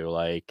match too.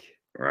 Like,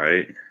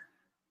 right?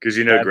 Because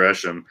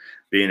Gresham,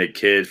 being a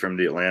kid from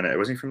the Atlanta,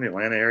 wasn't he from the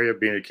Atlanta area?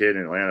 Being a kid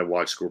in Atlanta,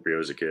 watched Scorpio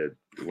as a kid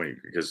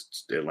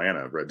because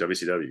Atlanta, right?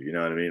 WCW. You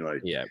know what I mean?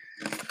 Like, yeah,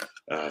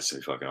 it's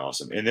gonna be fucking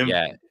awesome. And then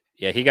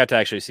yeah, he got to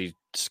actually see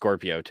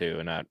Scorpio too,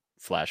 and not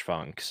Flash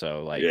Funk.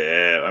 So like,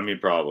 yeah, I mean,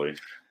 probably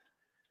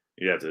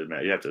you have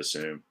to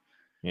assume.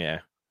 Yeah.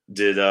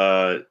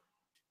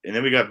 And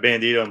then we got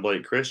Bandito and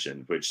Blake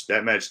Christian, which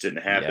that match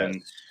didn't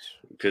happen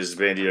because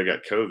Bandito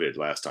got COVID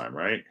last time,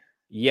 right?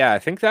 Yeah, I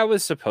think that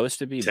was supposed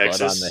to be Texas?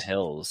 Blood on the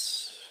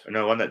Hills.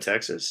 No, wasn't that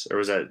Texas? Or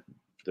was that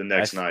the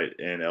next night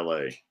in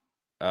LA?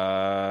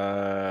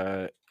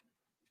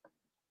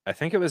 I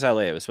think it was LA.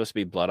 It was supposed to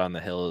be Blood on the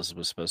Hills. It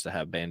was supposed to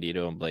have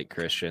Bandito and Blake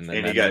Christian.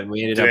 And he got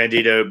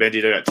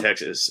Bandito got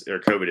Texas or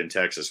COVID in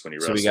Texas when he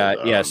wrestled.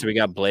 So we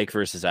got Blake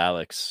versus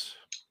Alex.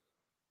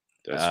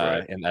 That's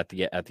right. And at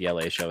the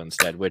LA show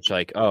instead, which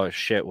like, oh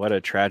shit, what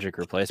a tragic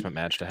replacement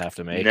match to have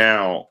to make.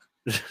 Now,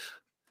 if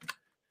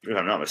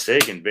I'm not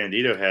mistaken,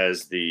 Bandito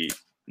has the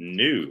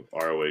new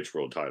ROH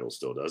World title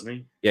still, doesn't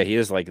he? Yeah, he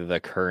is like the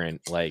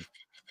current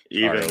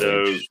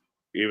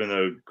even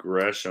though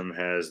Gresham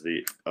has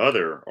the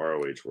other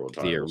ROH World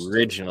title. The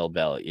original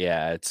belt.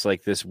 Yeah, it's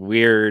like this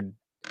weird.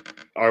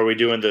 Are we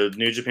doing the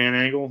New Japan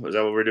angle? Is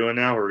that what we're doing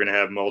now? We're going to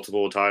have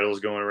multiple titles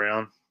going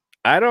around?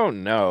 I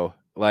don't know.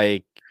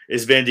 Like,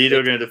 Is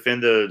Bandito going to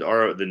defend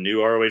the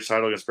new ROH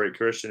title against Bray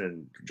Christian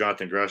and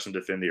Jonathan Gresham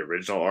defend the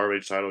original ROH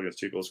title against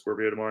Chico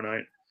Scorpio tomorrow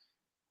night?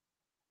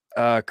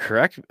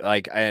 Correct.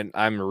 Like, and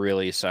I'm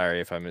really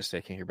sorry if I'm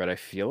mistaken here, but I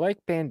feel like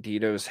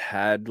Bandito's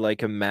had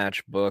like a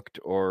match booked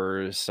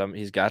or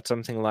he's got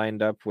something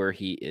lined up where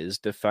he is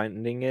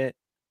defending it.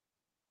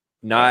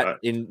 Not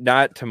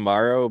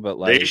tomorrow, but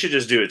like they should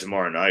just do it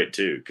tomorrow night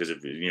too. Because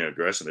if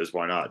Gresham is,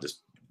 why not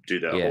just do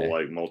that whole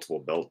like multiple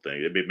belt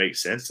thing? It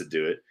makes sense to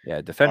do it.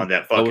 Yeah, defend on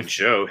that fucking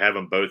show. Have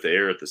them both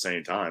air at the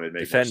same time. It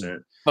makes more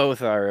sense.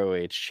 Both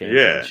ROH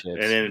championships. Yeah,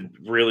 and then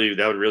really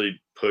that would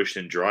really push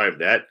and drive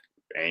that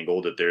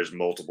angle that there's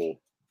multiple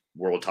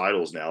world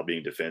titles now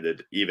being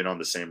defended, even on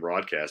the same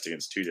broadcast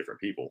against two different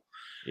people.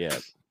 Yeah.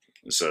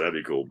 So that'd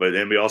be cool. But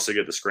then we also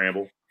get the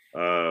scramble.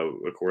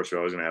 Of course, we're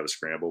always going to have a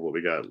scramble, but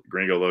we got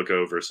Gringo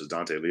Loco versus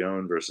Dante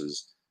Leon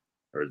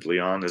or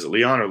Leon. Is it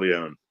Leon or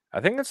Leon?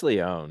 I think it's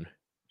Leon.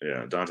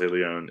 Yeah, Dante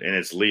Leon. And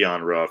it's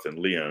Leon Ruff and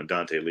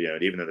Dante Leon,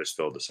 even though they're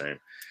spelled the same.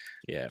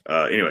 Yeah.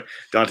 Anyway,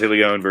 Dante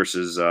Leon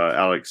versus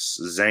Alex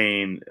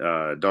Zane,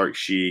 Dark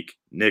Sheik,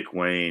 Nick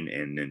Wayne,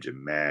 and Ninja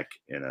Mac.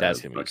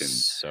 That's going to be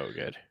so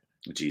good.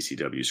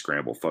 GCW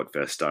Scramble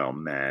Fuckfest style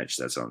match.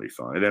 That's going to be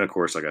fun. And then, of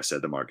course, like I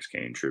said, the Marcus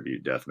Kane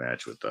tribute death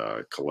match with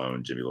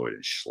Cologne, Jimmy Lloyd,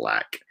 and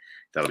Schlack.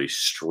 That'll be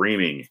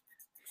streaming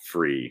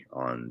free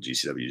on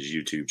GCW's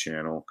YouTube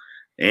channel.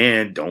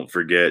 And don't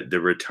forget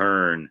the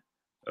return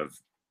of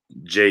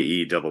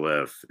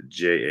JEFF,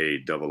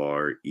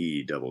 JARRETT,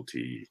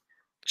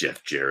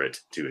 Jeff Jarrett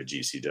to a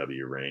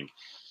GCW ring.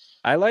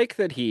 I like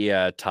that he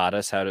taught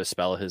us how to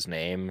spell his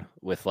name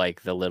with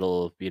like the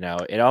little,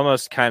 it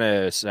almost kind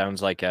of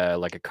sounds like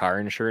a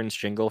car insurance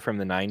jingle from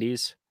the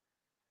 90s.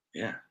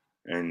 Yeah.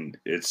 And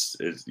it's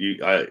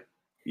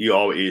you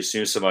always, as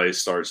soon as somebody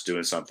starts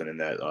doing something in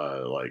that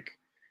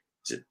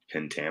is it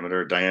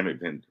pentameter, dynamic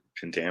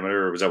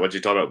pentameter, or was that what you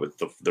talked about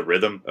with the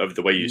rhythm of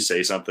the way you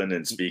say something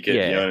and speak it?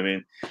 Yeah. You know what I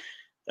mean?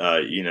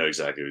 You know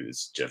exactly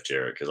it's Jeff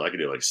Jarrett, because I could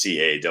do like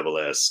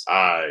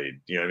CASSI,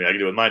 you know what I mean? I can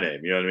do it with my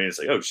name, you know what I mean? It's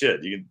like, oh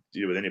shit, you can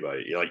do it with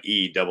anybody. You like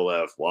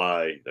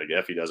EFFY, like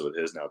Effie does it with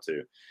his now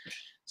too.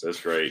 So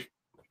it's great.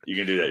 You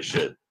can do that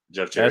shit.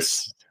 Jeff Jarrett.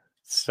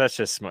 Such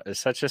a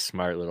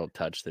smart little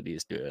touch that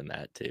he's doing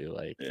that too.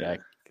 Like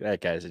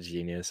that guy's a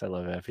genius. I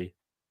love Effie.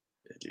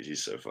 Yeah, dude,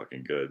 he's so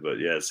fucking good. But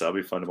yeah, so that'll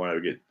be fun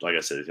tomorrow. Like I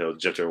said,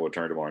 Jeff Jarrett will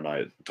return tomorrow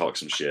night, talk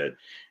some shit.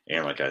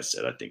 And like I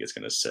said, I think it's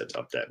going to set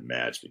up that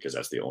match because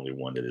that's the only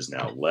one that is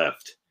now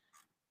left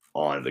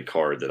on the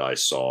card that I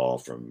saw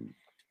from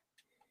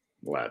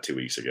 2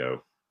 weeks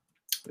ago.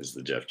 Is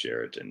the Jeff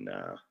Jarrett and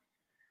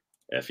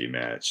Effie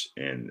match.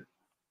 And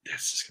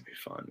that's just going to be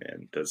fun,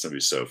 man. That's going to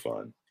be so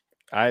fun.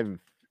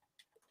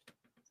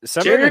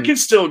 Jarrett can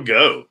still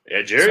go.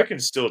 Yeah, Jarrett can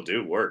still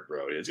do work,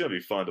 bro. It's gonna be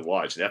fun to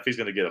watch. And Effie's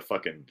gonna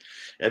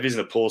Effie's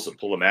gonna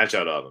pull a match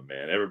out of him,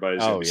 man.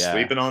 Everybody's gonna be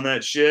sleeping on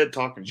that shit,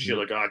 talking shit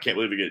like, oh, I can't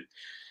believe we get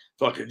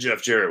fucking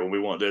Jeff Jarrett when we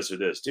want this or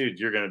this. Dude,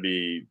 you're gonna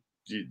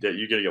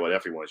get what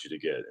Effie wants you to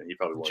get, and he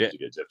probably wants you to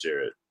get Jeff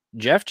Jarrett.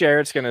 Jeff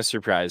Jarrett's gonna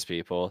surprise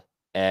people.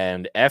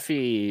 And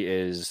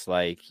Effie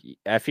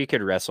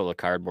could wrestle a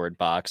cardboard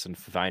box and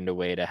find a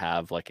way to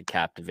have like a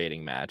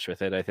captivating match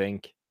with it, I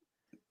think.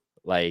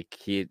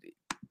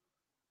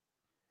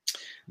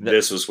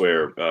 This was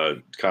where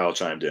Kyle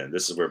chimed in.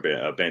 This is where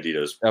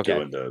Bandito's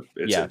doing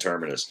a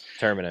Terminus.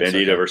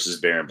 Bandito versus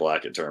Baron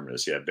Black at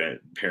Terminus. Yeah,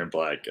 Baron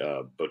Black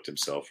booked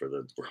himself for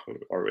the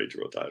ROH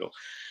World title.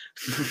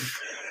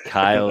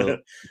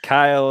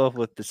 Kyle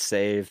with the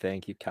save.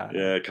 Thank you, Kyle.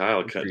 Yeah,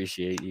 Kyle.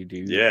 Appreciate you,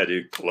 dude. Yeah,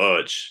 dude.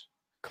 Clutch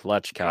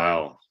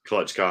Kyle.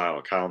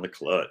 Kyle in the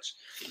clutch.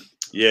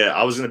 Yeah,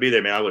 I was gonna be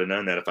there, man. I would have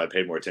known that if I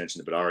paid more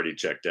attention, but I already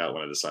checked out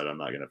when I decided I'm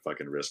not gonna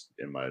fucking risk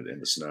in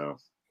the snow.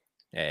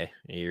 Hey,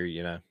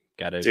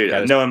 gotta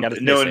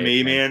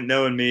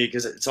knowing me,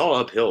 because it's all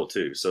uphill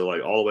too. So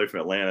like all the way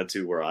from Atlanta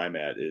to where I'm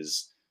at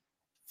is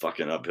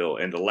fucking uphill,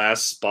 and the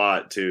last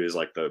spot too is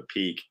like the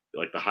peak,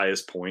 like the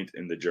highest point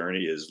in the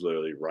journey is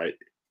literally right.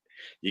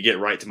 You get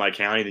right to my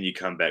county, then you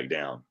come back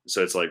down.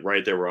 So it's like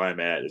right there where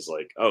I'm at is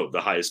like, oh, the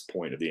highest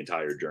point of the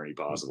entire journey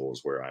possible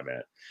is where I'm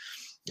at.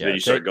 Yeah, then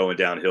you start going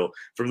downhill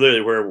from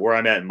literally where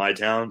I'm at in my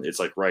town. It's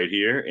like right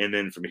here, and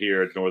then from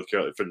here to North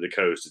Carolina, from the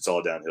coast, it's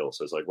all downhill.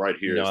 So it's like right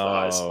here is the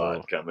highest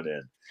spot coming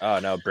in. Oh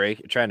no,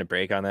 trying to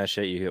break on that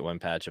shit. You hit one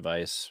patch of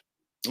ice.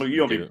 Well, you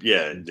don't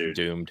dude,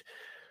 doomed.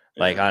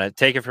 Like on it,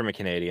 take it from a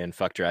Canadian.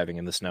 Fuck driving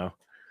in the snow.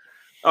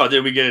 Oh,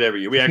 dude, we get it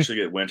every year. We actually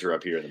get winter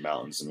up here in the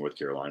mountains in North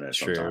Carolina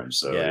sometimes.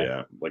 So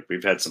yeah, like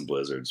we've had some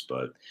blizzards,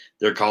 but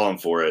they're calling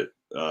for it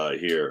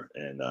here,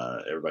 and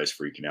everybody's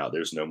freaking out.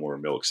 There's no more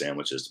milk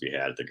sandwiches to be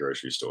had at the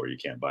grocery store. You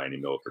can't buy any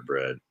milk or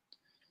bread.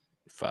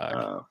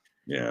 Fuck.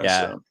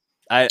 Yeah. So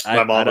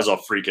my mom was all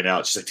freaking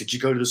out. She's like, "Did you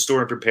go to the store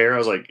and prepare?" I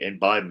was like, "And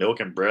buy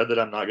milk and bread that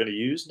I'm not going to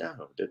use?"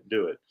 No, didn't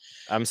do it.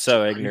 I'm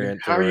so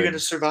ignorant. How are you going to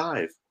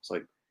survive? It's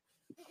like,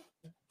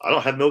 I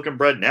don't have milk and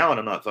bread now, and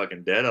I'm not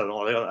fucking dead.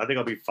 I think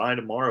I'll be fine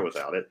tomorrow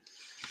without it.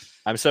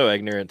 I'm so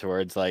ignorant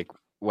towards like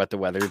what the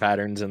weather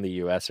patterns in the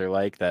U.S. are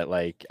like that.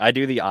 Like I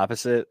do the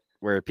opposite.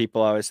 where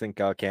people always think,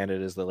 oh,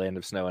 Canada is the land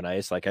of snow and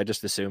ice. Like, I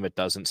just assume it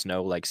doesn't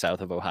snow like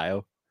south of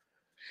Ohio.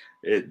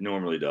 It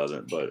normally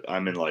doesn't, but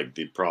I'm in like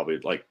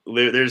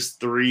there's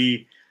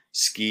 3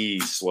 ski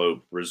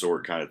slope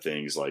resort kind of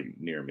things like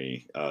near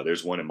me.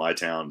 There's one in my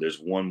town. There's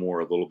one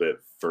more a little bit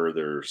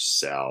further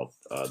south.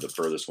 The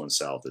furthest one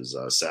south is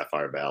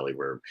Sapphire Valley,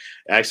 where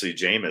actually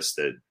Jameis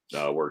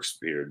that works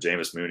here,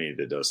 Jameis Mooney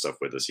that does stuff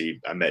with us.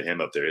 I met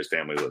him up there. His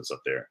family lives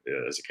up there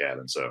as a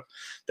cabin. So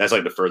that's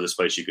like the furthest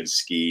place you can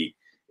ski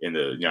in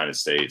the United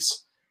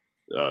States,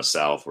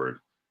 southward.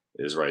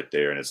 Is right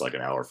there, and it's like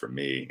an hour from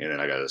me. And then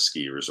I got a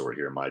ski resort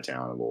here in my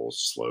town, a little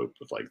slope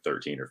with like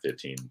 13 or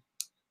 15.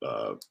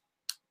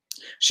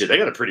 Shit, they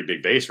got a pretty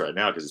big base right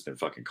now because it's been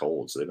fucking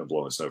cold. So they've been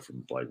blowing snow for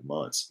like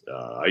months.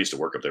 I used to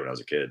work up there when I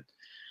was a kid.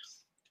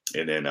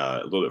 And then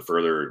a little bit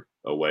further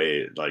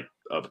away, like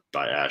up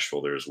by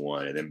Asheville, there's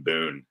one. And then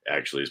Boone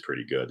actually is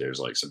pretty good. There's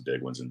like some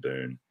big ones in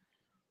Boone.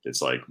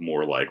 It's like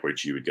more like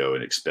what you would go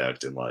and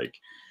expect in like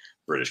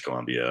British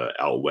Columbia,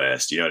 out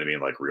west, you know what I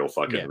mean? Like real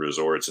fucking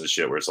resorts and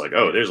shit where it's like,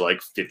 oh, there's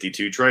like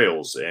 52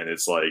 trails and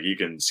it's like you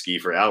can ski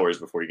for hours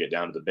before you get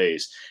down to the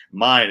base.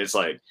 Mine, it's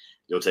like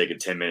you'll take a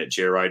 10-minute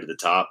chair ride to the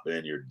top and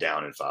then you're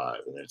down in 5.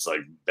 And then it's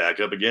like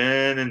back up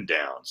again and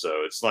down.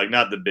 So it's like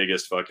not the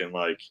biggest fucking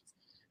like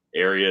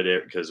area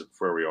there because of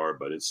where we are,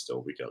 but it's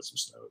still, we got some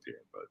snow up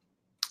here. But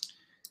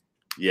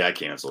yeah, I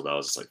canceled. I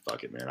was just like,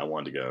 fuck it, man. I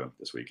wanted to go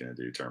this weekend and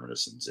do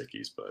Terminus and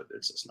Zickies, but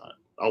it's just not.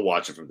 I'll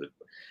watch them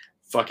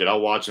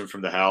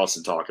from the house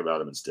and talk about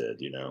them instead,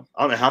 you know.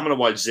 I don't know how I'm going to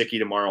watch Zicky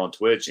tomorrow on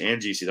Twitch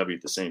and GCW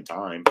at the same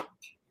time.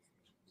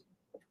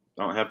 I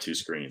don't have 2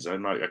 screens. I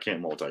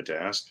can't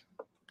multitask.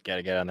 Got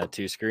to get on that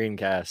 2-screen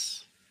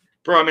cast.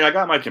 Bro, I mean, I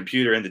got my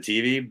computer and the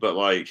TV, but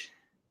like...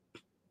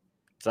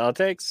 That's all it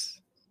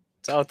takes.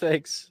 That's all it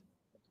takes.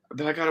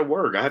 But I got to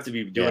work. I have to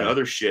be doing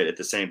other shit at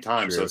the same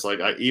time. True. So it's like,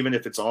 even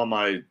if it's on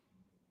my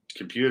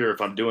computer, if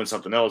I'm doing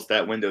something else,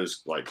 that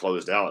window's like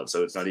closed out.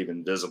 So it's not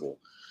even visible.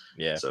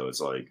 Yeah. So it's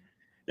like...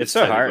 It's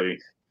so hard.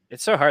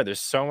 It's so hard. There's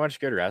so much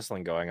good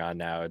wrestling going on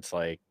now. It's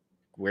like,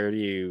 where do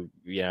you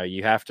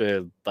have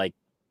to like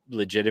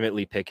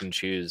legitimately pick and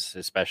choose,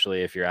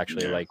 especially if you're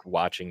actually like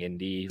watching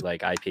indie,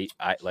 like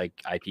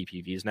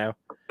IPPVs now.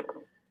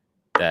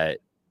 That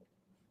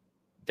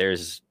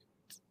there's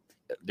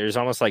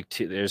almost like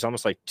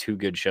 2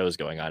 good shows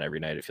going on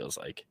every night. It feels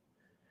like.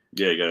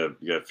 Yeah, you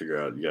gotta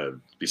figure out. You gotta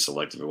be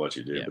selective in what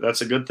you do. Yeah. But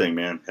that's a good thing,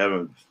 man.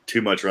 Having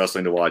too much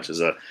wrestling to watch is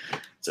a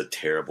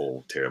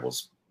terrible, terrible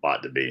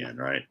spot to be in,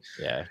 right?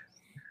 Yeah.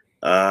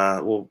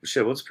 Well,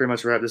 shit. Let's pretty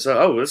much wrap this up.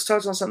 Oh, let's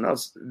touch on something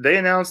else. They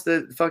announced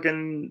that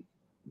fucking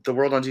the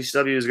World on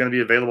GCW is going to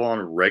be available on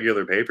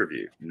regular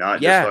pay-per-view, not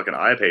just fucking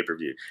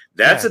pay-per-view.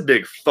 That's a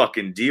big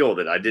fucking deal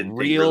that I didn't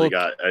think really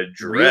got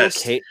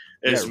addressed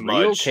as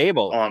much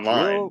cable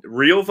online.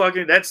 Real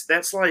fucking.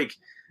 That's like.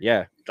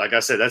 Yeah. Like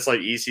I said, that's like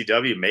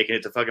ECW making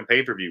it to fucking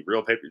pay-per-view,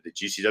 real pay-per-view. The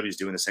GCW is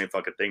doing the same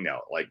fucking thing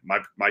now. Like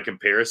my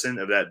comparison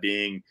of that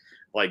being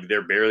like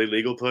their barely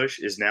legal push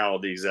is now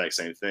the exact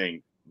same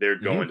thing. They're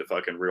going to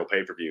fucking real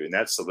pay-per-view, and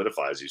that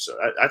solidifies you. So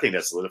I think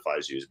that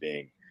solidifies you as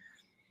being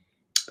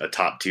a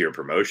top tier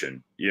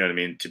promotion. You know what I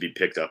mean? To be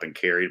picked up and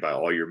carried by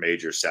all your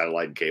major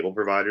satellite and cable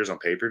providers on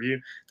pay-per-view.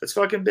 That's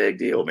fucking big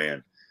deal,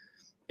 man.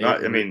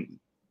 It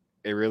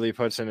really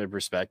puts into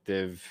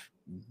perspective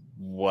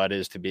what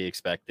is to be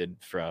expected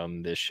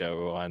from this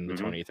show on the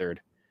 23rd.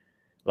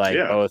 Like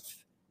both,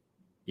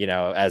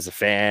 as a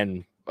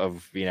fan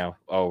of, we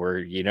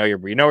were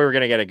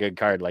going to get a good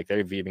card. Like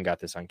they've even got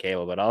this on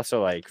cable, but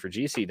also like for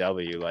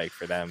GCW, like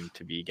for them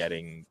to be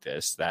getting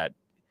this, that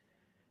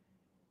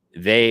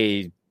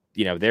they're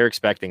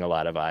expecting a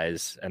lot of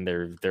eyes and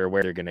they're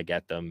aware they're going to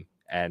get them.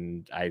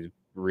 And I'm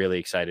really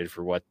excited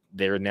for what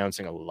they're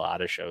announcing. A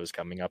lot of shows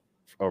coming up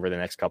over the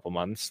next couple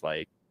months.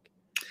 Like,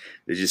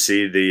 did you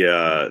see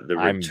the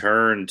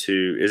return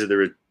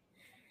to?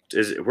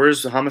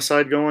 Where's the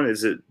Homicide going?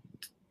 Is it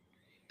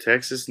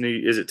Texas?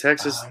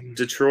 Texas,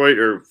 Detroit,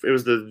 or it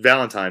was the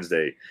Valentine's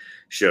Day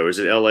show? Is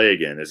it LA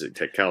again? Is it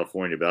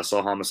California? But I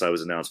saw Homicide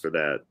was announced for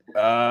that.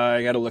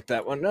 I got to look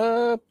that one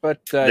up.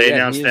 But they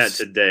announced that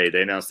today.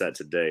 They announced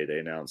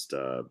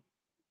it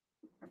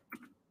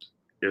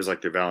was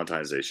like their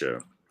Valentine's Day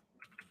show.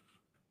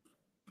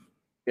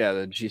 Yeah,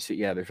 the GC.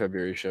 Yeah, their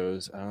February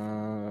shows.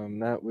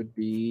 That would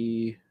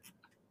be.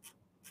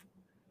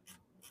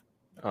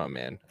 Oh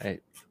man, I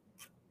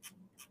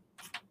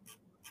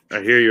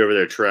hear you over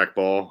there,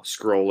 trackball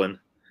scrolling.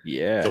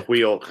 Yeah, the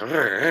wheel.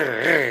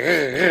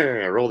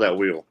 Roll that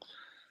wheel.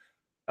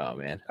 Oh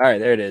man! All right,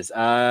 there it is.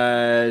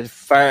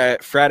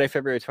 Friday,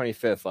 February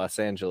 25th, Los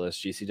Angeles,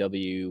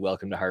 GCW.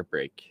 Welcome to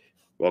Heartbreak.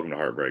 Welcome to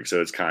Heartbreak.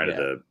 So it's kind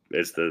of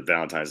it's the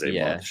Valentine's Day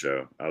month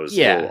show. I was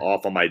a little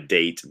off on my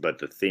date, but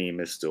the theme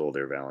is still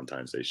their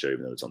Valentine's Day show,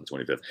 even though it's on the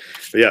 25th.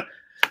 But yeah,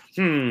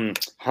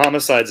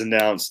 Homicide's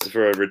announced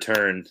for a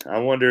return. I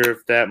wonder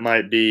if that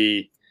might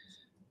be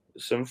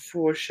some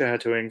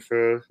foreshadowing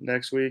for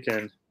next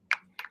weekend.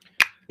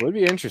 Would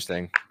be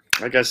interesting.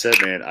 Like I said,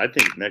 man, I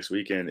think next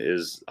weekend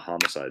is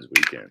Homicide's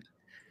weekend.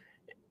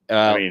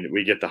 I mean,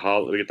 we get the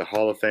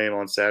Hall of Fame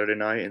on Saturday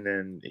night, and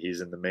then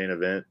he's in the main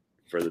event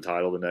for the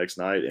title the next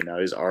night, and now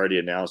he's already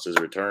announced his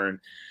return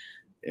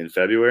in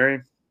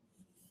February.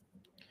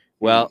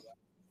 Well,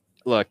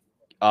 look,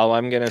 all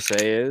I'm gonna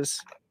say is,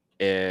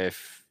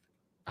 if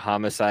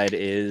Homicide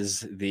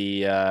is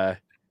the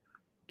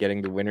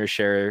getting the winner's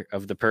share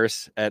of the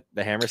purse at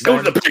the Hammerstein,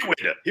 go to the pay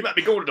window. He might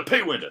be going to the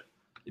pay window.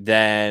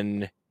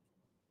 Then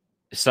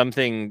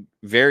something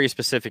very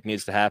specific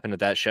needs to happen at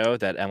that show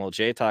that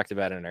MLJ talked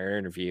about in our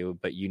interview,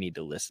 but you need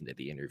to listen to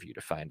the interview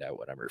to find out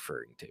what I'm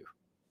referring to.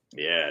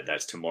 Yeah,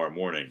 that's tomorrow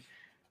morning.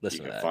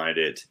 Listen, you can find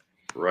it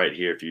right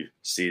here. If you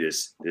see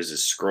this, there's a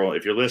scroll.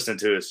 If you're listening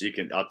to us,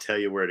 I'll tell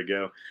you where to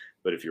go.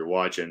 But if you're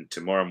watching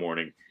tomorrow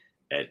morning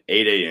at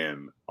 8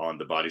 a.m. on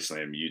the Body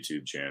Slam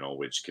YouTube channel,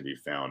 which can be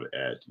found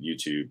at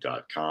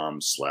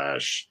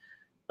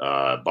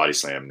youtube.com/Body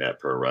Slam Net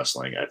Pro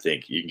Wrestling. I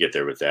think you can get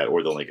there with that,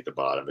 or the link at the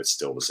bottom. It's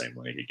still the same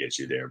link. It gets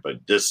you there.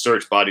 But just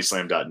search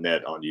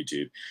bodyslam.net on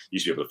YouTube. You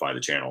should be able to find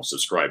the channel.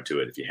 Subscribe to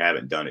it. If you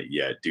haven't done it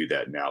yet, do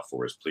that now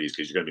for us, please,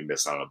 because you're going to be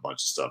missing out on a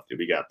bunch of stuff.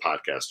 We got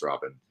podcasts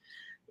dropping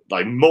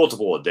like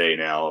multiple a day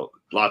now.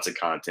 Lots of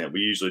content. We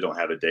usually don't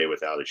have a day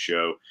without a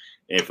show.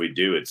 And if we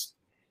do, it's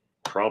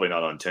probably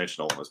not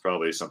unintentional. It's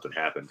probably something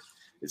happened.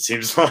 It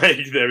seems like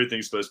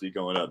everything's supposed to be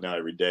going up now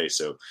every day.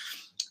 So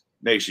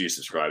make sure you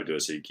subscribe to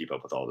us so you keep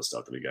up with all the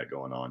stuff that we got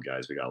going on,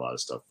 guys. We got a lot of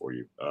stuff for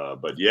you.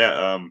 But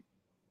yeah,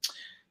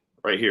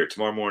 right here,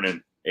 tomorrow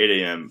morning, 8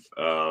 a.m.,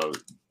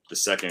 the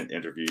second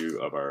interview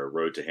of our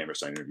Road to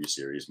Hammerstein interview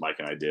series. Mike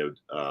and I did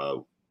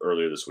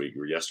earlier this week,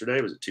 or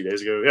yesterday. Was it 2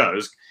 days ago? Yeah, it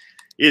was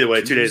either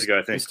way, 2 days ago,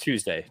 I think. It's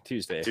Tuesday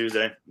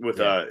with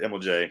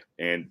MLJ.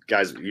 And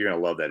guys, you're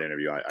going to love that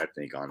interview. I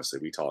think, honestly,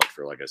 we talked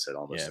for, like I said,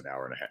 almost an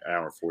hour and a half,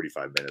 hour and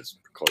 45 minutes,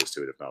 close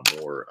to it, if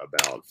not more,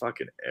 about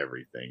fucking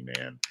everything,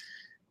 man.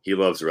 He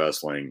loves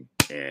wrestling,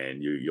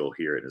 and you'll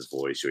hear it in his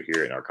voice. You'll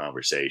hear it in our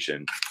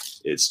conversation.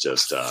 It's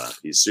just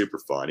he's super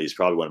fun. He's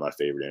probably one of my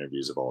favorite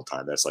interviews of all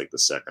time. That's like the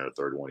second or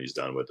third one he's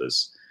done with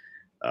us.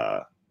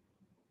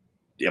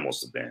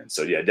 Almost have been.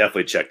 So yeah,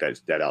 definitely check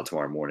that out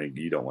tomorrow morning.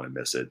 You don't want to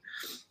miss it.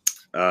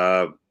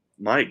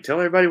 Mike, tell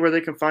everybody where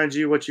they can find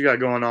you, what you got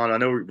going on. I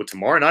know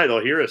tomorrow night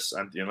they'll hear us.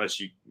 Unless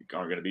you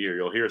aren't going to be here,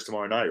 you'll hear us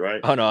tomorrow night, right?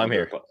 Oh no, I'm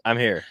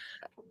here.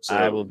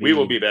 So we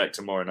will be back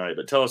tomorrow night.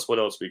 But tell us what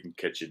else we can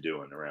catch you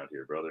doing around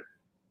here, brother.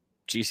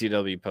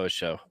 GCW post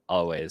show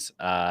always.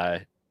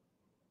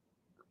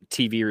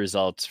 TV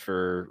results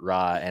for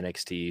Raw,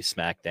 NXT,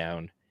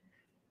 SmackDown.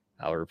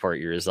 I'll report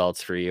your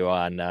results for you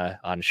on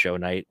show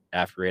night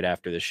right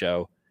after the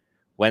show.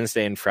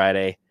 Wednesday and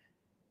Friday,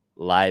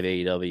 live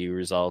AEW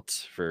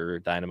results for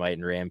Dynamite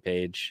and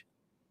Rampage.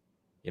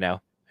 You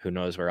know, who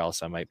knows where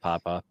else I might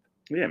pop up.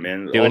 Yeah,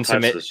 man. All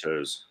types of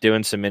shows.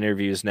 Doing some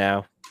interviews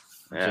now.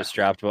 Yeah. Just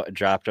dropped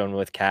one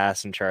with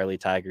Cass and Charlie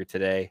Tiger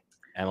today.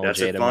 MLJ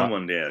That's a fun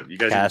one, yeah. You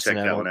guys can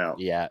check that one out.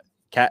 Yeah.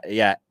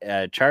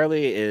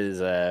 Charlie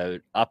is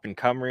up and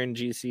comer in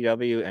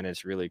GCW, and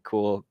it's really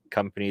cool.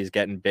 Company's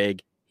getting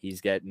big.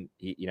 He's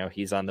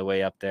on the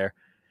way up there.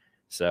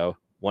 So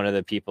one of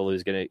the people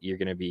you're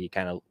gonna be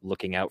kind of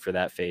looking out for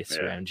that face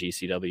around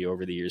GCW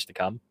over the years to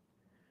come.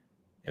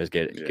 It was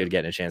good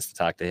getting a chance to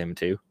talk to him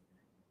too.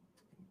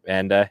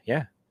 And we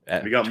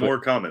got more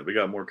coming. We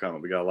got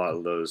a lot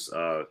of those.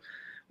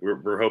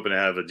 We're hoping to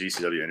have a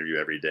GCW interview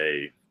every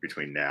day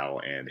between now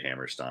and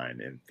Hammerstein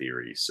in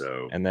theory.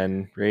 So, and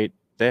then right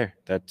there,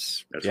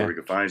 that's where we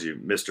can find you,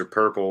 Mr.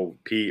 Purple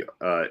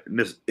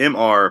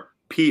MRPRP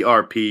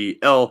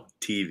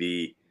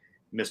LTV,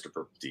 Mr.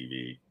 Purple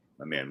TV,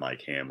 my man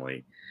Mike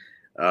Hamley.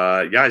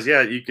 Guys,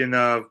 you can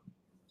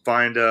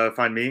find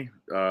me,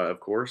 of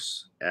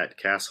course, at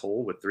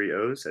Casshole with 3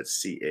 O's.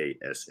 That's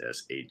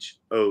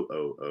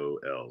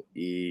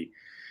CASSHOOOLE.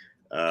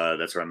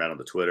 That's where I'm at on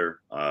the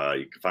Twitter.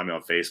 You can find me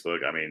on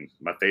Facebook. I mean,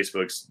 my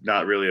Facebook's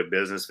not really a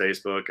business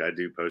Facebook. I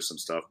do post some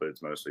stuff, but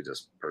it's mostly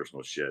just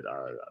personal shit.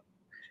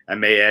 I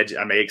may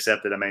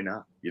accept it. I may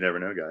not. You never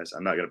know, guys.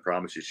 I'm not going to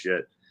promise you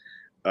shit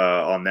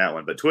on that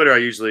one. But Twitter,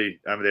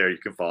 I'm there. You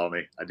can follow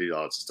me. I do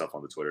lots of stuff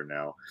on the Twitter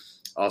now.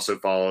 Also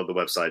follow the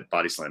website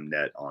Body Slam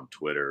Net on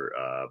Twitter,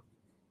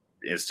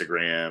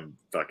 Instagram,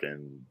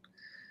 fucking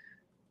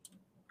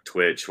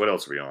Twitch. What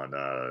else are we on?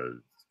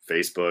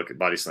 Facebook,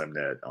 Body Slam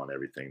Net on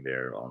everything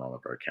there on all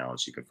of our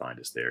accounts. You can find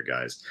us there,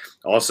 guys.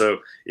 Also,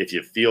 if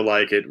you feel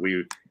like it,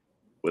 we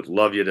would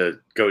love you to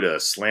go to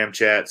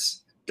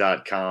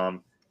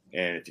slamchats.com.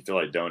 And if you feel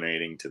like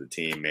donating to the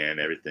team, man,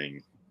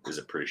 everything is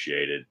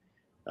appreciated.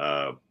 We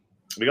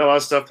got a lot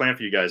of stuff planned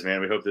for you guys,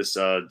 man. We hope this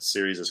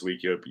series this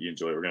week, you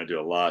enjoy it. We're going to do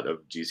a lot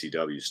of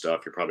GCW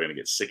stuff. You're probably going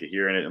to get sick of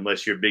hearing it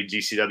unless you're a big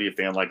GCW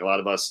fan like a lot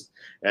of us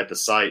at the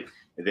site,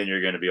 and then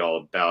you're going to be all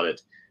about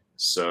it.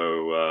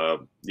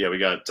 So, we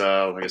got,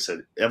 like I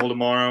said, Emil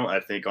tomorrow.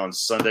 I think on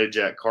Sunday,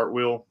 Jack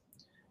Cartwheel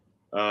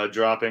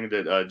dropping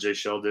that Jay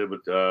Shell did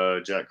with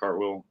Jack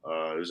Cartwheel.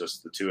 It was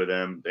just the two of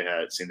them. They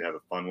seemed to have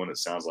a fun one. It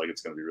sounds like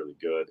it's going to be really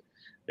good.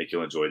 I think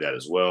you'll enjoy that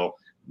as well.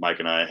 Mike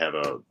and I have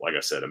a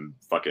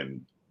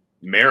fucking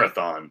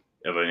marathon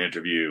of an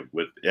interview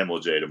with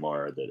MLJ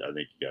tomorrow that I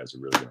think you guys are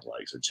really going to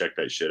like. So check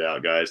that shit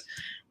out, guys.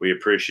 We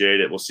appreciate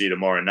it. We'll see you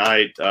tomorrow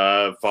night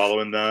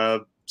following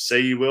the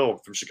Say You Will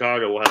from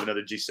Chicago. We'll have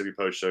another GCW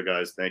post show,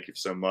 guys. Thank you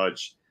so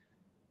much.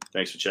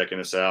 Thanks for checking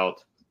us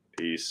out.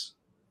 Peace.